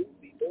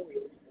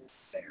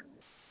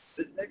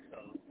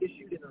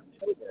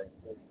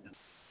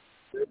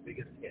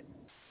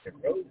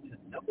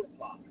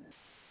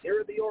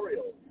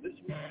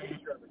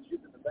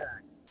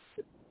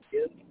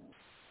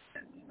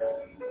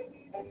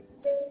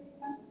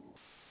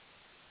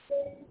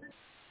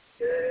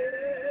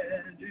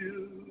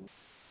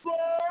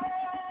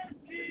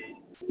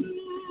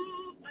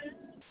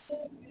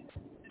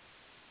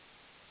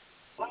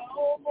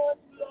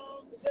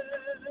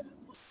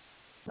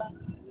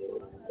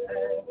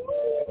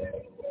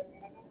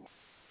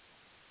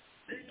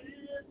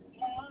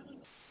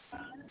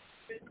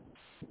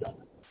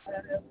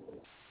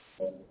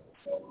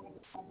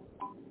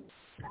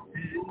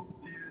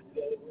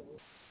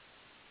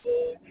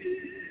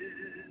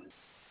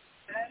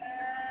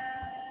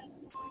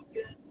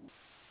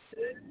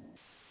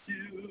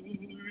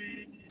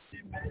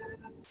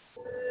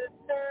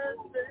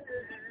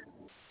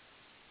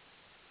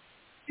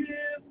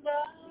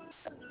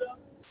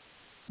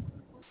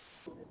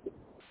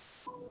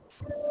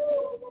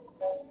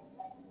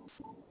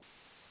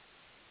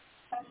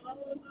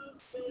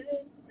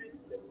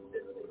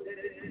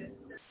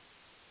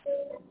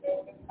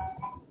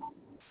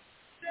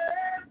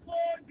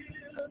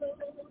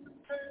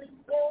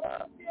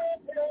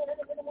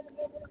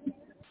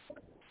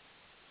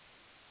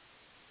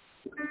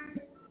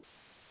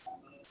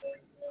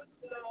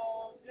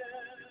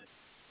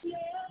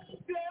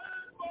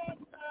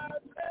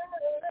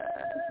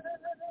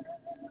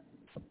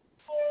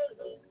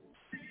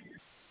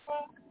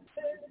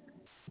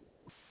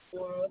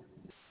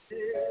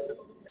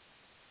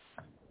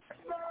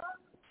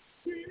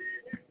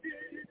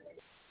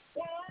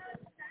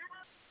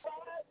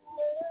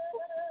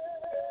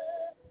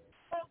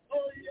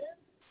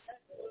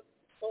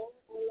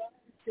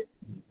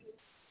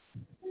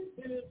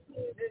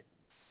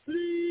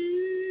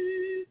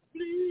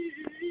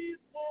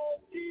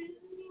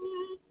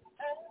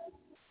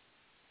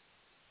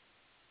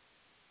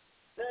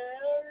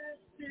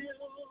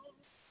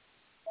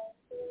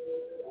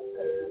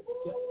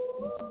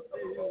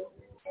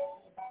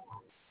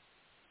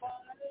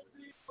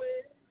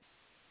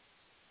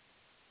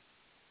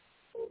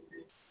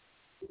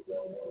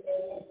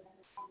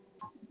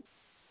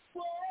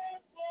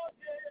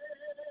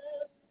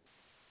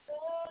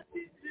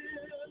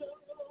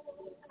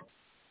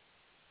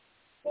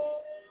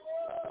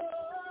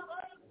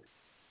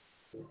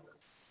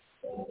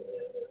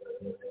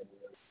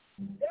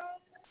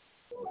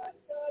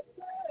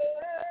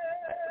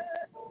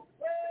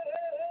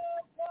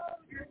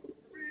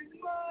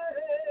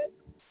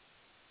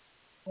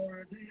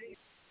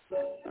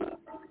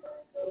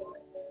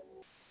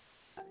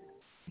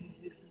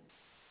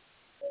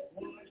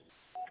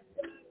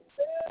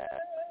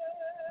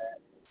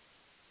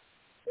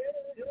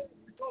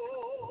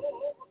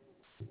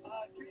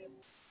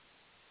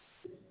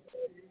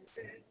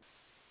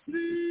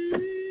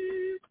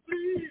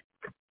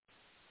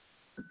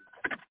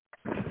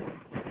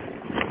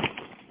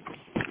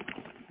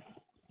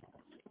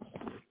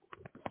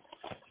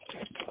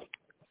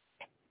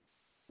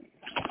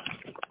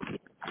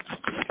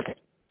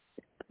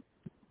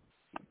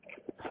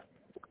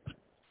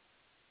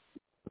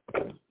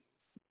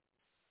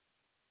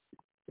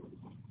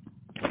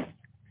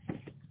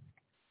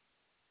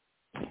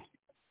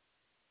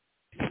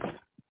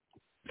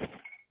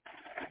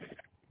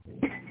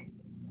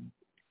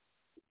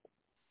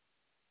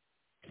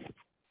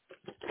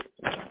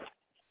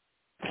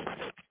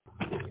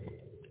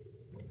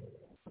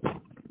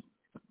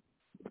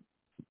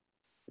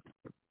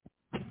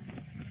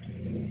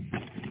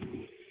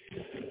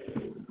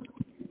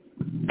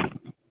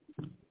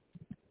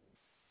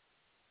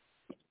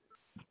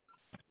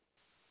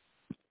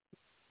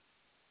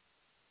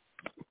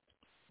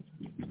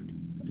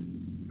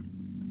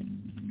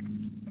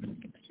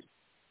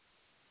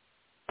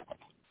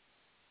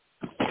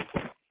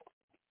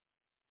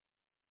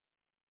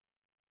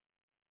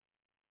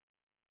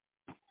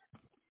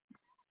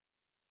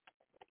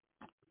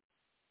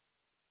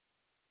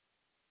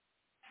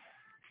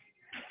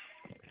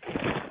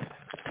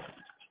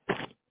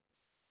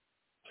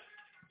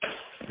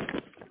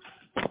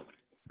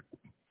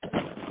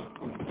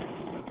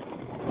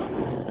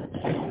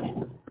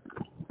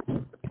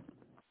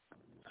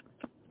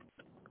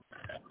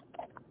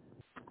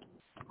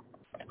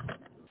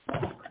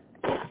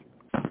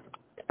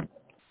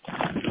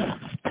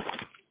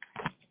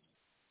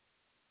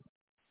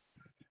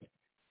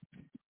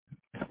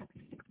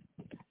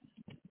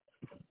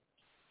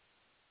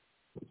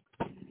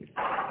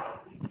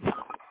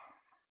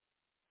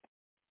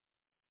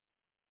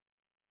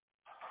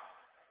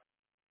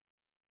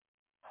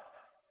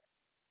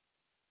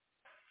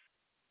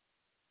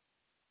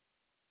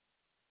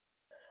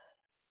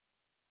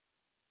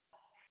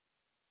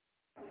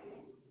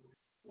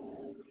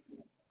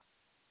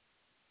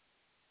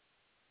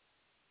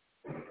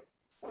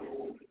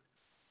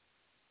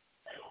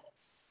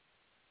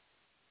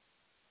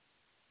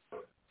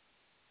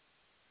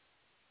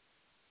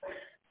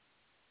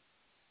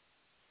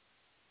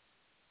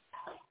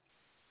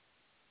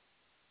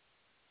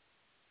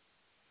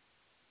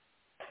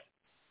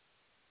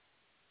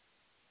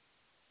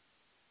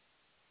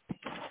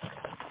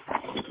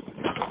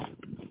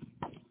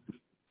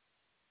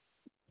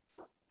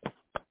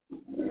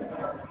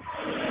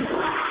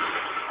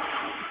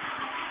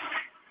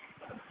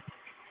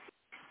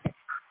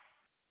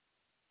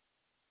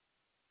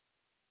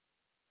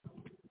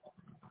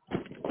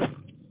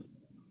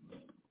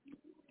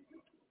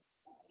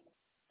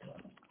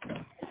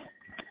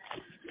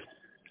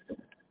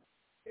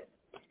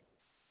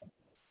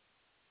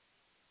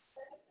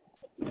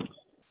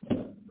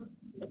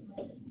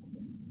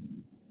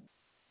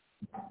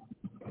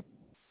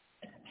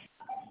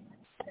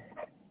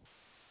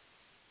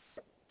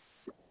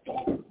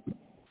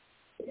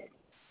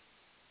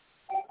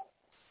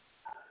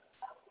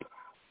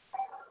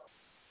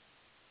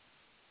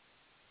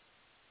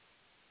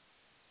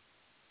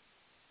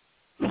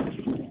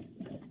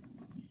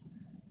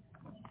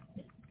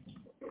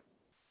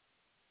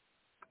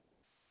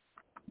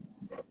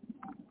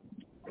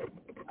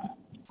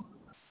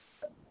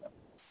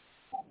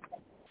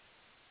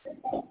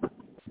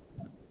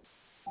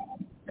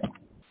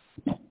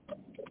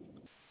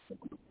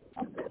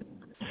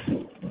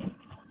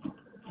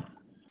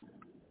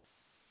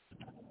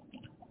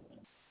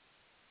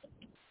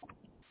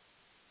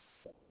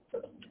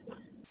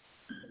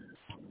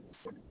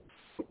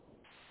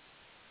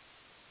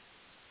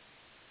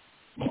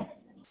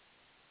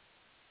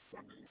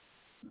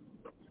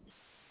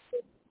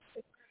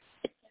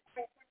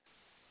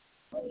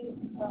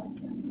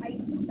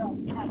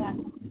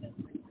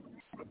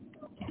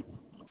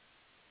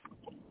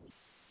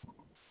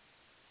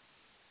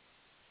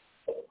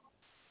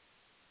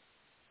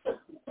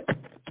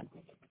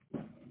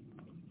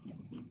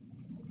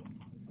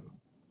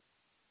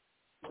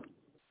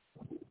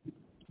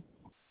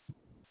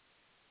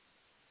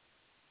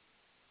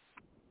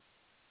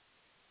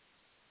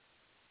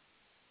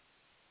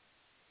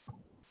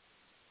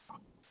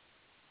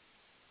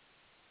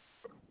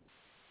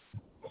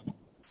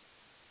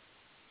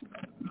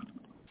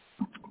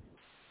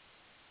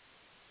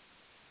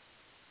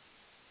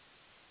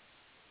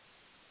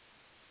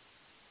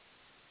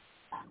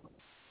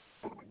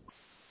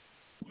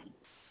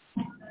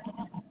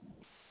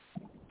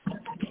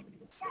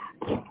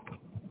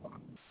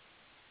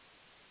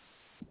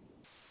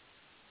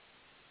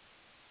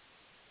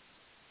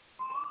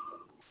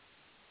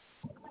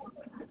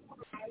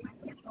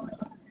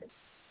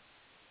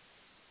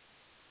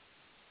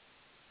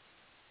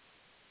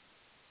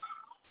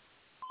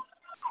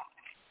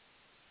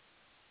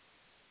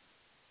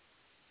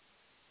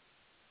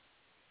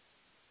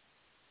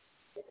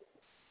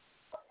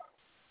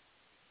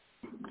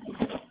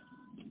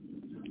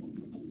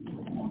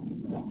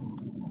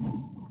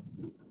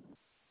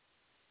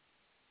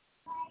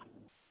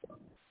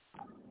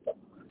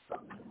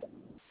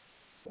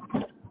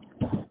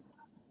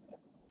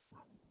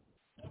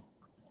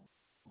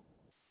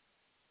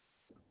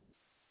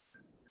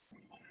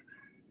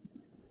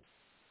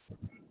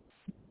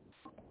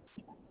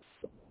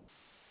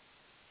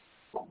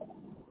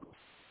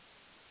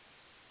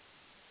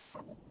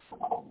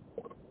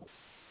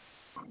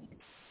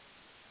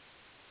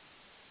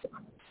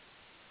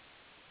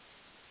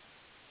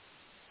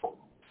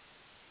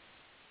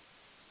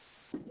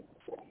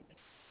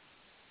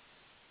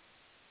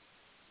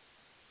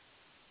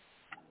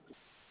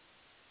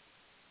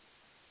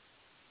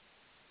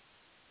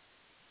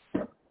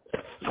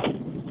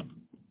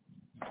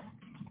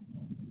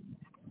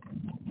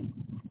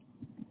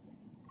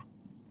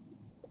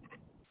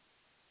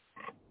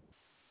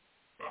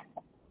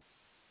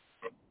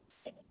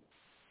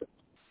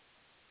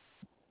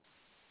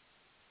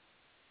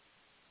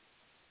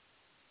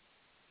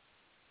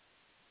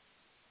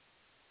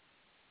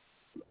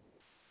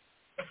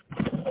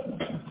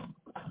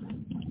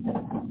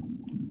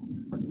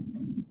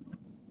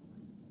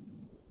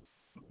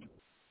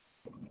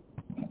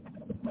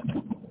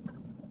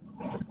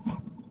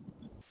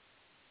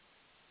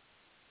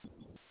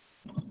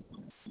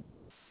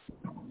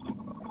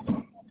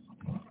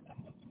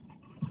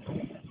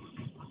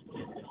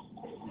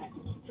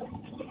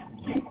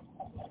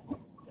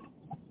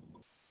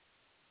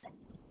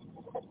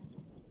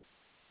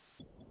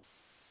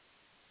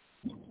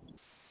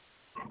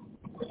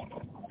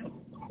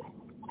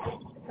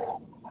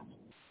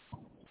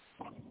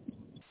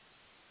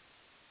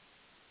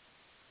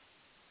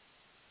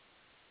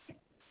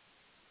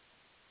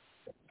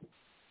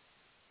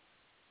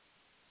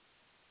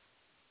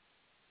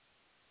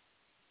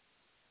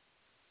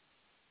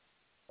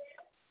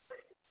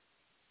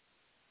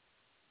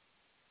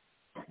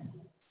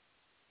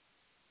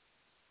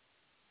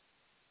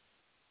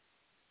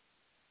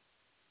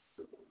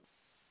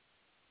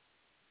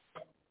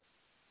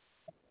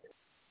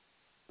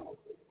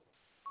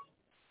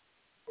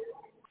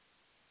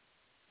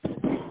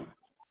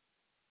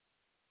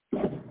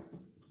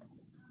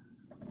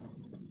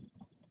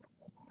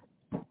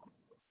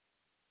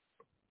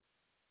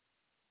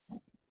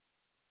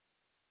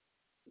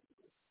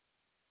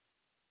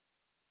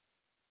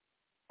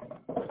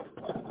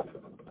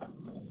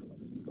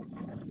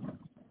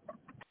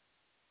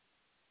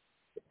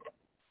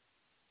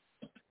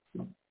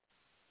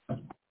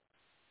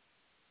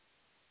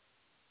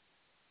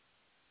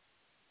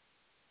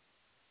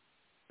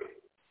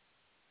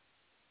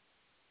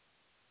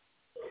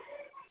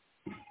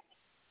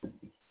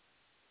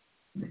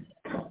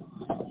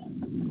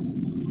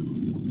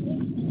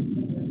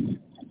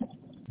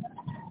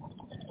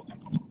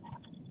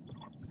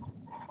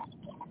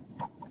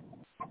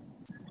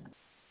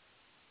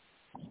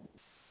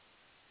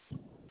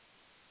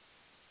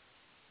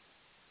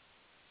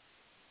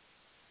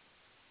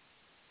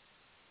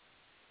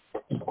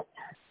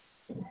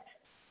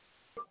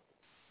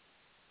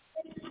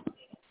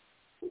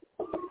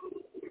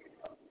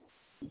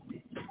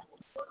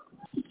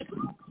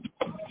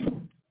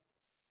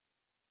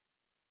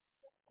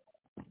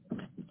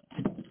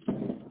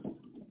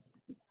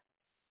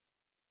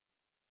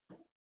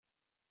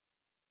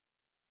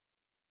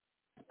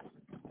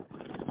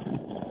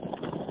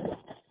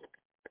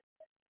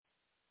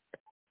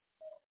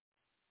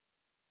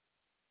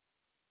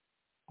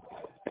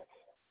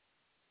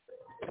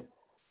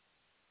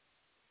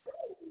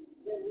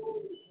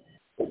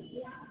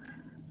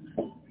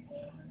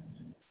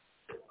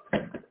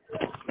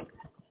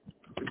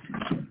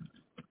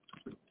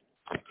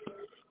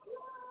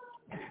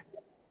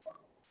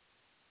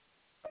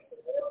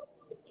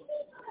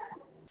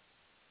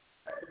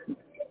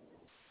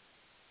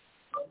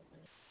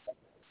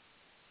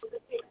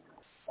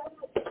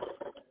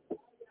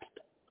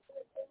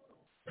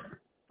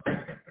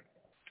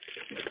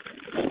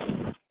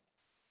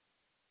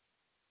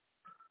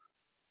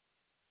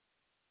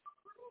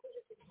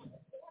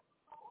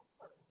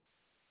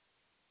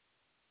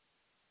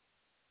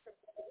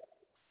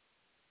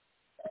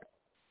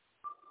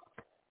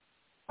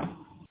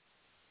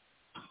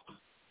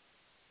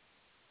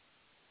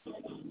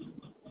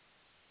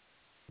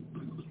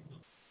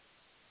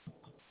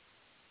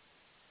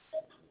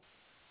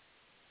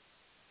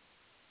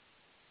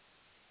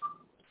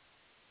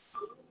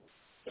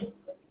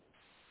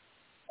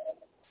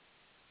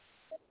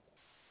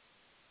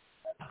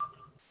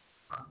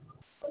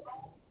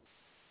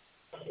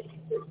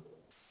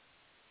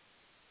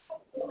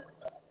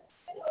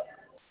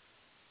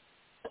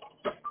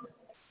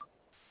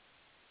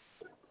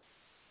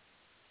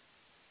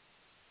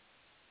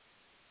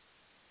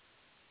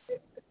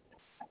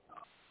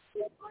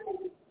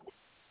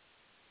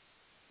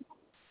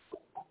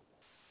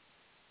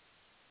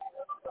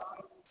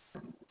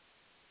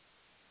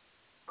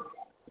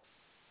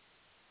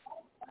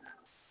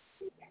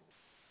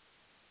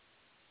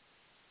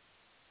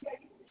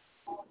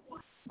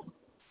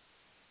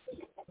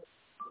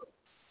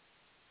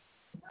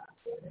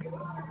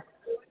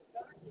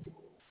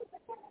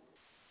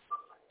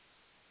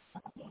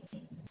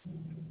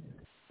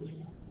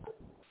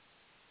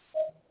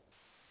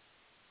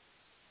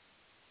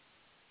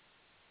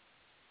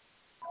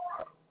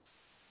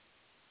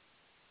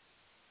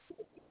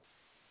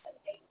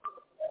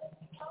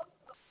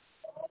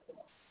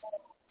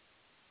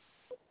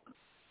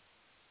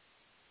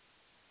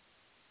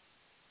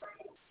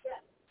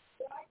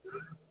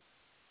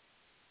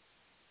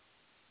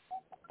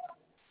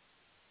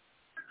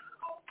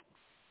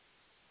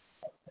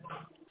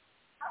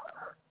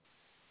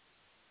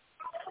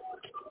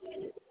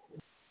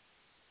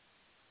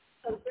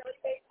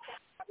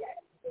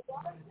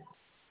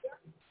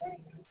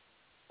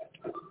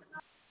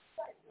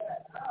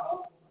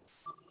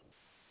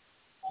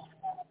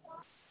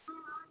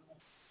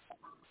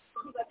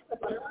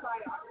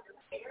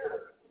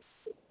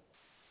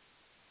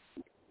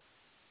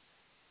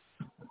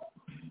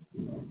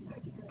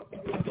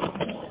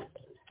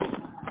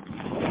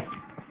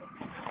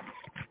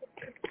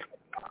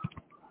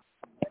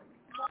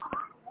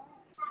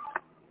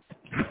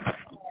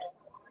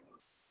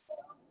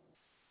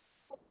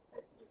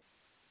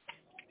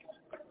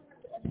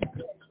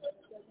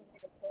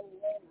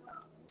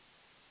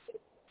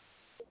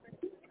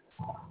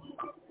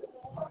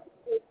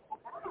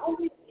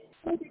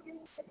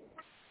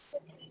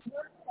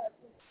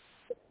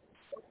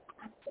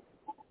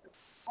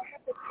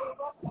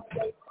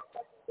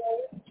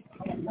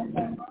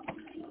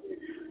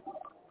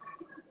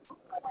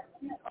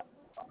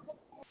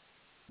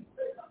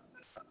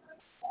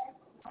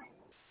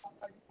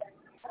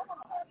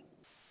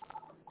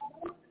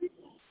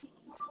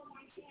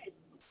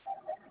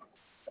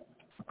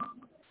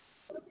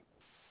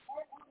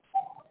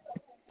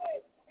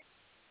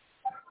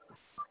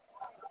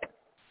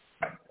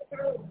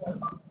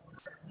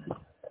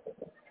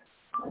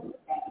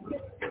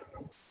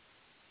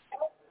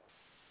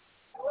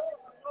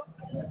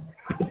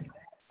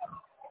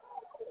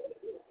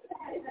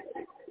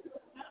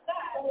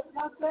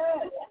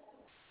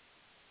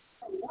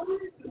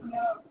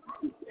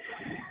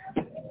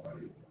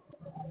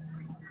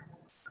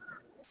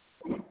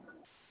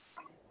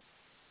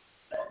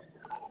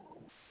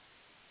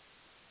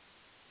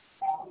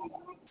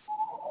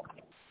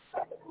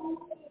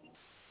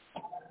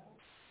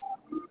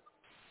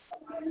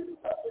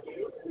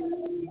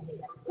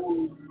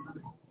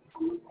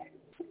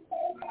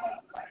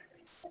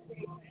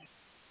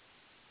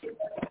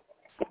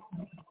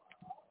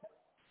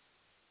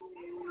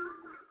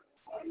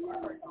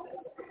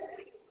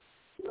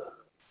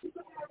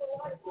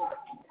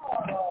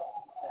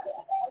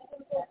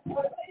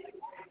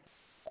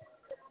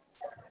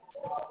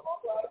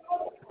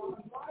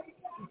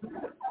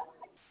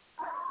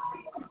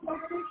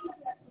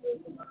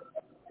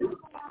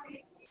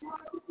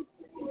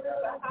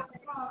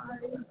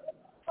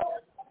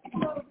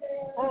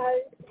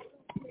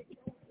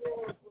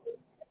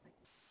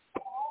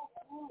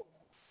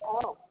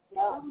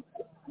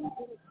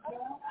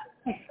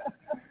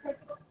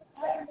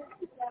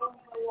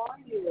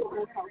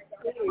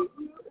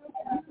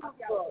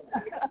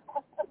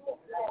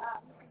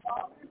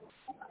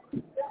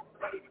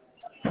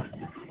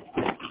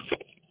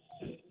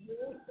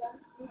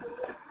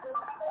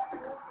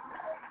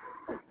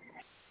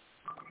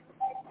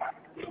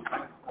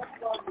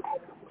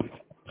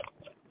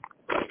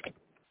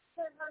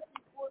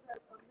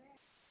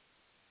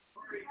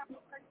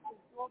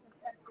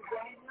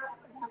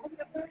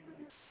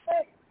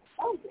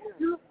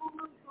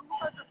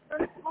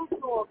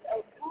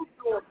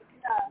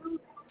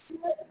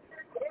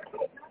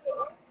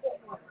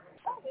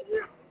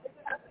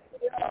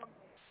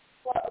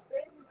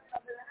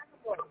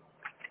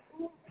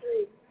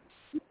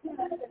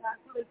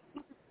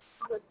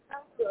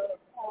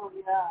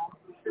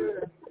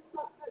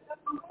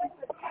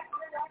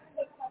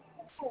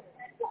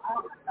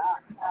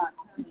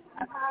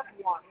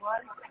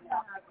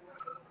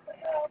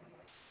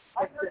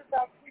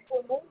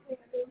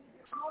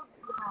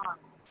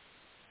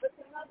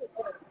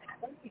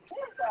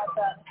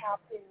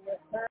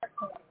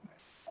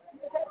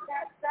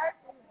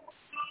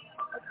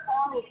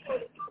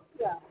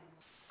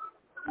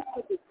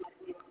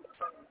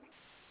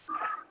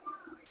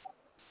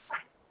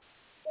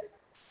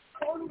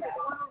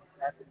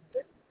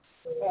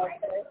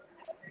 Okay.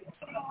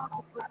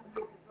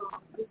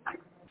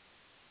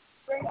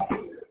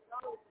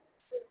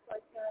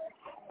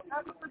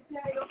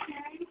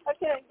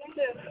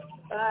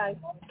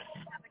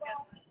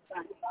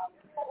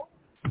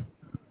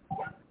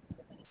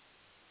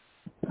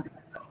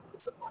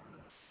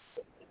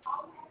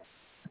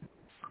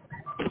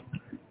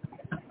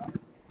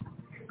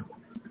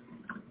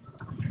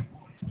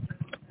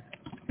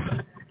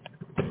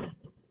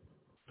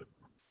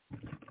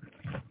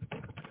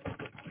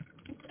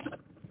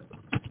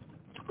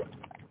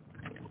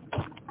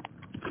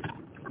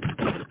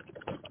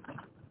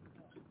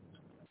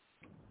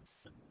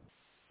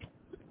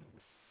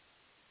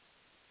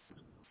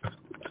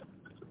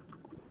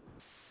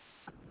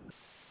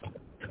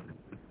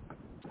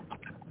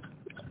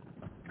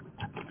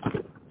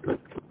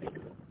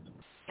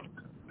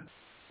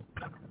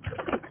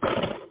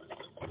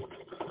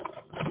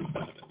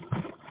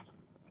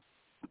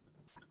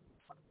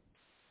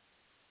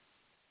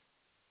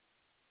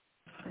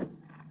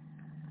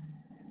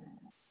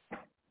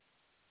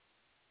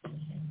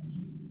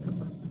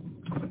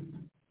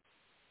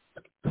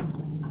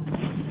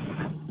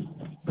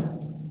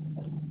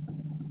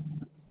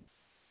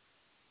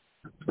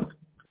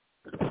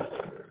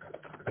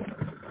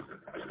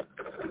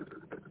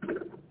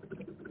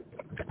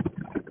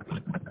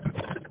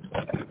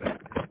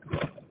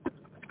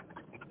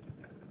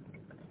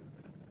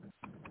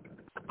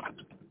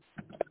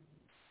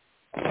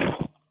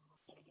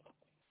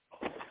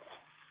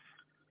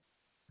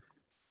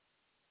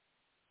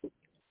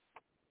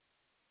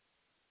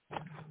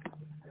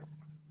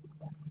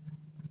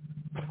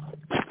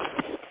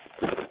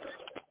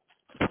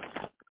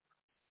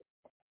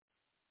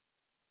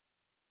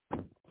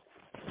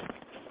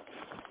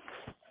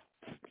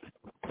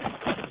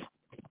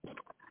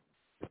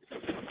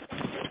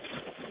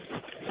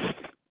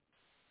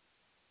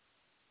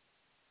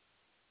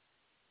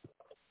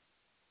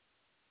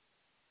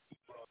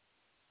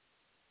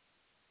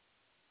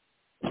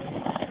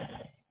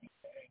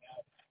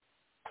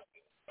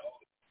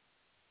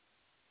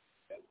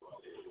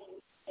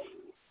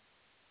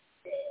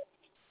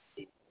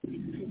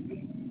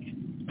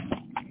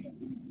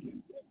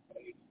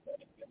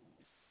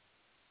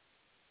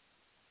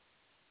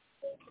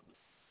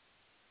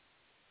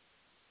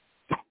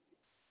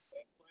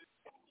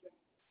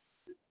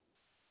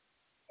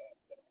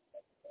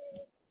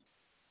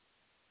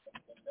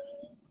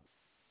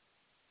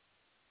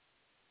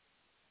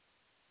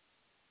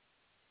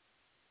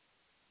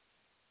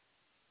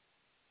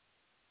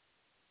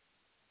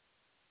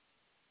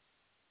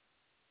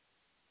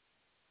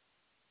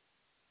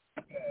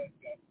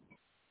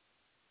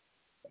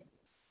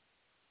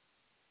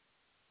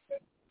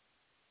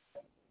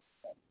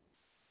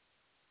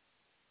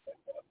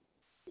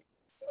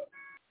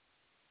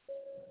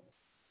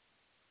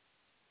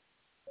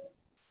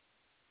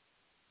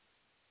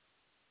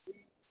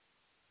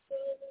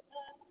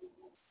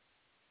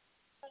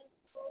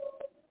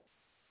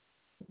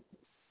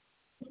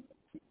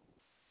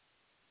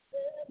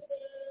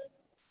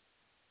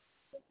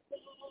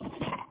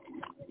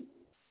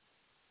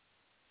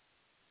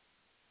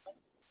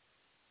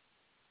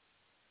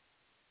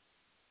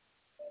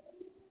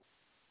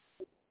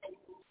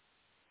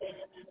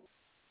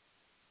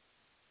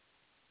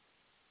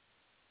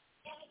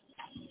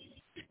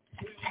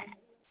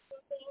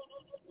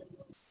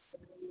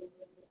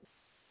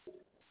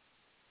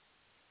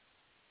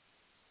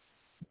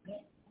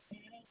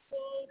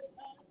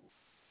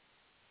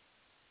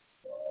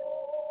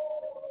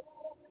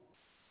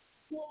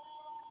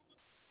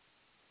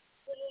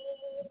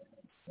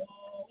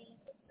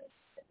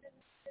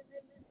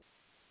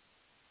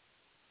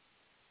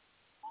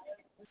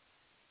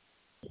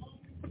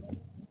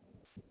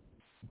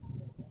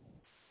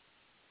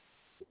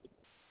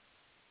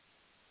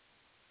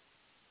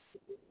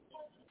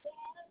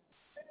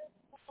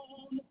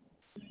 on